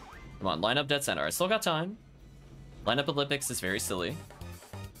 Come on, line up dead center. I still got time. Lineup Olympics is very silly.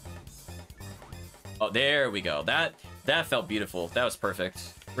 Oh, there we go. That felt beautiful. That was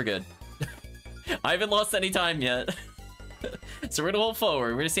perfect. We're good. I haven't lost any time yet. So we're gonna hold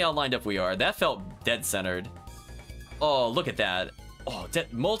forward. We're gonna see how lined up we are. That felt dead centered. Oh, look at that. Oh,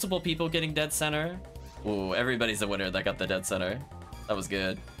 multiple people getting dead center. Ooh, everybody's a winner that got the dead center. That was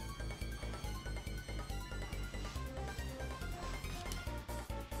good.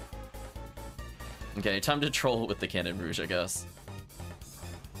 Okay, time to troll with the Cannon Rouge, I guess.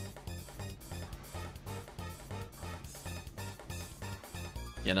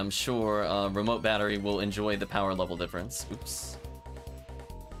 And I'm sure remote battery will enjoy the power level difference. Oops.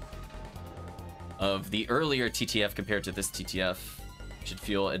 Of the earlier TTF compared to this TTF. Should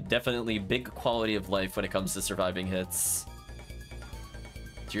feel a definitely big quality of life when it comes to surviving hits.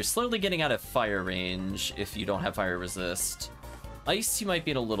 So you're slowly getting out of fire range if you don't have fire resist. Ice, you might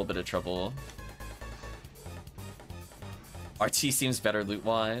be in a little bit of trouble. RT seems better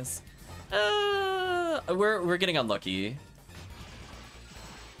loot-wise. We're getting unlucky.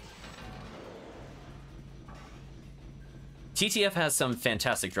 TTF has some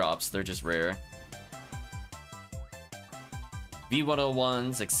fantastic drops. They're just rare.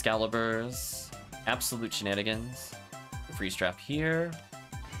 V101s, Excaliburs, absolute shenanigans. Freeze trap here.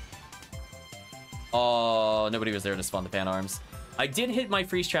 Oh, nobody was there to spawn the pan arms. I did hit my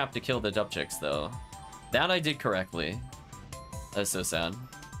freeze trap to kill the Dubchicks, though. That I did correctly. That's so sad.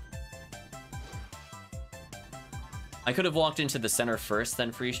 I could have walked into the center first,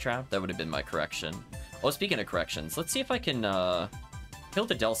 then freeze trap. That would have been my correction. Oh, speaking of corrections, let's see if I can kill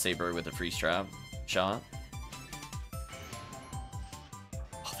the Del Saber with a freeze trap shot.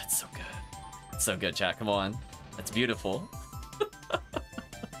 Oh, that's so good. That's so good, chat. Come on. That's beautiful.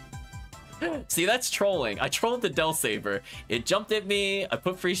 See, that's trolling. I trolled the Del Saber. It jumped at me. I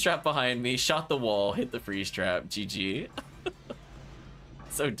put freeze trap behind me, shot the wall, hit the freeze trap. GG.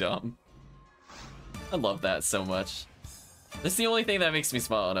 So dumb. I love that so much. This is the only thing that makes me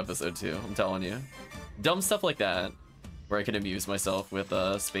smile on episode 2, I'm telling you. Dumb stuff like that, where I can amuse myself with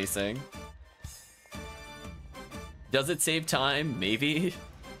spacing. Does it save time? Maybe.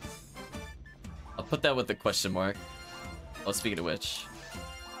 I'll put that with the question mark. Oh, speaking of which.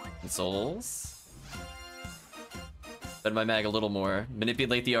 Souls. Bet my mag a little more.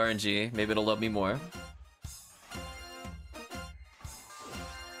 Manipulate the RNG. Maybe it'll love me more.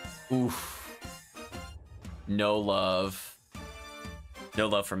 Oof. No love. No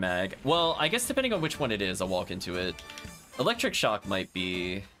love for mag. Well, I guess depending on which one it is, I'll walk into it. Electric Shock might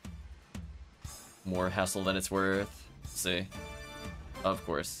be more hassle than it's worth. Let's see. Of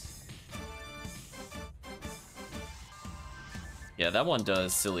course. Yeah, that one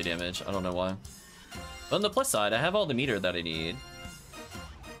does silly damage. I don't know why. But on the plus side, I have all the meter that I need.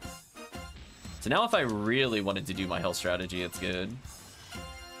 So now if I really wanted to do my health strategy, it's good.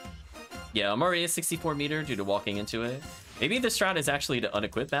 Yeah, I'm already at 64 meter due to walking into it. Maybe the strat is actually to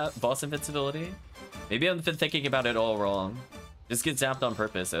unequip that boss invincibility. Maybe I've been thinking about it all wrong. Just get zapped on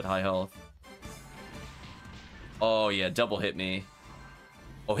purpose at high health. Oh yeah, double hit me.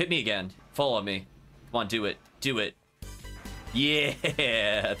 Oh, hit me again. Fall on me. Come on, do it. Do it.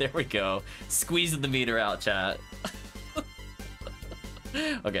 Yeah, there we go. Squeezing the meter out, chat.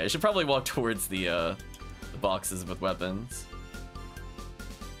 Okay, I should probably walk towards the boxes with weapons.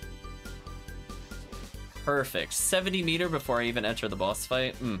 Perfect. 70 meter before I even enter the boss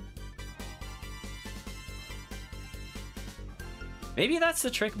fight. Maybe that's the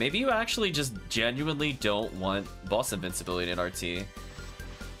trick. Maybe you actually just genuinely don't want boss invincibility in RT.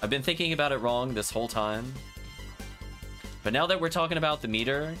 I've been thinking about it wrong this whole time. But now that we're talking about the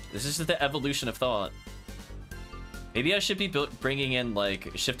meter, this is just the evolution of thought. Maybe I should be bringing in,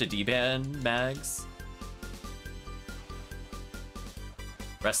 like, shift to D-band mags.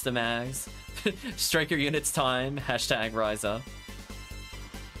 Rest the mags. Striker units time. Hashtag rise up.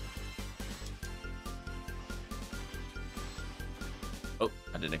 Oh,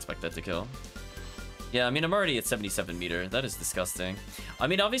 I didn't expect that to kill. Yeah, I mean, I'm already at 77 meter. That is disgusting. I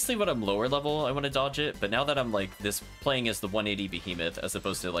mean, obviously when I'm lower level, I want to dodge it, but now that I'm, like, this playing as the 180 behemoth as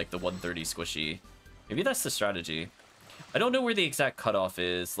opposed to, like, the 130 squishy, maybe that's the strategy. I don't know where the exact cutoff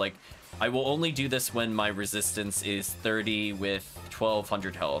is. Like, I will only do this when my resistance is 30 with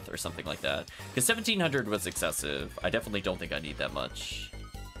 1200 health or something like that. Because 1700 was excessive. I definitely don't think I need that much.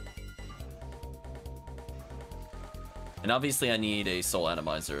 And obviously I need a soul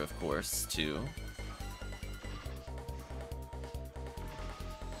atomizer, of course, too.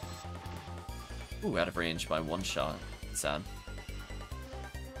 Ooh, out of range by one shot. Sad.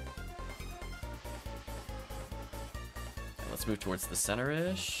 Let's move towards the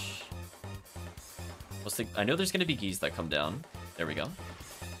center-ish. I know there's going to be geese that come down. There we go.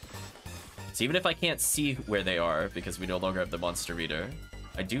 So even if I can't see where they are, because we no longer have the monster reader,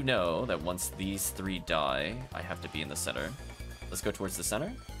 I do know that once these 3 die, I have to be in the center. Let's go towards the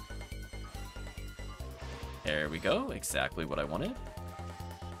center. There we go. Exactly what I wanted.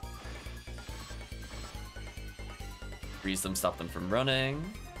 Freeze them, stop them from running.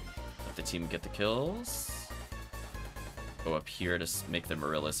 Let the team get the kills. Go up here to make the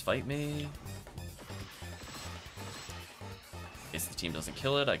Marillas fight me. In case the team doesn't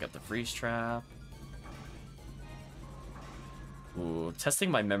kill it, I got the freeze trap. Ooh, testing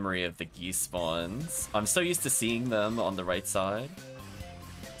my memory of the geese spawns. I'm so used to seeing them on the right side.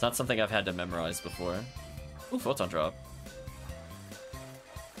 It's not something I've had to memorize before. Ooh, photon drop.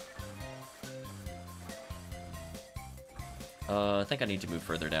 I think I need to move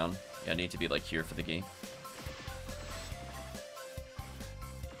further down. Yeah, I need to be like here for the game.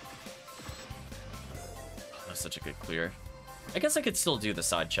 That's such a good clear. I guess I could still do the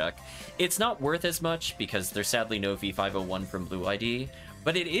side check. It's not worth as much because there's sadly no V501 from Blue ID,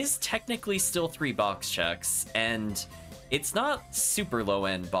 but it is technically still 3 box checks, and it's not super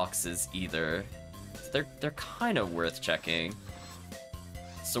low-end boxes either. They're kind of worth checking.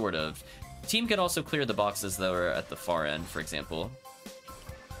 Sort of. Team can also clear the boxes that are at the far end, for example.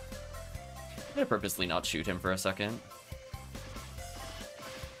 I'm gonna purposely not shoot him for a second.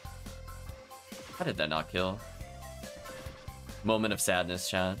 How did that not kill? Moment of sadness,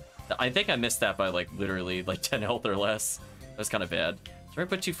 chat. I think I missed that by like literally like 10 health or less. That was kind of bad. So we're gonna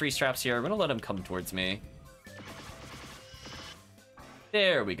put 2 freeze traps here. I'm gonna let him come towards me.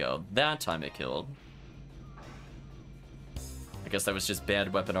 There we go. That time it killed. I guess that was just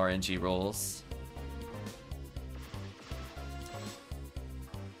bad weapon RNG rolls.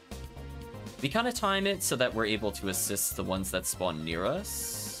 We kind of time it so that we're able to assist the ones that spawn near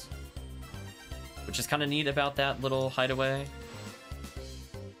us, which is kind of neat about that little hideaway.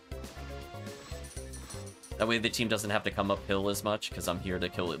 That way the team doesn't have to come uphill as much, because I'm here to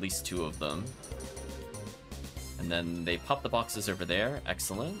kill at least 2 of them. And then they pop the boxes over there.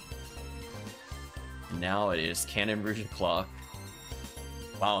 Excellent. Now it is Cannon Rouge Clock.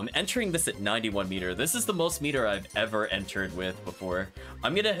 Wow, I'm entering this at 91 meter. This is the most meter I've ever entered with before.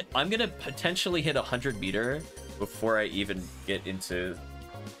 I'm gonna potentially hit 100 meter before I even get into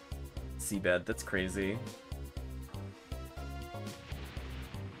seabed. That's crazy.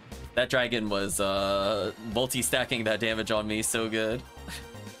 That dragon was multi-stacking that damage on me so good.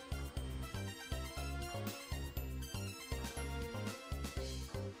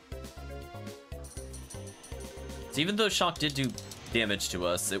 So even though Shock did do damage to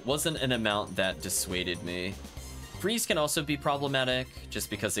us, it wasn't an amount that dissuaded me. Freeze can also be problematic, just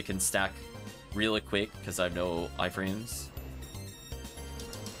because it can stack really quick, because I have no iframes.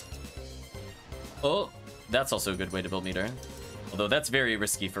 Oh, that's also a good way to build meter. Although that's very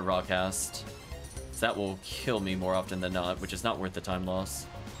risky for Rawcast. So that will kill me more often than not, which is not worth the time loss.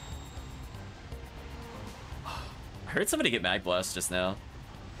 I heard somebody get Mag Blast just now.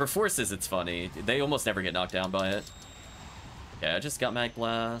 For Forces, it's funny. They almost never get knocked down by it. Yeah, I just got Mag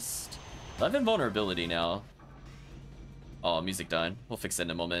Blast. I have invulnerability now. Oh, music died. We'll fix it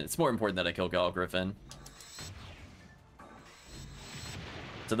in a moment. It's more important that I kill Gal Griffin.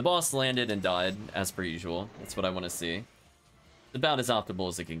 So the boss landed and died, as per usual. That's what I want to see. It's about as optimal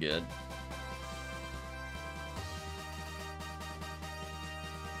as it can get.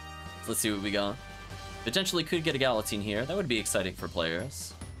 So let's see what we got. Potentially could get a Galatine here. That would be exciting for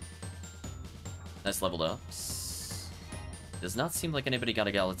players. Nice leveled ups. Does not seem like anybody got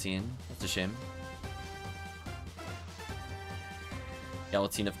a Galatine. That's a shame.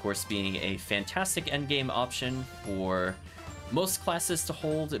 Galatine, of course, being a fantastic endgame option for most classes to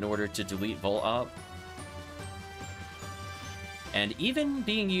hold in order to delete Volt Op. And even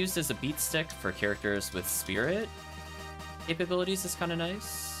being used as a beat stick for characters with Spirit capabilities is kind of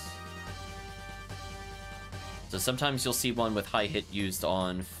nice. So sometimes you'll see one with high hit used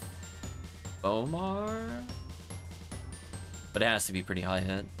on Omar, but it has to be pretty high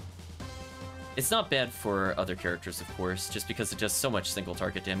hit. It's not bad for other characters, of course, just because it does so much single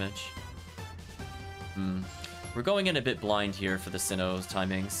target damage. We're going in a bit blind here for the Sinnoh's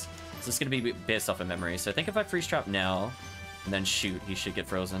timings. So it's going to be based off of memory. So I think if I freeze trap now and then shoot, he should get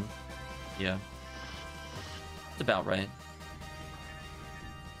frozen. Yeah. It's about right.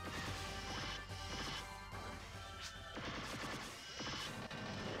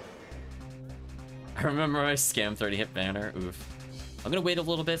 I remember my scam 30 hit banner. Oof. I'm gonna wait a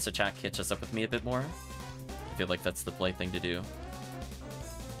little bit so chat catches up with me a bit more. I feel like that's the play thing to do.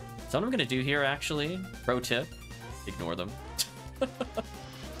 So what I'm gonna do here, actually, pro tip, ignore them.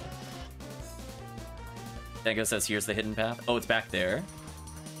 Dango says, here's the hidden path. Oh, it's back there.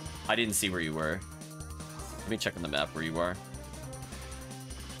 I didn't see where you were. Let me check on the map where you are.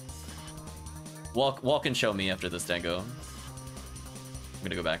 Walk and show me after this, Dango. I'm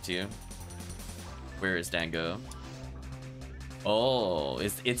gonna go back to you. Where is Dango? Oh,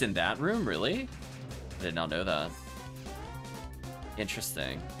 it's in that room, really? I did not know that.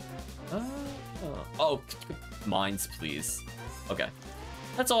 Interesting. Oh, mines, please. Okay.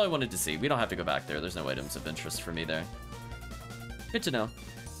 That's all I wanted to see. We don't have to go back there. There's no items of interest for me there. Good to know.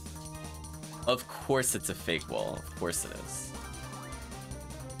 Of course it's a fake wall. Of course it is.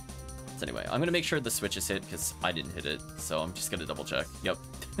 So anyway, I'm going to make sure the switch is hit because I didn't hit it. So I'm just going to double check. Yep.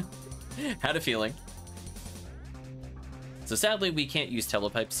 Had a feeling. So sadly, we can't use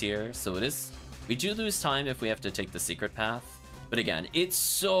telepipes here. So we do lose time if we have to take the secret path. But again, it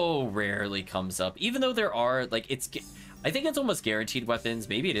so rarely comes up. Even though there are, like, I think it's almost guaranteed weapons.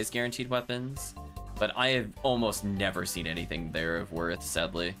 Maybe it is guaranteed weapons. But I have almost never seen anything there of worth,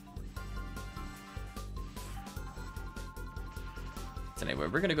 sadly. So anyway,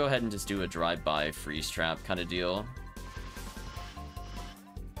 we're going to go ahead and just do a drive-by freeze trap kind of deal.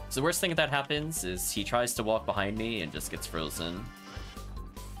 So the worst thing that happens is he tries to walk behind me and just gets frozen.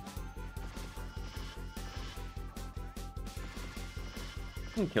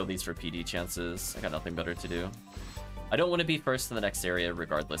 I can kill these for PD chances. I got nothing better to do. I don't want to be first in the next area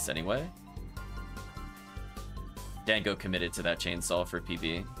regardless anyway. Dango committed to that chainsaw for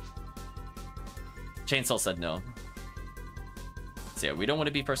PB. Chainsaw said no. So yeah, we don't want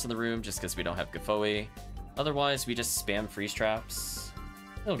to be first in the room just because we don't have Gafoe. Otherwise, we just spam freeze traps.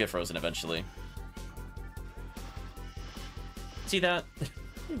 It'll get frozen eventually. See that?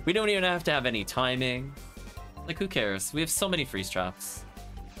 We don't even have to have any timing. Like, who cares? We have so many freeze traps.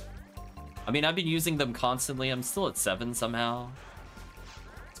 I mean, I've been using them constantly. I'm still at 7 somehow.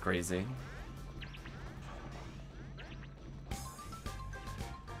 It's crazy.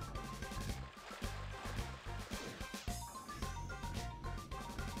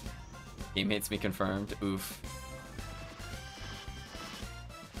 Teammates me confirmed. Oof.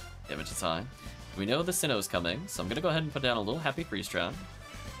 Damage is high. We know the Sinnoh's coming, so I'm gonna go ahead and put down a little happy freeze trap.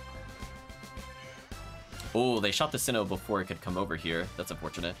 Oh, they shot the Sinnoh before it could come over here. That's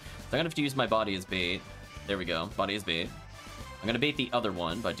unfortunate. So I'm gonna have to use my body as bait. There we go. Body as bait. I'm gonna bait the other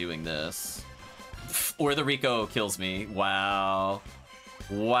one by doing this. Or the Rico kills me. Wow.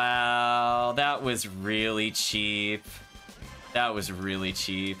 Wow. That was really cheap. That was really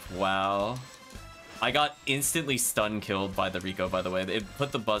cheap. Wow. I got instantly stun killed by the Rico, by the way. It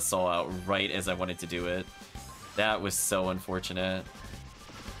put the buzzsaw out right as I wanted to do it. That was so unfortunate.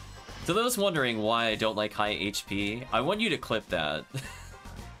 To those wondering why I don't like high HP, I want you to clip that.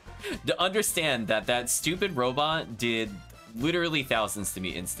 To understand that that stupid robot did literally thousands to me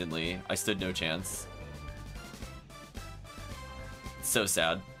instantly. I stood no chance. So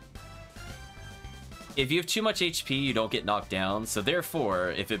sad. If you have too much HP, you don't get knocked down, so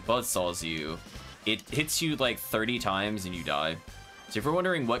therefore, if it buzzsaws you, it hits you like 30 times and you die. So if you're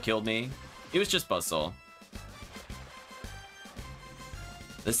wondering what killed me, it was just buzzsaw.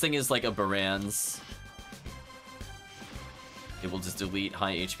 This thing is like a Baran's. It will just delete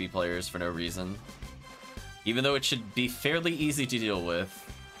high HP players for no reason. Even though it should be fairly easy to deal with,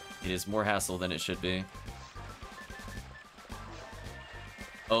 it is more hassle than it should be.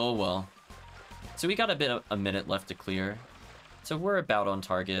 Oh well. So we got a minute left to clear. So we're about on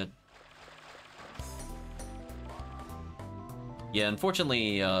target. Yeah,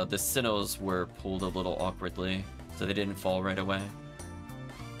 unfortunately, the Sinnohs were pulled a little awkwardly, so they didn't fall right away.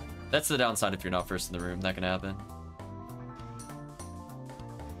 That's the downside if you're not first in the room. That can happen.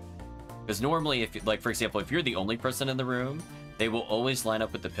 Because normally, if like for example, if you're the only person in the room, they will always line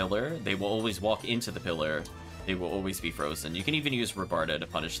up with the pillar. They will always walk into the pillar. They will always be frozen. You can even use Rabarda to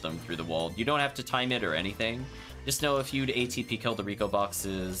punish them through the wall. You don't have to time it or anything. Just know if you'd ATP kill the Rico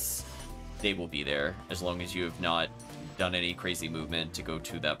boxes, they will be there, as long as you have not done any crazy movement to go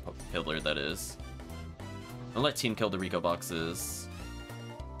to that pillar, that is. I'll let team kill the Rico boxes.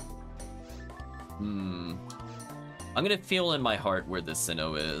 I'm gonna feel in my heart where this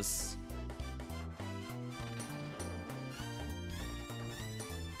Sinnoh is.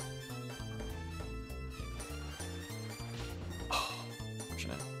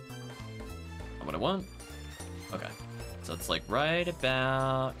 What I want. Okay, so it's like right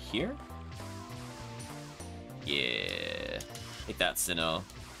about here. Yeah, take that, Sinnoh.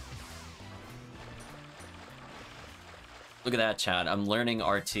 Look at that, chat. I'm learning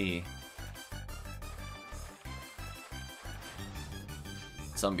RT.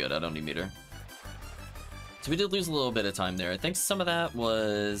 So I'm good. I don't need meter. So we did lose a little bit of time there. I think some of that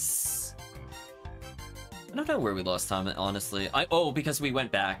was... I don't know where we lost time, honestly. Oh, because we went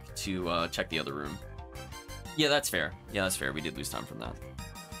back to check the other room. Yeah, that's fair. Yeah, that's fair. We did lose time from that.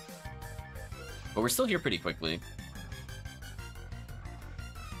 But we're still here pretty quickly.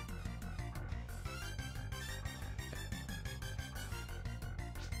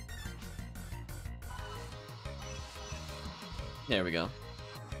 There we go.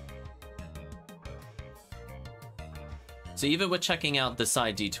 So even with checking out the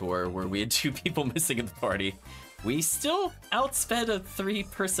side detour where we had 2 people missing in the party, we still outsped a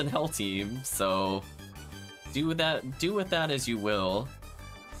 3-personnel team, do with that as you will.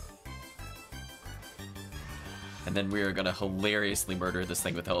 And then we are gonna hilariously murder this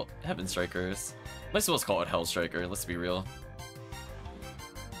thing with Heaven Strikers. Might as well call it Hell Striker, let's be real.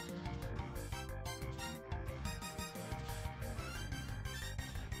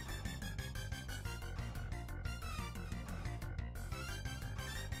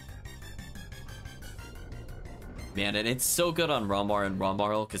 Man, and it's so good on Ramar and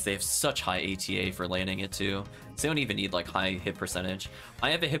Ramarl because they have such high ATA for landing it too. So they don't even need like high hit percentage.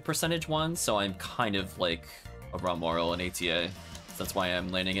 I have a hit percentage one, so I'm kind of like a Ramarl and ATA. So that's why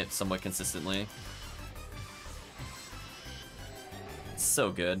I'm landing it somewhat consistently. It's so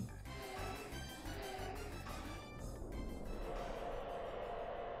good.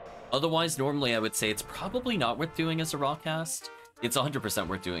 Otherwise, normally I would say it's probably not worth doing as a Rawcast. It's 100%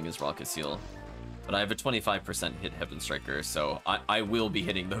 worth doing as Raucous Heal. But I have a 25% hit Heaven Striker, so I will be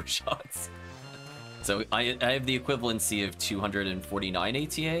hitting those shots. So I have the equivalency of 249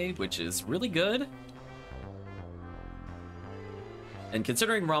 ATA, which is really good. And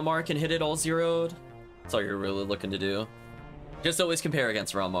considering Ramar can hit it all zeroed, that's all you're really looking to do. Just always compare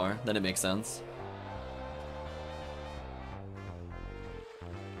against Ramar, then it makes sense.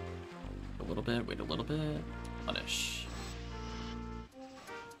 A little bit, wait a little bit. Punish.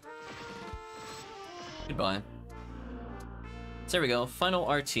 Goodbye. So there we go,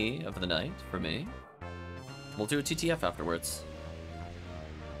 final RT of the night for me. We'll do a TTF afterwards.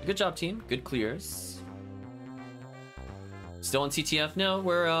 Good job, team. Good clears. Still on TTF? No,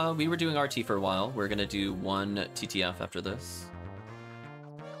 we were doing RT for a while. We're gonna do one TTF after this.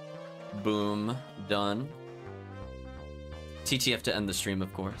 Boom. Done. TTF to end the stream,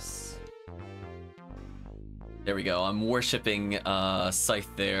 of course. There we go. I'm worshipping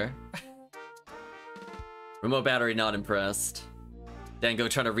Scythe there. Remote battery not impressed. Dango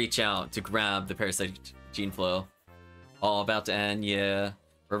trying to reach out to grab the Parasite Gene Flow. All about to end, yeah.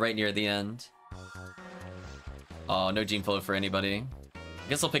 We're right near the end. Oh, no Gene Flow for anybody. I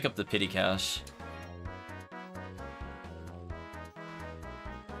guess I'll pick up the Pity Cache.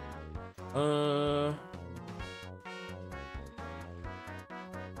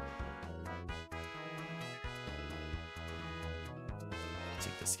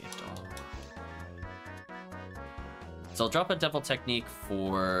 Take this gift off. So I'll drop a Devil Technique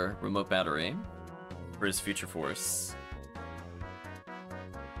for Remote Battery for his Future Force.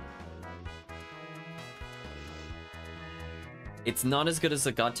 It's not as good as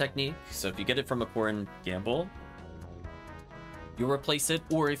a God Technique, so if you get it from a Corrin Gamble, you'll replace it,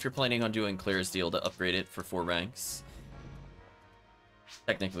 or if you're planning on doing Claire's deal to upgrade it for 4 ranks.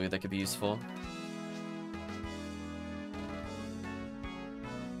 Technically, that could be useful.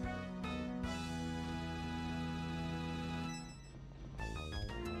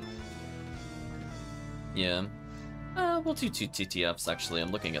 Yeah. We'll do 2 TTFs, actually.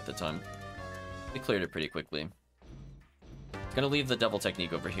 I'm looking at the time. We cleared it pretty quickly. Gonna leave the Devil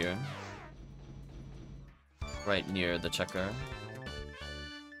Technique over here. Right near the checker.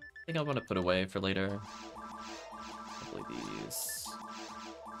 I think I'm gonna put away for later. Probably these.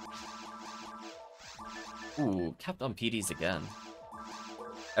 Ooh, capped on PDs again.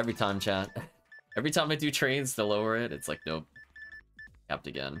 Every time, chat. Every time I do trades to lower it, it's like, nope. Capped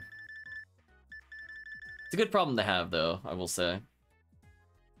again. It's a good problem to have, though, I will say.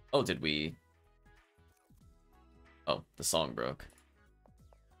 Oh, did we... Oh, the song broke.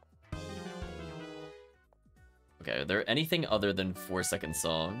 Okay, are there anything other than 4-second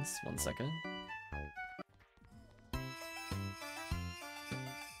songs? 1 second.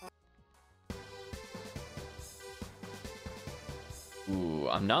 Ooh,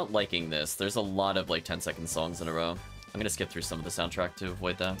 I'm not liking this. There's a lot of, like, 10-second songs in a row. I'm gonna skip through some of the soundtrack to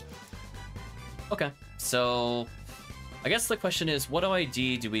avoid that. Okay, so... I guess the question is, what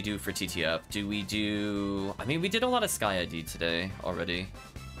ID do we do for TTF? Do we do... I mean, we did a lot of Sky ID today already.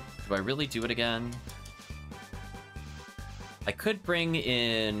 Do I really do it again? I could bring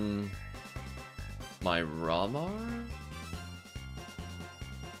in... my Ramar?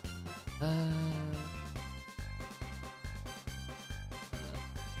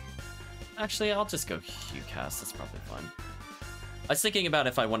 Actually, I'll just go Q-Cast. That's probably fine. I was thinking about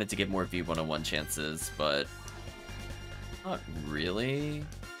if I wanted to get more V101 chances, but... not really.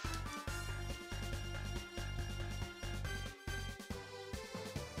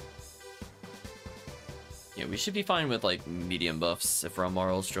 Yeah, we should be fine with, like, medium buffs if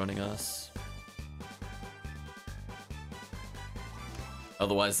Ramarl's joining us.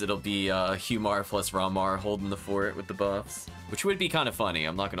 Otherwise, it'll be Humar plus Ramar holding the fort with the buffs. Which would be kind of funny,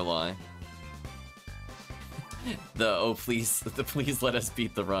 I'm not gonna lie. The please let us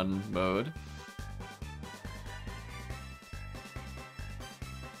beat the run mode.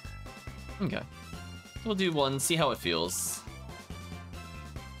 Okay. We'll do one, see how it feels.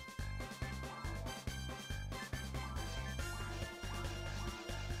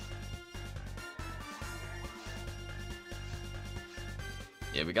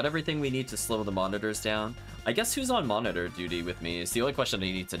 Yeah, we got everything we need to slow the monitors down. I guess who's on monitor duty with me is the only question I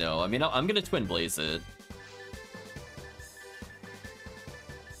need to know. I mean, I'm gonna Twin Blaze it.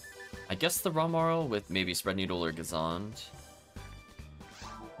 I guess the Ramarl with maybe Spread Needle or Gazand.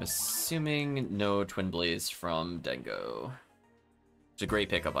 Assuming no Twin Blaze from Dengo. It's a great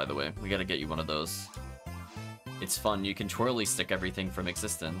pickup, by the way. We gotta get you one of those. It's fun. You can twirly stick everything from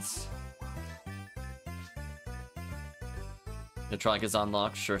existence. The Trigus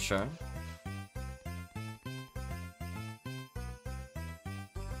unlocked, sure.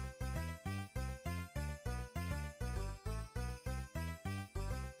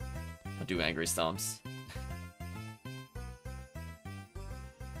 do angry stomps.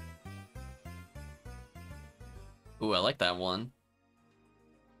 Ooh, I like that one.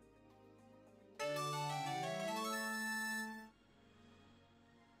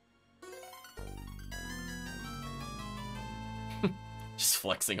 Just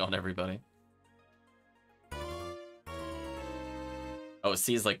flexing on everybody. Oh,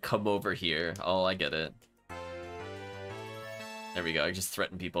 C's like, come over here. Oh, I get it. There we go, I just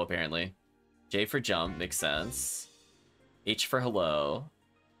threaten people apparently. J for jump, makes sense. H for hello.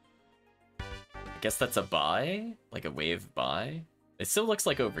 I guess that's a bye? Like a wave bye? It still looks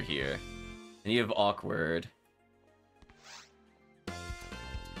like over here. And you have awkward.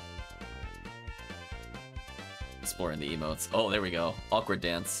 Exploring the emotes. Oh, there we go. Awkward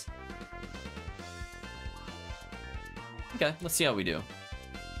dance. Okay, let's see how we do.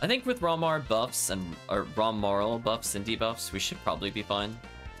 I think with Ramar buffs and or Rammarl buffs and debuffs, we should probably be fine.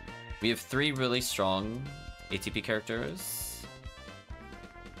 We have 3 really strong ATP characters.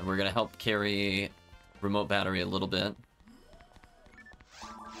 And we're gonna help carry remote battery a little bit.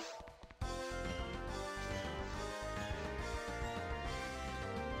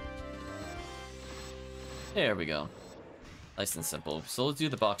 There we go. Nice and simple. So let's do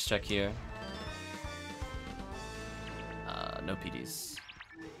the box check here. No PDs.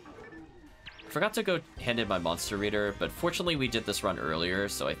 Forgot to go hand in my monster reader, but fortunately we did this run earlier,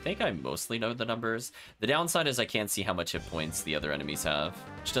 so I think I mostly know the numbers. The downside is I can't see how much hit points the other enemies have,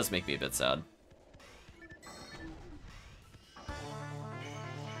 which does make me a bit sad.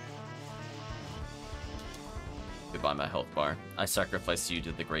 Goodbye, my health bar. I sacrificed you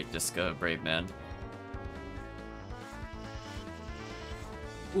to the great Disco, brave man.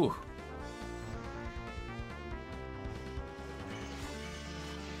 Ooh.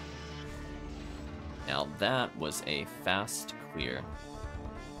 Now that was a fast clear.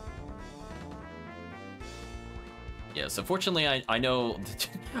 Yeah, so fortunately I know...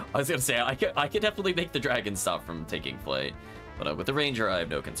 I was gonna say, I could definitely make the dragon stop from taking flight, but with the ranger I have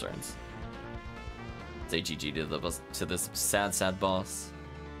no concerns. Say GG to this sad boss.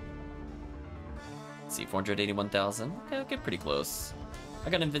 Let's see, 481,000. Okay, I'll get pretty close. I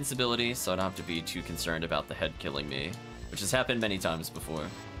got invincibility, so I don't have to be too concerned about the head killing me, which has happened many times before.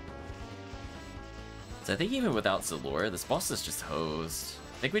 So I think even without Zalor, this boss is just hosed.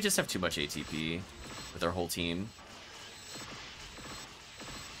 I think we just have too much ATP with our whole team.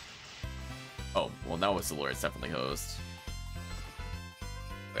 Oh, well now with Zalor, it's definitely hosed.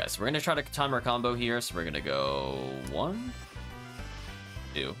 Okay, so we're gonna try to time our combo here, so we're gonna go 1,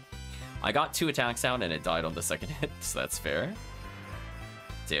 2. I got 2 attacks out and it died on the second hit, so that's fair.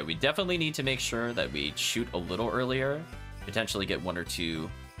 So yeah, we definitely need to make sure that we shoot a little earlier, potentially get 1 or 2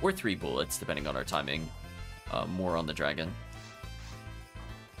 or 3 bullets, depending on our timing. More on the dragon.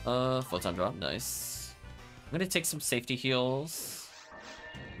 Photon drop, nice. I'm gonna take some safety heals.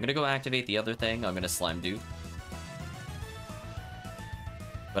 I'm gonna go activate the other thing. I'm gonna slime dupe.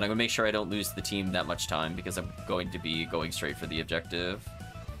 But I'm gonna make sure I don't lose the team that much time because I'm going to be going straight for the objective.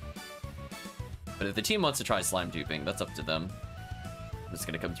 But if the team wants to try slime duping, that's up to them. I'm just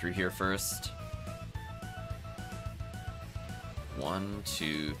gonna come through here first. 1,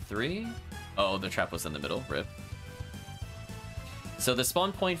 2, 3. Oh, the trap was in the middle. Rip. So the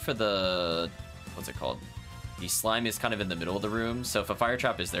spawn point for the... what's it called? The slime is kind of in the middle of the room, so if a fire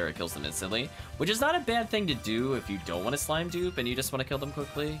trap is there, it kills them instantly. Which is not a bad thing to do if you don't want to slime dupe and you just want to kill them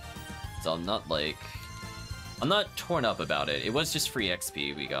quickly. So I'm not, like... I'm not torn up about it. It was just free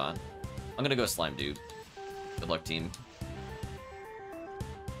XP we got. I'm gonna go slime dupe. Good luck, team.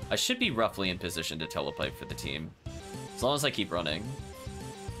 I should be roughly in position to telepipe for the team. As long as I keep running.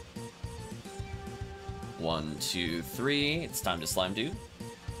 1, 2, 3. It's time to slime dupe.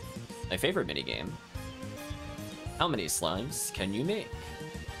 My favorite minigame. How many slimes can you make?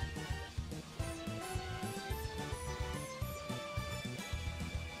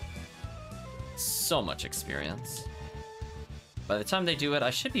 So much experience. By the time they do it, I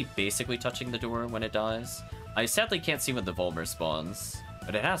should be basically touching the door when it dies. I sadly can't see when the Vulmer spawns,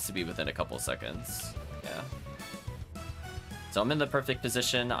 but it has to be within a couple seconds. Yeah. So I'm in the perfect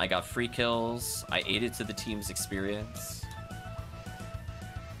position. I got free kills. I aided to the team's experience.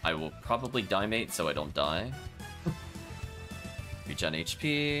 I will probably die mate so I don't die. Regen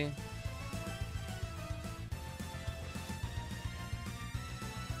HP.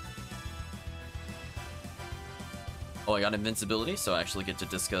 Oh, I got invincibility, so I actually get to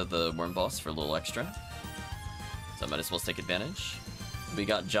disco the worm boss for a little extra. So I might as well take advantage. We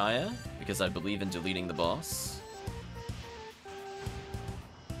got Jaya, because I believe in deleting the boss.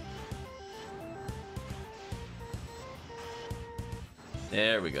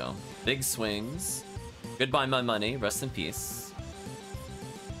 There we go. Big swings. Goodbye, my money. Rest in peace.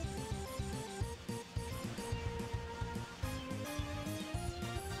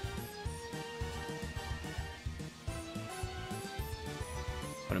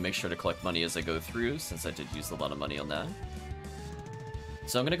 I'm gonna make sure to collect money as I go through, since I did use a lot of money on that.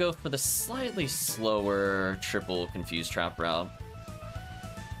 So I'm gonna go for the slightly slower triple confused trap route,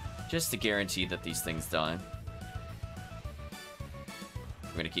 just to guarantee that these things die.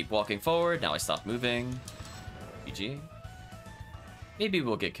 I'm gonna keep walking forward. Now I stop moving. GG. Maybe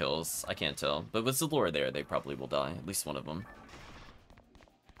we'll get kills. I can't tell. But with Zalora there, they probably will die. At least one of them.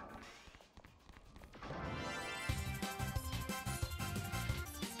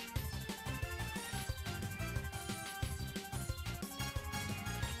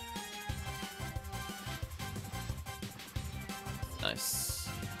 Nice.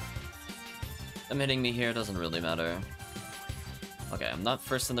 Them hitting me here doesn't really matter. Okay, I'm not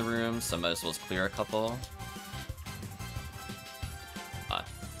first in the room, so I might as well clear a couple. Ah,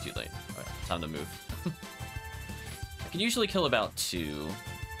 too late. Alright, time to move. I can usually kill about 2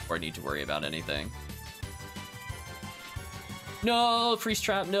 before I need to worry about anything. No! Freeze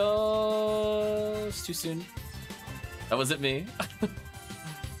trap, no! It's too soon. That wasn't me. I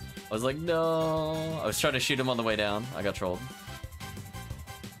was like, no! I was trying to shoot him on the way down. I got trolled.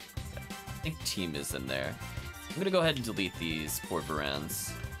 Okay. I think team is in there. I'm gonna go ahead and delete these poor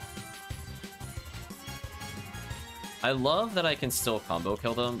Varans. I love that I can still combo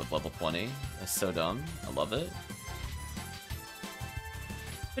kill them with level 20. That's so dumb. I love it.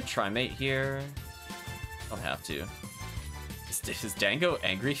 Good trimate here. Don't have to. Is Dango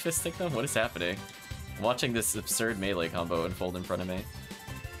angry fisting them? What is happening? I'm watching this absurd melee combo unfold in front of me.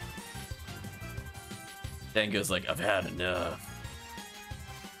 Dango's like, I've had enough.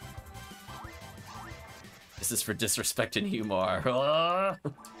 This is for disrespect and humor.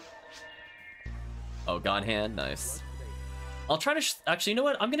 Oh, gone hand, nice. I'll try to actually, you know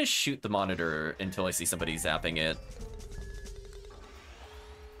what? I'm gonna shoot the monitor until I see somebody zapping it.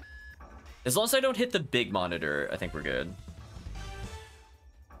 As long as I don't hit the big monitor, I think we're good.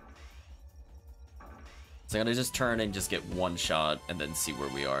 So I'm gonna just turn and just get one shot and then see where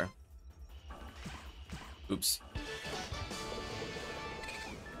we are. Oops.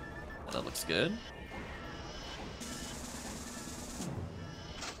 That looks good.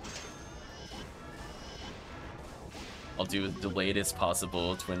 I'll do the latest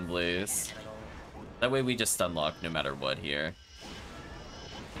possible Twin Blaze. That way we just stunlock no matter what here.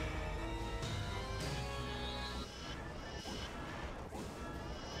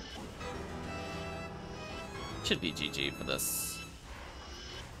 Should be GG for this.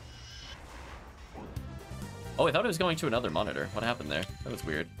 Oh, I thought it was going to another monitor. What happened there? That was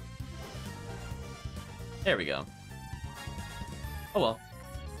weird. There we go. Oh well.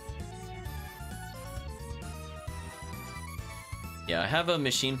 Yeah, I have a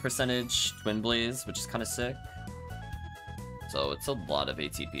machine percentage Twin Blaze, which is kind of sick. So it's a lot of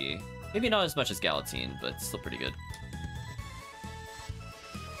ATP. Maybe not as much as Galatine, but still pretty good.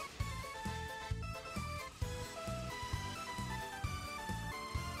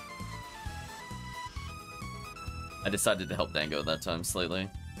 I decided to help Dango that time slightly.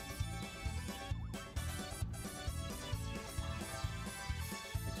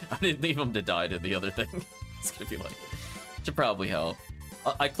 I didn't leave him to die to the other thing. It's gonna be like... Should probably help.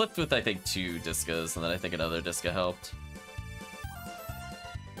 I clipped with, I think, 2 Discas, and then I think another Disca helped.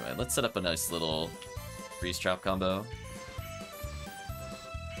 Anyway, let's set up a nice little freeze trap combo.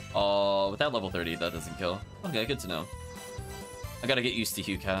 Oh, with that level 30, that doesn't kill. Okay, good to know. I gotta get used to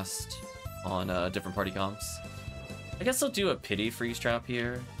HuCast on different party comps. I guess I'll do a pity freeze trap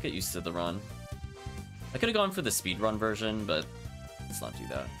here. Get used to the run. I could have gone for the speedrun version, but let's not do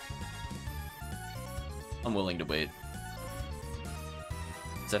that. I'm willing to wait.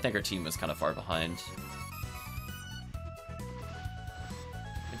 I think our team was kind of far behind.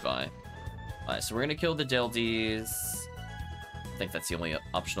 Goodbye. Alright, so we're gonna kill the Deldies. I think that's the only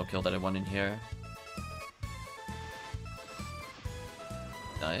optional kill that I want in here.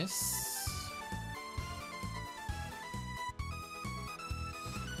 Nice.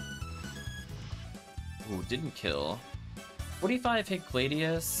 Ooh, didn't kill. 45 hit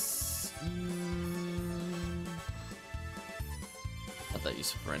Gladius. Not that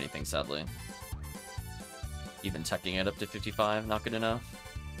useful for anything, sadly. Even teching it up to 55, not good enough.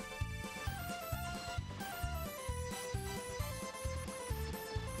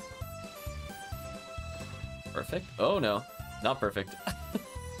 Perfect? Oh no, not perfect.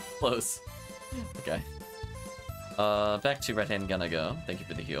 Close. Okay. Back to right hand gonna go. Thank you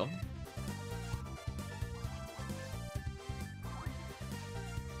for the heal.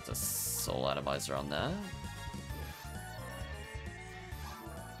 a soul atomizer on that.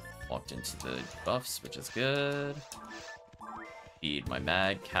 Walked into the buffs, which is good. Feed my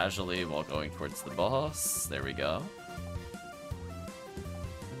mag casually while going towards the boss. There we go.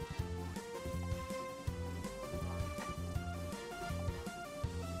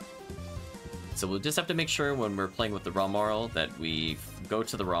 So we'll just have to make sure when we're playing with the raw Marl that we go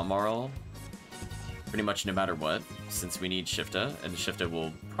to the raw Marl pretty much no matter what, since we need Shifta, and Shifta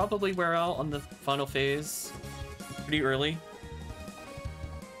will probably wear out on the final phase pretty early.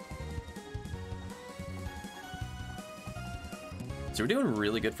 So we're doing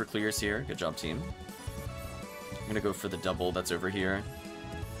really good for clears here. Good job, team. I'm gonna go for the double that's over here.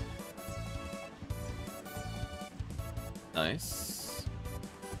 Nice.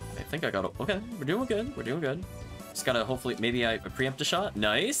 I think I got it. Okay, we're doing good. We're doing good. Just gotta hopefully, maybe I preempt a shot.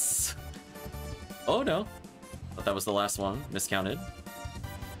 Nice. Oh no. Thought that was the last one. Miscounted.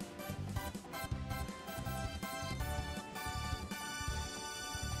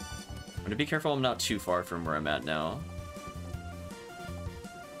 I'm gonna be careful I'm not too far from where I'm at now.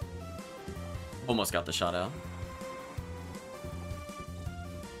 Almost got the shot out.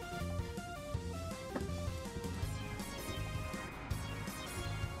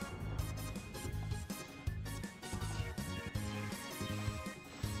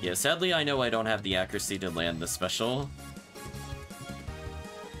 Yeah, sadly, I know I don't have the accuracy to land the special.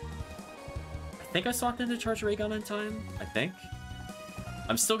 I think I swapped into Charge Ray Gun in time. I think.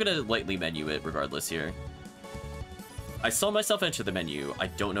 I'm still gonna lightly menu it regardless here. I saw myself enter the menu. I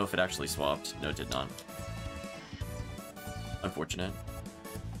don't know if it actually swapped. No, it did not. Unfortunate.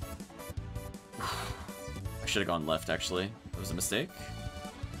 I should have gone left, actually. That was a mistake.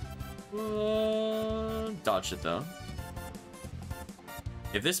 Dodged it, though.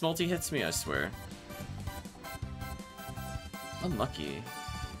 If this multi hits me, I swear. Unlucky.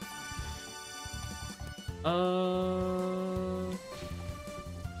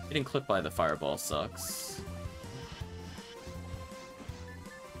 Getting clipped by the fireball sucks.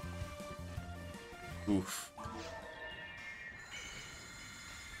 Oof.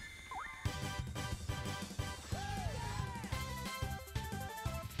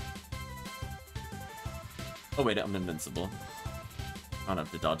 Oh wait, I'm invincible. I don't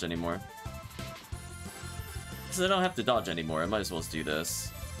have to dodge anymore. Since I don't have to dodge anymore, I might as well just do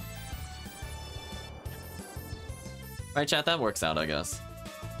this. Alright, chat, that works out, I guess.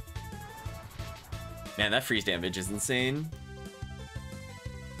 Man, that freeze damage is insane.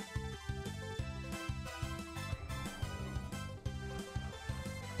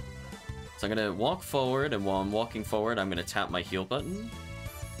 So I'm gonna walk forward, and while I'm walking forward, I'm gonna tap my heal button.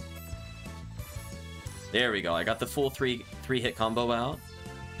 There we go, I got the full three hit combo out.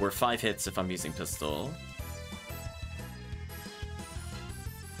 Or 5 hits if I'm using pistol.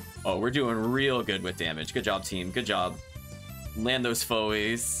 Oh, we're doing real good with damage. Good job, team. Good job. Land those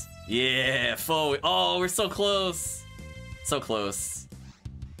foes. Yeah, foe. Oh, we're so close. So close.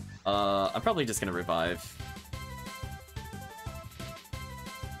 I'm probably just gonna revive.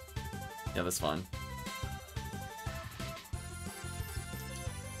 Yeah, that's fine.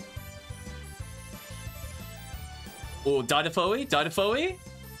 Oh, die to Foe? Die to Foe?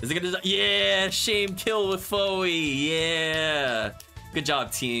 Is it gonna die? Yeah, shame kill with Foe. Yeah. Good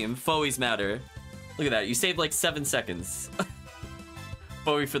job, team. Foes matter. Look at that. You saved like 7 seconds.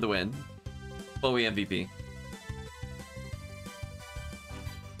 Foe for the win. Foe MVP.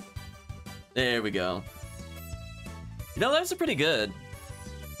 There we go. You know, that was pretty good.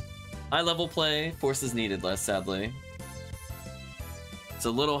 High level play. Forces needed less, sadly. It's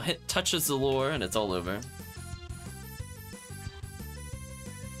a little hit touches the lore and it's all over.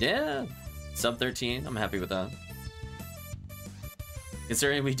 Yeah, sub 13. I'm happy with that.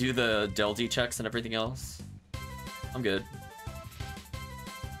 Considering we do the Del D checks and everything else, I'm good.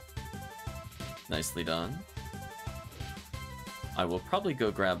 Nicely done. I will probably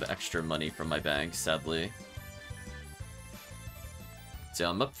go grab extra money from my bank, sadly. So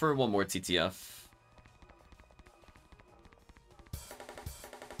I'm up for one more TTF.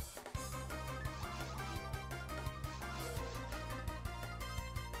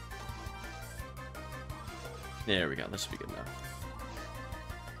 There we go, that should be good enough.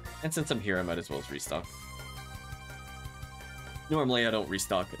 And since I'm here, I might as well just restock. Normally I don't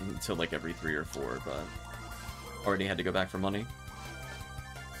restock until like every 3 or 4, but already had to go back for money.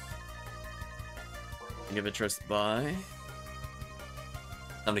 Give a trust buy.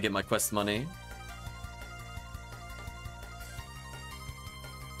 Time to get my quest money.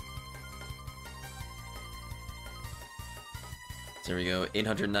 There we go,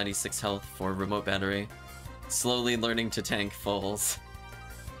 896 health for remote battery. Slowly learning to tank fulls.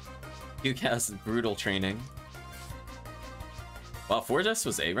 UCAS brutal training. Wow, Fordex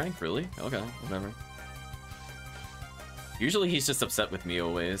was A rank, really? Okay, whatever. Usually he's just upset with me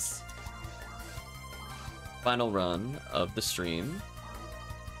always. Final run of the stream.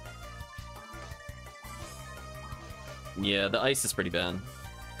 Yeah, the ice is pretty bad.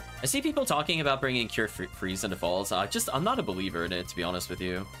 I see people talking about bringing Cure Freeze into Falls. I'm not a believer in it, to be honest with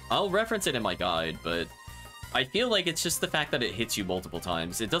you. I'll reference it in my guide, but I feel like it's just the fact that it hits you multiple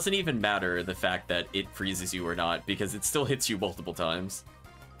times. It doesn't even matter the fact that it freezes you or not, because it still hits you multiple times.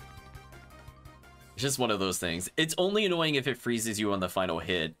 It's just one of those things. It's only annoying if it freezes you on the final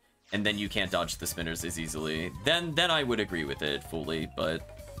hit, and then you can't dodge the spinners as easily. Then I would agree with it fully,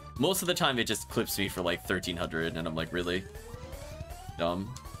 but most of the time it just clips me for like 1300, and I'm like, really?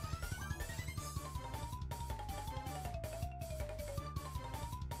 Dumb.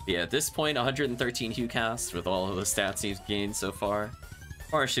 Yeah, at this point, 113 Hue cast with all of the stats he's gained so far.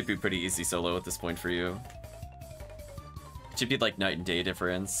 Or it should be pretty easy solo at this point for you. It should be like night and day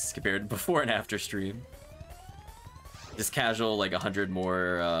difference compared to before and after stream. Just casual, like 100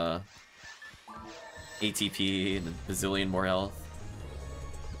 more ATP and a bazillion more health.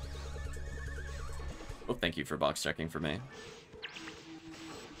 Oh, thank you for box checking for me.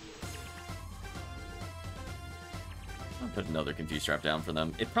 I'll put another Confuse Trap down for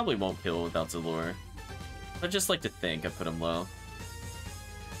them. It probably won't kill without Zalure. I just like to think I put him low.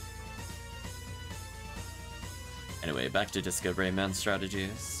 Anyway, back to Disco Rayman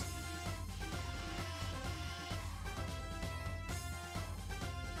strategies.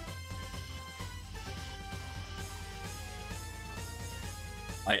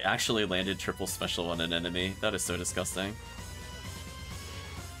 I actually landed triple special on an enemy. That is so disgusting.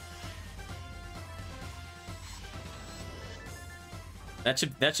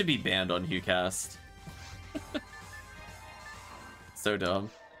 That should be banned on HuCast. So dumb.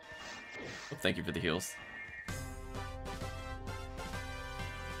 Oh, thank you for the heals.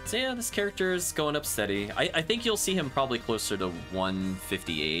 So yeah, this character is going up steady. I think you'll see him probably closer to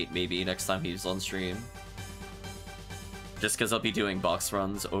 158 maybe next time he's on stream. Just because I'll be doing box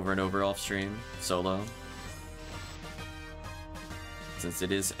runs over and over off stream, solo. Since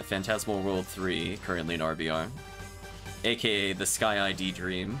it is Phantasmal World 3, currently in RBR. AKA the Sky ID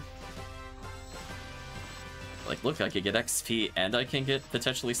Dream. Like, look, I could get XP and I can get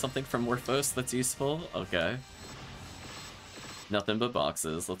potentially something from Morphos that's useful? Okay. Nothing but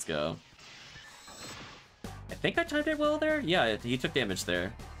boxes, let's go. I think I timed it well there? Yeah, he took damage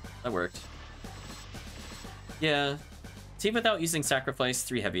there. That worked. Yeah. Team without using Sacrifice,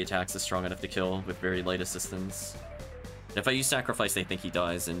 3 heavy attacks is strong enough to kill with very light assistance. And if I use Sacrifice, I think he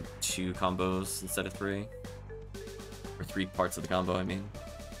dies in 2 combos instead of 3. Or 3 parts of the combo, I mean.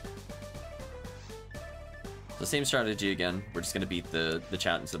 So same strategy again. We're just gonna beat the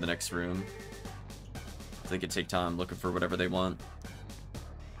chat into the next room. They could take time looking for whatever they want.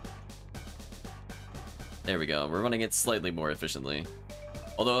 There we go. We're running it slightly more efficiently.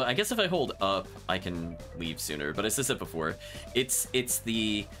 Although, I guess if I hold up, I can leave sooner. But as I said before, it's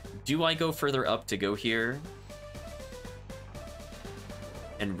the... Do I go further up to go here?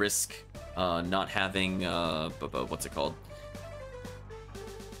 And risk not having... what's it called?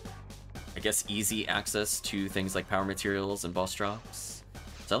 I guess easy access to things like power materials and boss drops.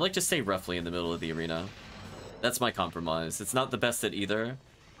 So I like to stay roughly in the middle of the arena. That's my compromise. It's not the best at either,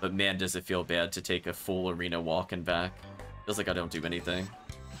 but man, does it feel bad to take a full arena walk and back. Feels like I don't do anything.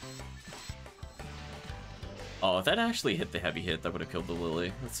 Oh, if that actually hit the heavy hit, that would have killed the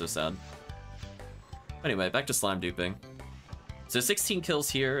Lily. That's so sad. Anyway, back to slime duping. So 16 kills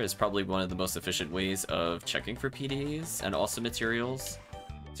here is probably one of the most efficient ways of checking for PDs and also materials.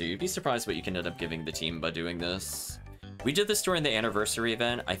 So you'd be surprised what you can end up giving the team by doing this. We did this during the anniversary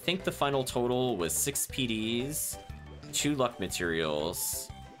event. I think the final total was 6 PDs, 2 luck materials,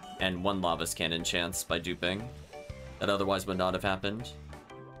 and 1 Lava's Cannon chance by duping. That otherwise would not have happened.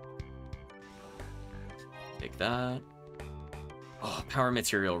 Take that. Oh, power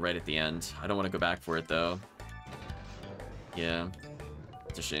material right at the end. I don't want to go back for it though. Yeah,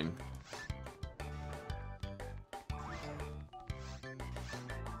 it's a shame.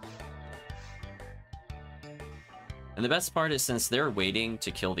 And the best part is since they're waiting to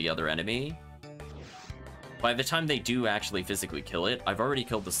kill the other enemy, by the time they do actually physically kill it, I've already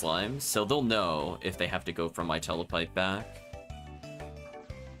killed the slimes, so they'll know if they have to go from my telepipe back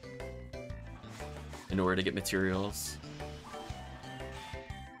in order to get materials.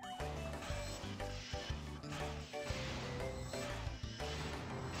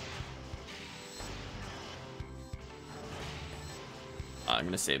 I'm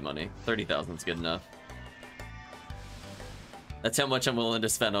gonna save money. 30,000 is good enough. That's how much I'm willing to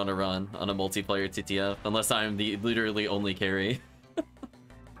spend on a run, on a multiplayer TTF, unless I'm the literally only carry.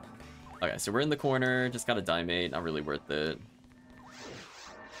 Okay, so we're in the corner, just got a die mate, not really worth it.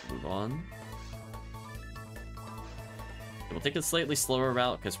 Move on. We'll take a slightly slower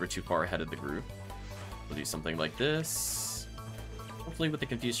route because we're too far ahead of the group. We'll do something like this. Hopefully with the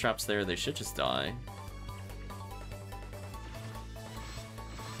confused traps there, they should just die.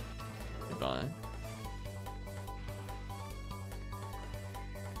 Goodbye.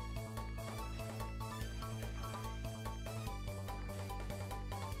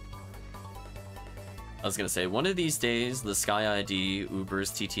 I was gonna say, one of these days, the Sky ID Uber's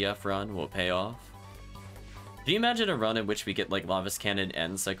TTF run will pay off. Can you imagine a run in which we get, like, Lava's Cannon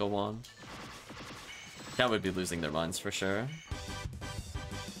and Psycho Wand? That would be losing their minds for sure.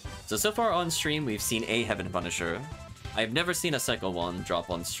 So far on stream, we've seen a Heaven Punisher. I have never seen a Psycho Wand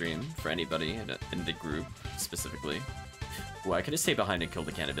drop on stream for anybody in the group, specifically. Ooh, I could just stay behind and kill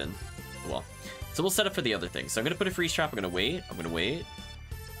the Cannibin. Well, so we'll set up for the other thing. So I'm gonna put a freeze trap, I'm gonna wait,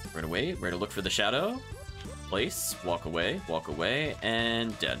 We're gonna look for the shadow. Place, walk away,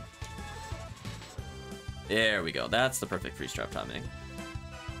 and dead. There we go. That's the perfect freeze trap timing.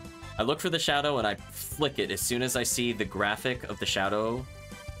 I look for the shadow and I flick it as soon as I see the graphic of the shadow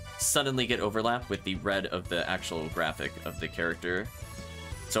suddenly get overlapped with the red of the actual graphic of the character.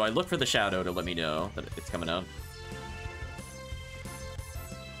 So I look for the shadow to let me know that it's coming out.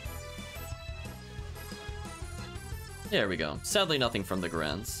 There we go. Sadly, nothing from the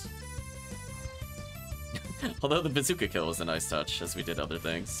Grens. Although the bazooka kill was a nice touch, as we did other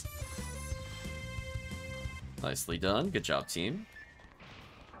things. Nicely done. Good job, team.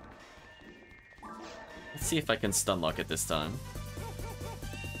 Let's see if I can stun lock it this time.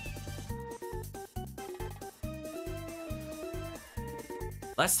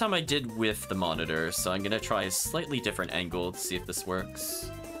 Last time I did with the monitor, so I'm gonna try a slightly different angle to see if this works.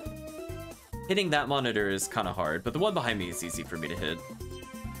 Hitting that monitor is kind of hard, but the one behind me is easy for me to hit.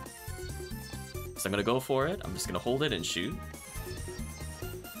 So I'm gonna go for it. I'm just gonna hold it and shoot.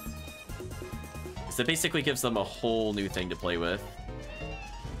 So it basically gives them a whole new thing to play with.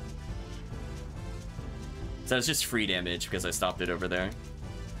 So it's just free damage because I stopped it over there.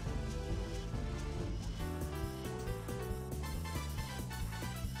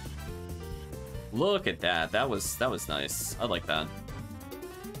 Look at that. That was nice. I like that.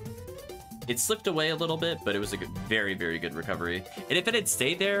 It slipped away a little bit, but it was a good, very, very good recovery. And if it had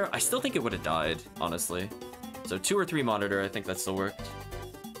stayed there, I still think it would have died, honestly. So 2 or 3 monitor, I think that still worked.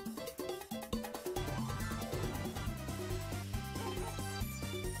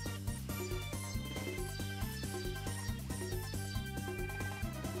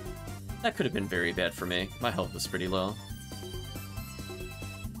 That could have been very bad for me. My health was pretty low.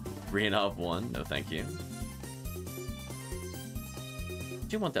 Reinov 1, no thank you.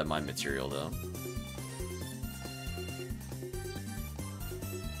 I do want that mine material though.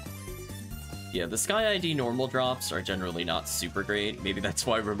 Yeah, the Sky ID normal drops are generally not super great. Maybe that's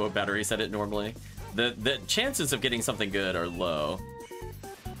why remote battery set it normally. The chances of getting something good are low.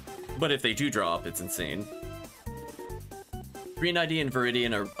 But if they do drop, it's insane. Green ID and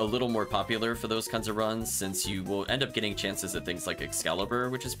Viridian are a little more popular for those kinds of runs, since you will end up getting chances at things like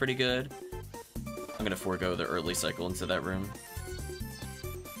Excalibur, which is pretty good. I'm gonna forego the early cycle into that room.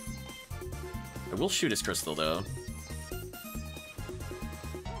 I will shoot his crystal, though.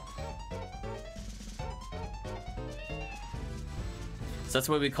 So that's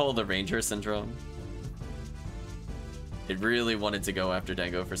what we call the Ranger Syndrome. It really wanted to go after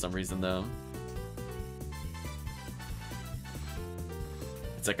Dango for some reason, though.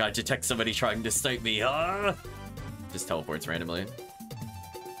 It's like, I detect somebody trying to snipe me, ah! Just teleports randomly.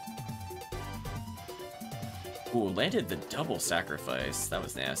 Ooh, landed the double sacrifice. That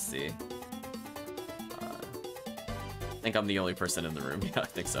was nasty. I think I'm the only person in the room. Yeah, I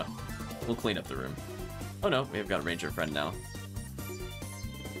think so. We'll clean up the room. Oh no, we've got a ranger friend now.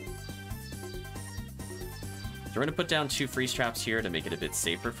 So we're gonna put down 2 freeze traps here to make it a bit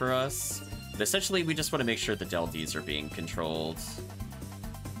safer for us. But essentially, we just want to make sure the Del Ds are being controlled.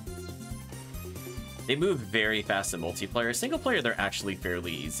 They move very fast in multiplayer. Single player, they're actually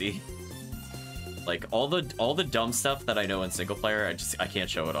fairly easy. Like, all the dumb stuff that I know in single player, I can't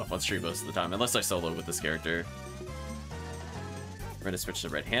show it off on stream most of the time, unless I solo with this character. We're gonna switch to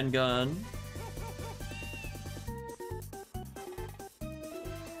red handgun.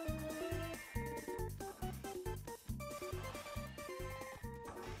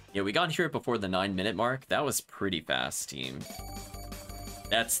 Yeah, we got here before the 9-minute mark. That was pretty fast, team.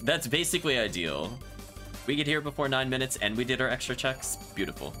 That's basically ideal. We get here before 9 minutes and we did our extra checks.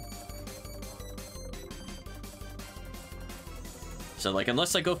 Beautiful. So, like,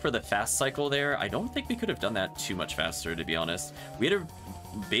 unless I go for the fast cycle there, I don't think we could have done that too much faster, to be honest. We had a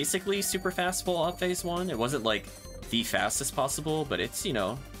basically super fast full off phase 1. It wasn't, like, the fastest possible, but it's, you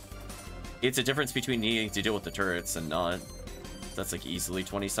know, it's a difference between needing to deal with the turrets and not. That's, like, easily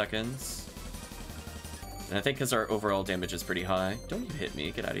 20 seconds. And I think because our overall damage is pretty high. Don't you hit me.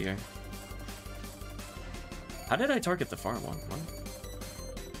 Get out of here. How did I target the far one?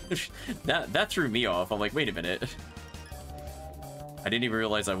 What? that threw me off. I'm like, wait a minute. I didn't even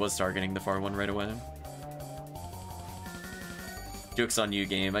realize I was targeting the far one right away. Joke's on you,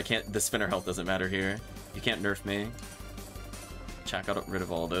 game. I can't. The spinner health doesn't matter here. You can't nerf me. Check out rid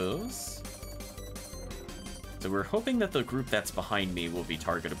of all those. So we're hoping that the group that's behind me will be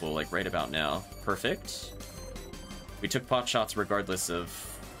targetable, like right about now. Perfect. We took pot shots regardless of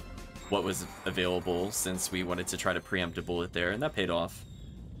what was available, since we wanted to try to preempt a bullet there, and that paid off.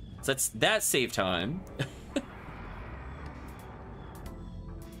 So that saved time.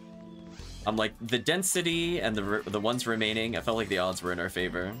 I'm like, the density and the ones remaining, I felt like the odds were in our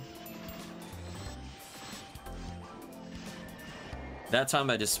favor. That time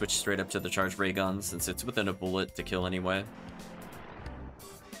I just switched straight up to the charged ray gun, since it's within a bullet to kill anyway.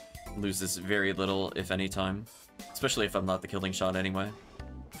 Loses very little, if any time. Especially if I'm not the killing shot anyway.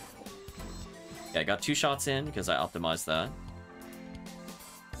 Yeah, I got 2 shots in because I optimized that.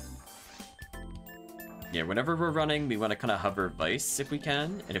 Yeah, whenever we're running, we want to kind of hover Vice if we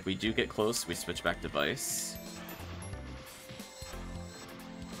can, and if we do get close, we switch back to Vice.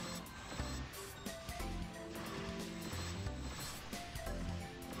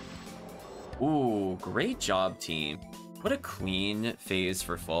 Ooh, great job, team. What a clean phase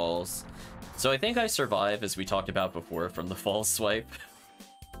for falls. So I think I survive, as we talked about before, from the fall swipe.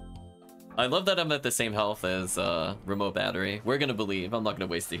 I love that I'm at the same health as remote battery. We're gonna believe. I'm not gonna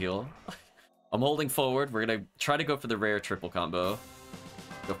waste a heal. I'm holding forward. We're gonna try to go for the rare triple combo.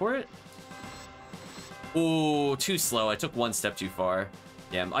 Go for it. Ooh, too slow. I took 1 step too far.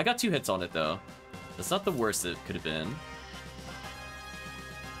 Damn, I got 2 hits on it though. That's not the worst it could have been.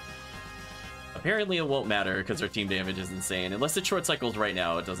 Apparently it won't matter because our team damage is insane. Unless it short cycles right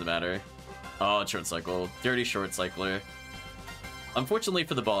now, it doesn't matter. Oh, short cycle. Dirty short cycler. Unfortunately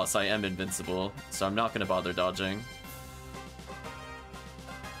for the boss, I am invincible, so I'm not going to bother dodging.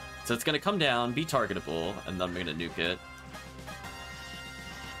 So it's going to come down, be targetable, and then I'm going to nuke it.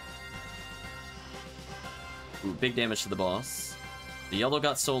 Ooh, big damage to the boss. The yellow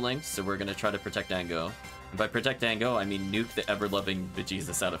got soul linked, so we're going to try to protect Dango. And by protect Dango, I mean nuke the ever-loving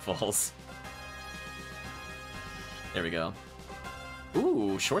bejesus out of falls. There we go.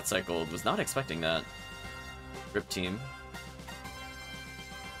 Ooh, short-cycled. Was not expecting that. Rip team.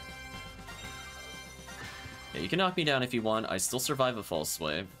 Yeah, you can knock me down if you want. I still survive a false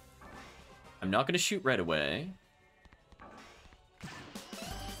swipe. I'm not going to shoot right away.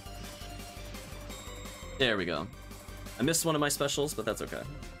 There we go. I missed one of my specials, but that's okay.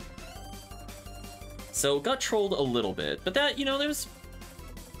 So, got trolled a little bit, but that, you know, there's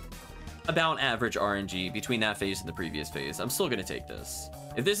about average RNG between that phase and the previous phase. I'm still gonna take this.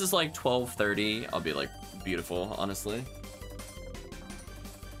 If this is like 12:30, I'll be like, beautiful, honestly.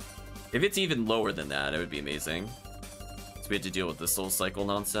 If it's even lower than that, it would be amazing. So we had to deal with the soul cycle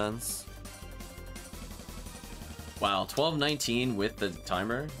nonsense. Wow, 12:19 with the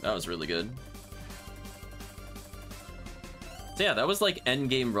timer. That was really good. So yeah, that was like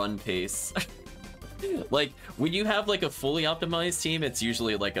endgame run pace. Like, when you have like a fully optimized team, it's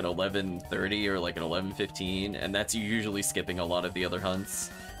usually like an 11:30 or like an 11:15, and that's usually skipping a lot of the other hunts.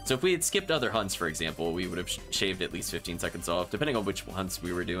 So if we had skipped other hunts, for example, we would have shaved at least 15 seconds off, depending on which hunts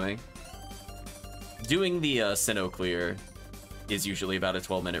we were doing. Doing the Sinnoh clear is usually about a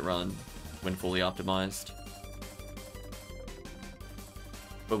 12-minute run when fully optimized.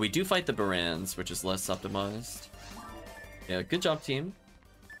 But we do fight the Barans, which is less optimized. Yeah, good job, team.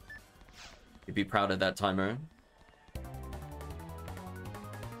 You'd be proud of that timer.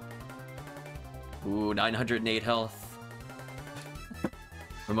 Ooh, 908 health.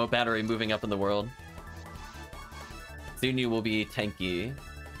 Remote battery moving up in the world. Soon you will be tanky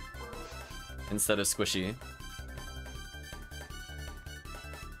instead of squishy.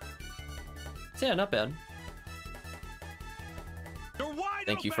 So yeah, not bad.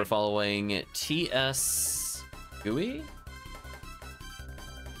 Thank you for following TS Gooey.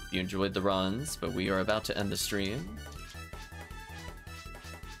 You enjoyed the runs, but we are about to end the stream.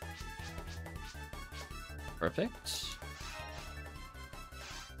 Perfect.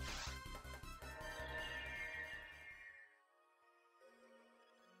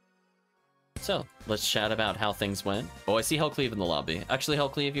 So, let's chat about how things went. Oh, I see Hellcleave in the lobby. Actually,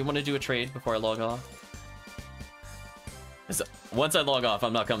 Hellcleave, you want to do a trade before I log off? So once I log off,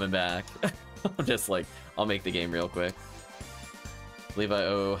 I'm not coming back. I'm just like, I'll make the game real quick. I believe I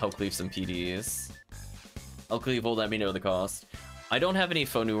owe Hellcleave some PDs. Hellcleave will let me know the cost. I don't have any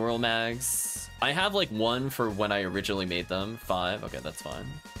faux numeral mags. I have like 1 for when I originally made them. 5, okay, that's fine.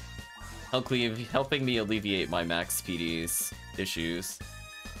 Hellcleave helping me alleviate my max PDs issues.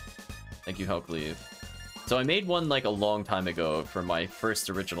 Thank you, Hellcleave. So I made one like a long time ago for my first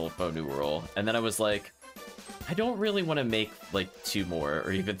original faux numeral, and then I was like, I don't really want to make like 2 more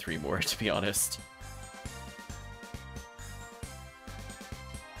or even 3 more, to be honest.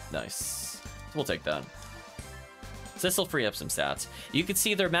 Nice. We'll take that. So this will free up some stats. You can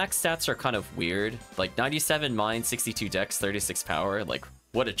see their max stats are kind of weird. Like 97 mind, 62 dex, 36 power. Like,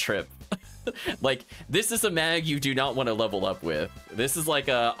 what a trip. Like, this is a mag you do not want to level up with. This is like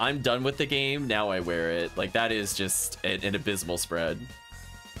a, I'm done with the game, now I wear it. Like, that is just an abysmal spread.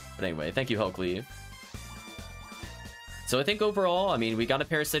 But anyway, thank you, Hellcleave. So I think overall, I mean, we got a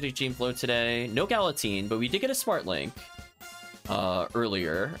Parasitic Gene Flow today. No Galatine, but we did get a Smart Link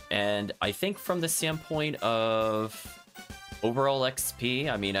earlier. And I think from the standpoint of overall XP,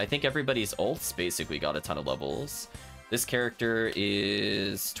 I mean, I think everybody's ults basically got a ton of levels. This character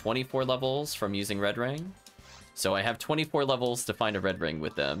is 24 levels from using Red Ring. So I have 24 levels to find a Red Ring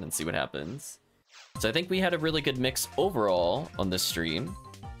with them and see what happens. So I think we had a really good mix overall on this stream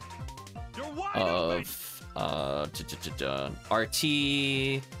of RT,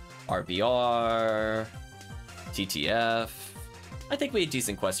 RVR, TTF. I think we had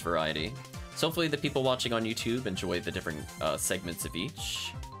decent quest variety. So hopefully the people watching on YouTube enjoy the different segments of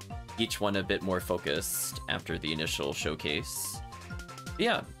each one a bit more focused after the initial showcase. But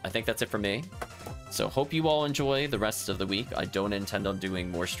yeah, I think that's it for me. So hope you all enjoy the rest of the week. I don't intend on doing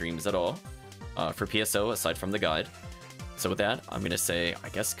more streams at all for PSO aside from the guide. So with that, I'm gonna say, I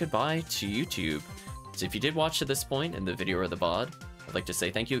guess, goodbye to YouTube. So if you did watch to this point in the video or the VOD, I'd like to say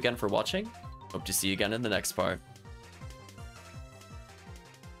thank you again for watching. Hope to see you again in the next part.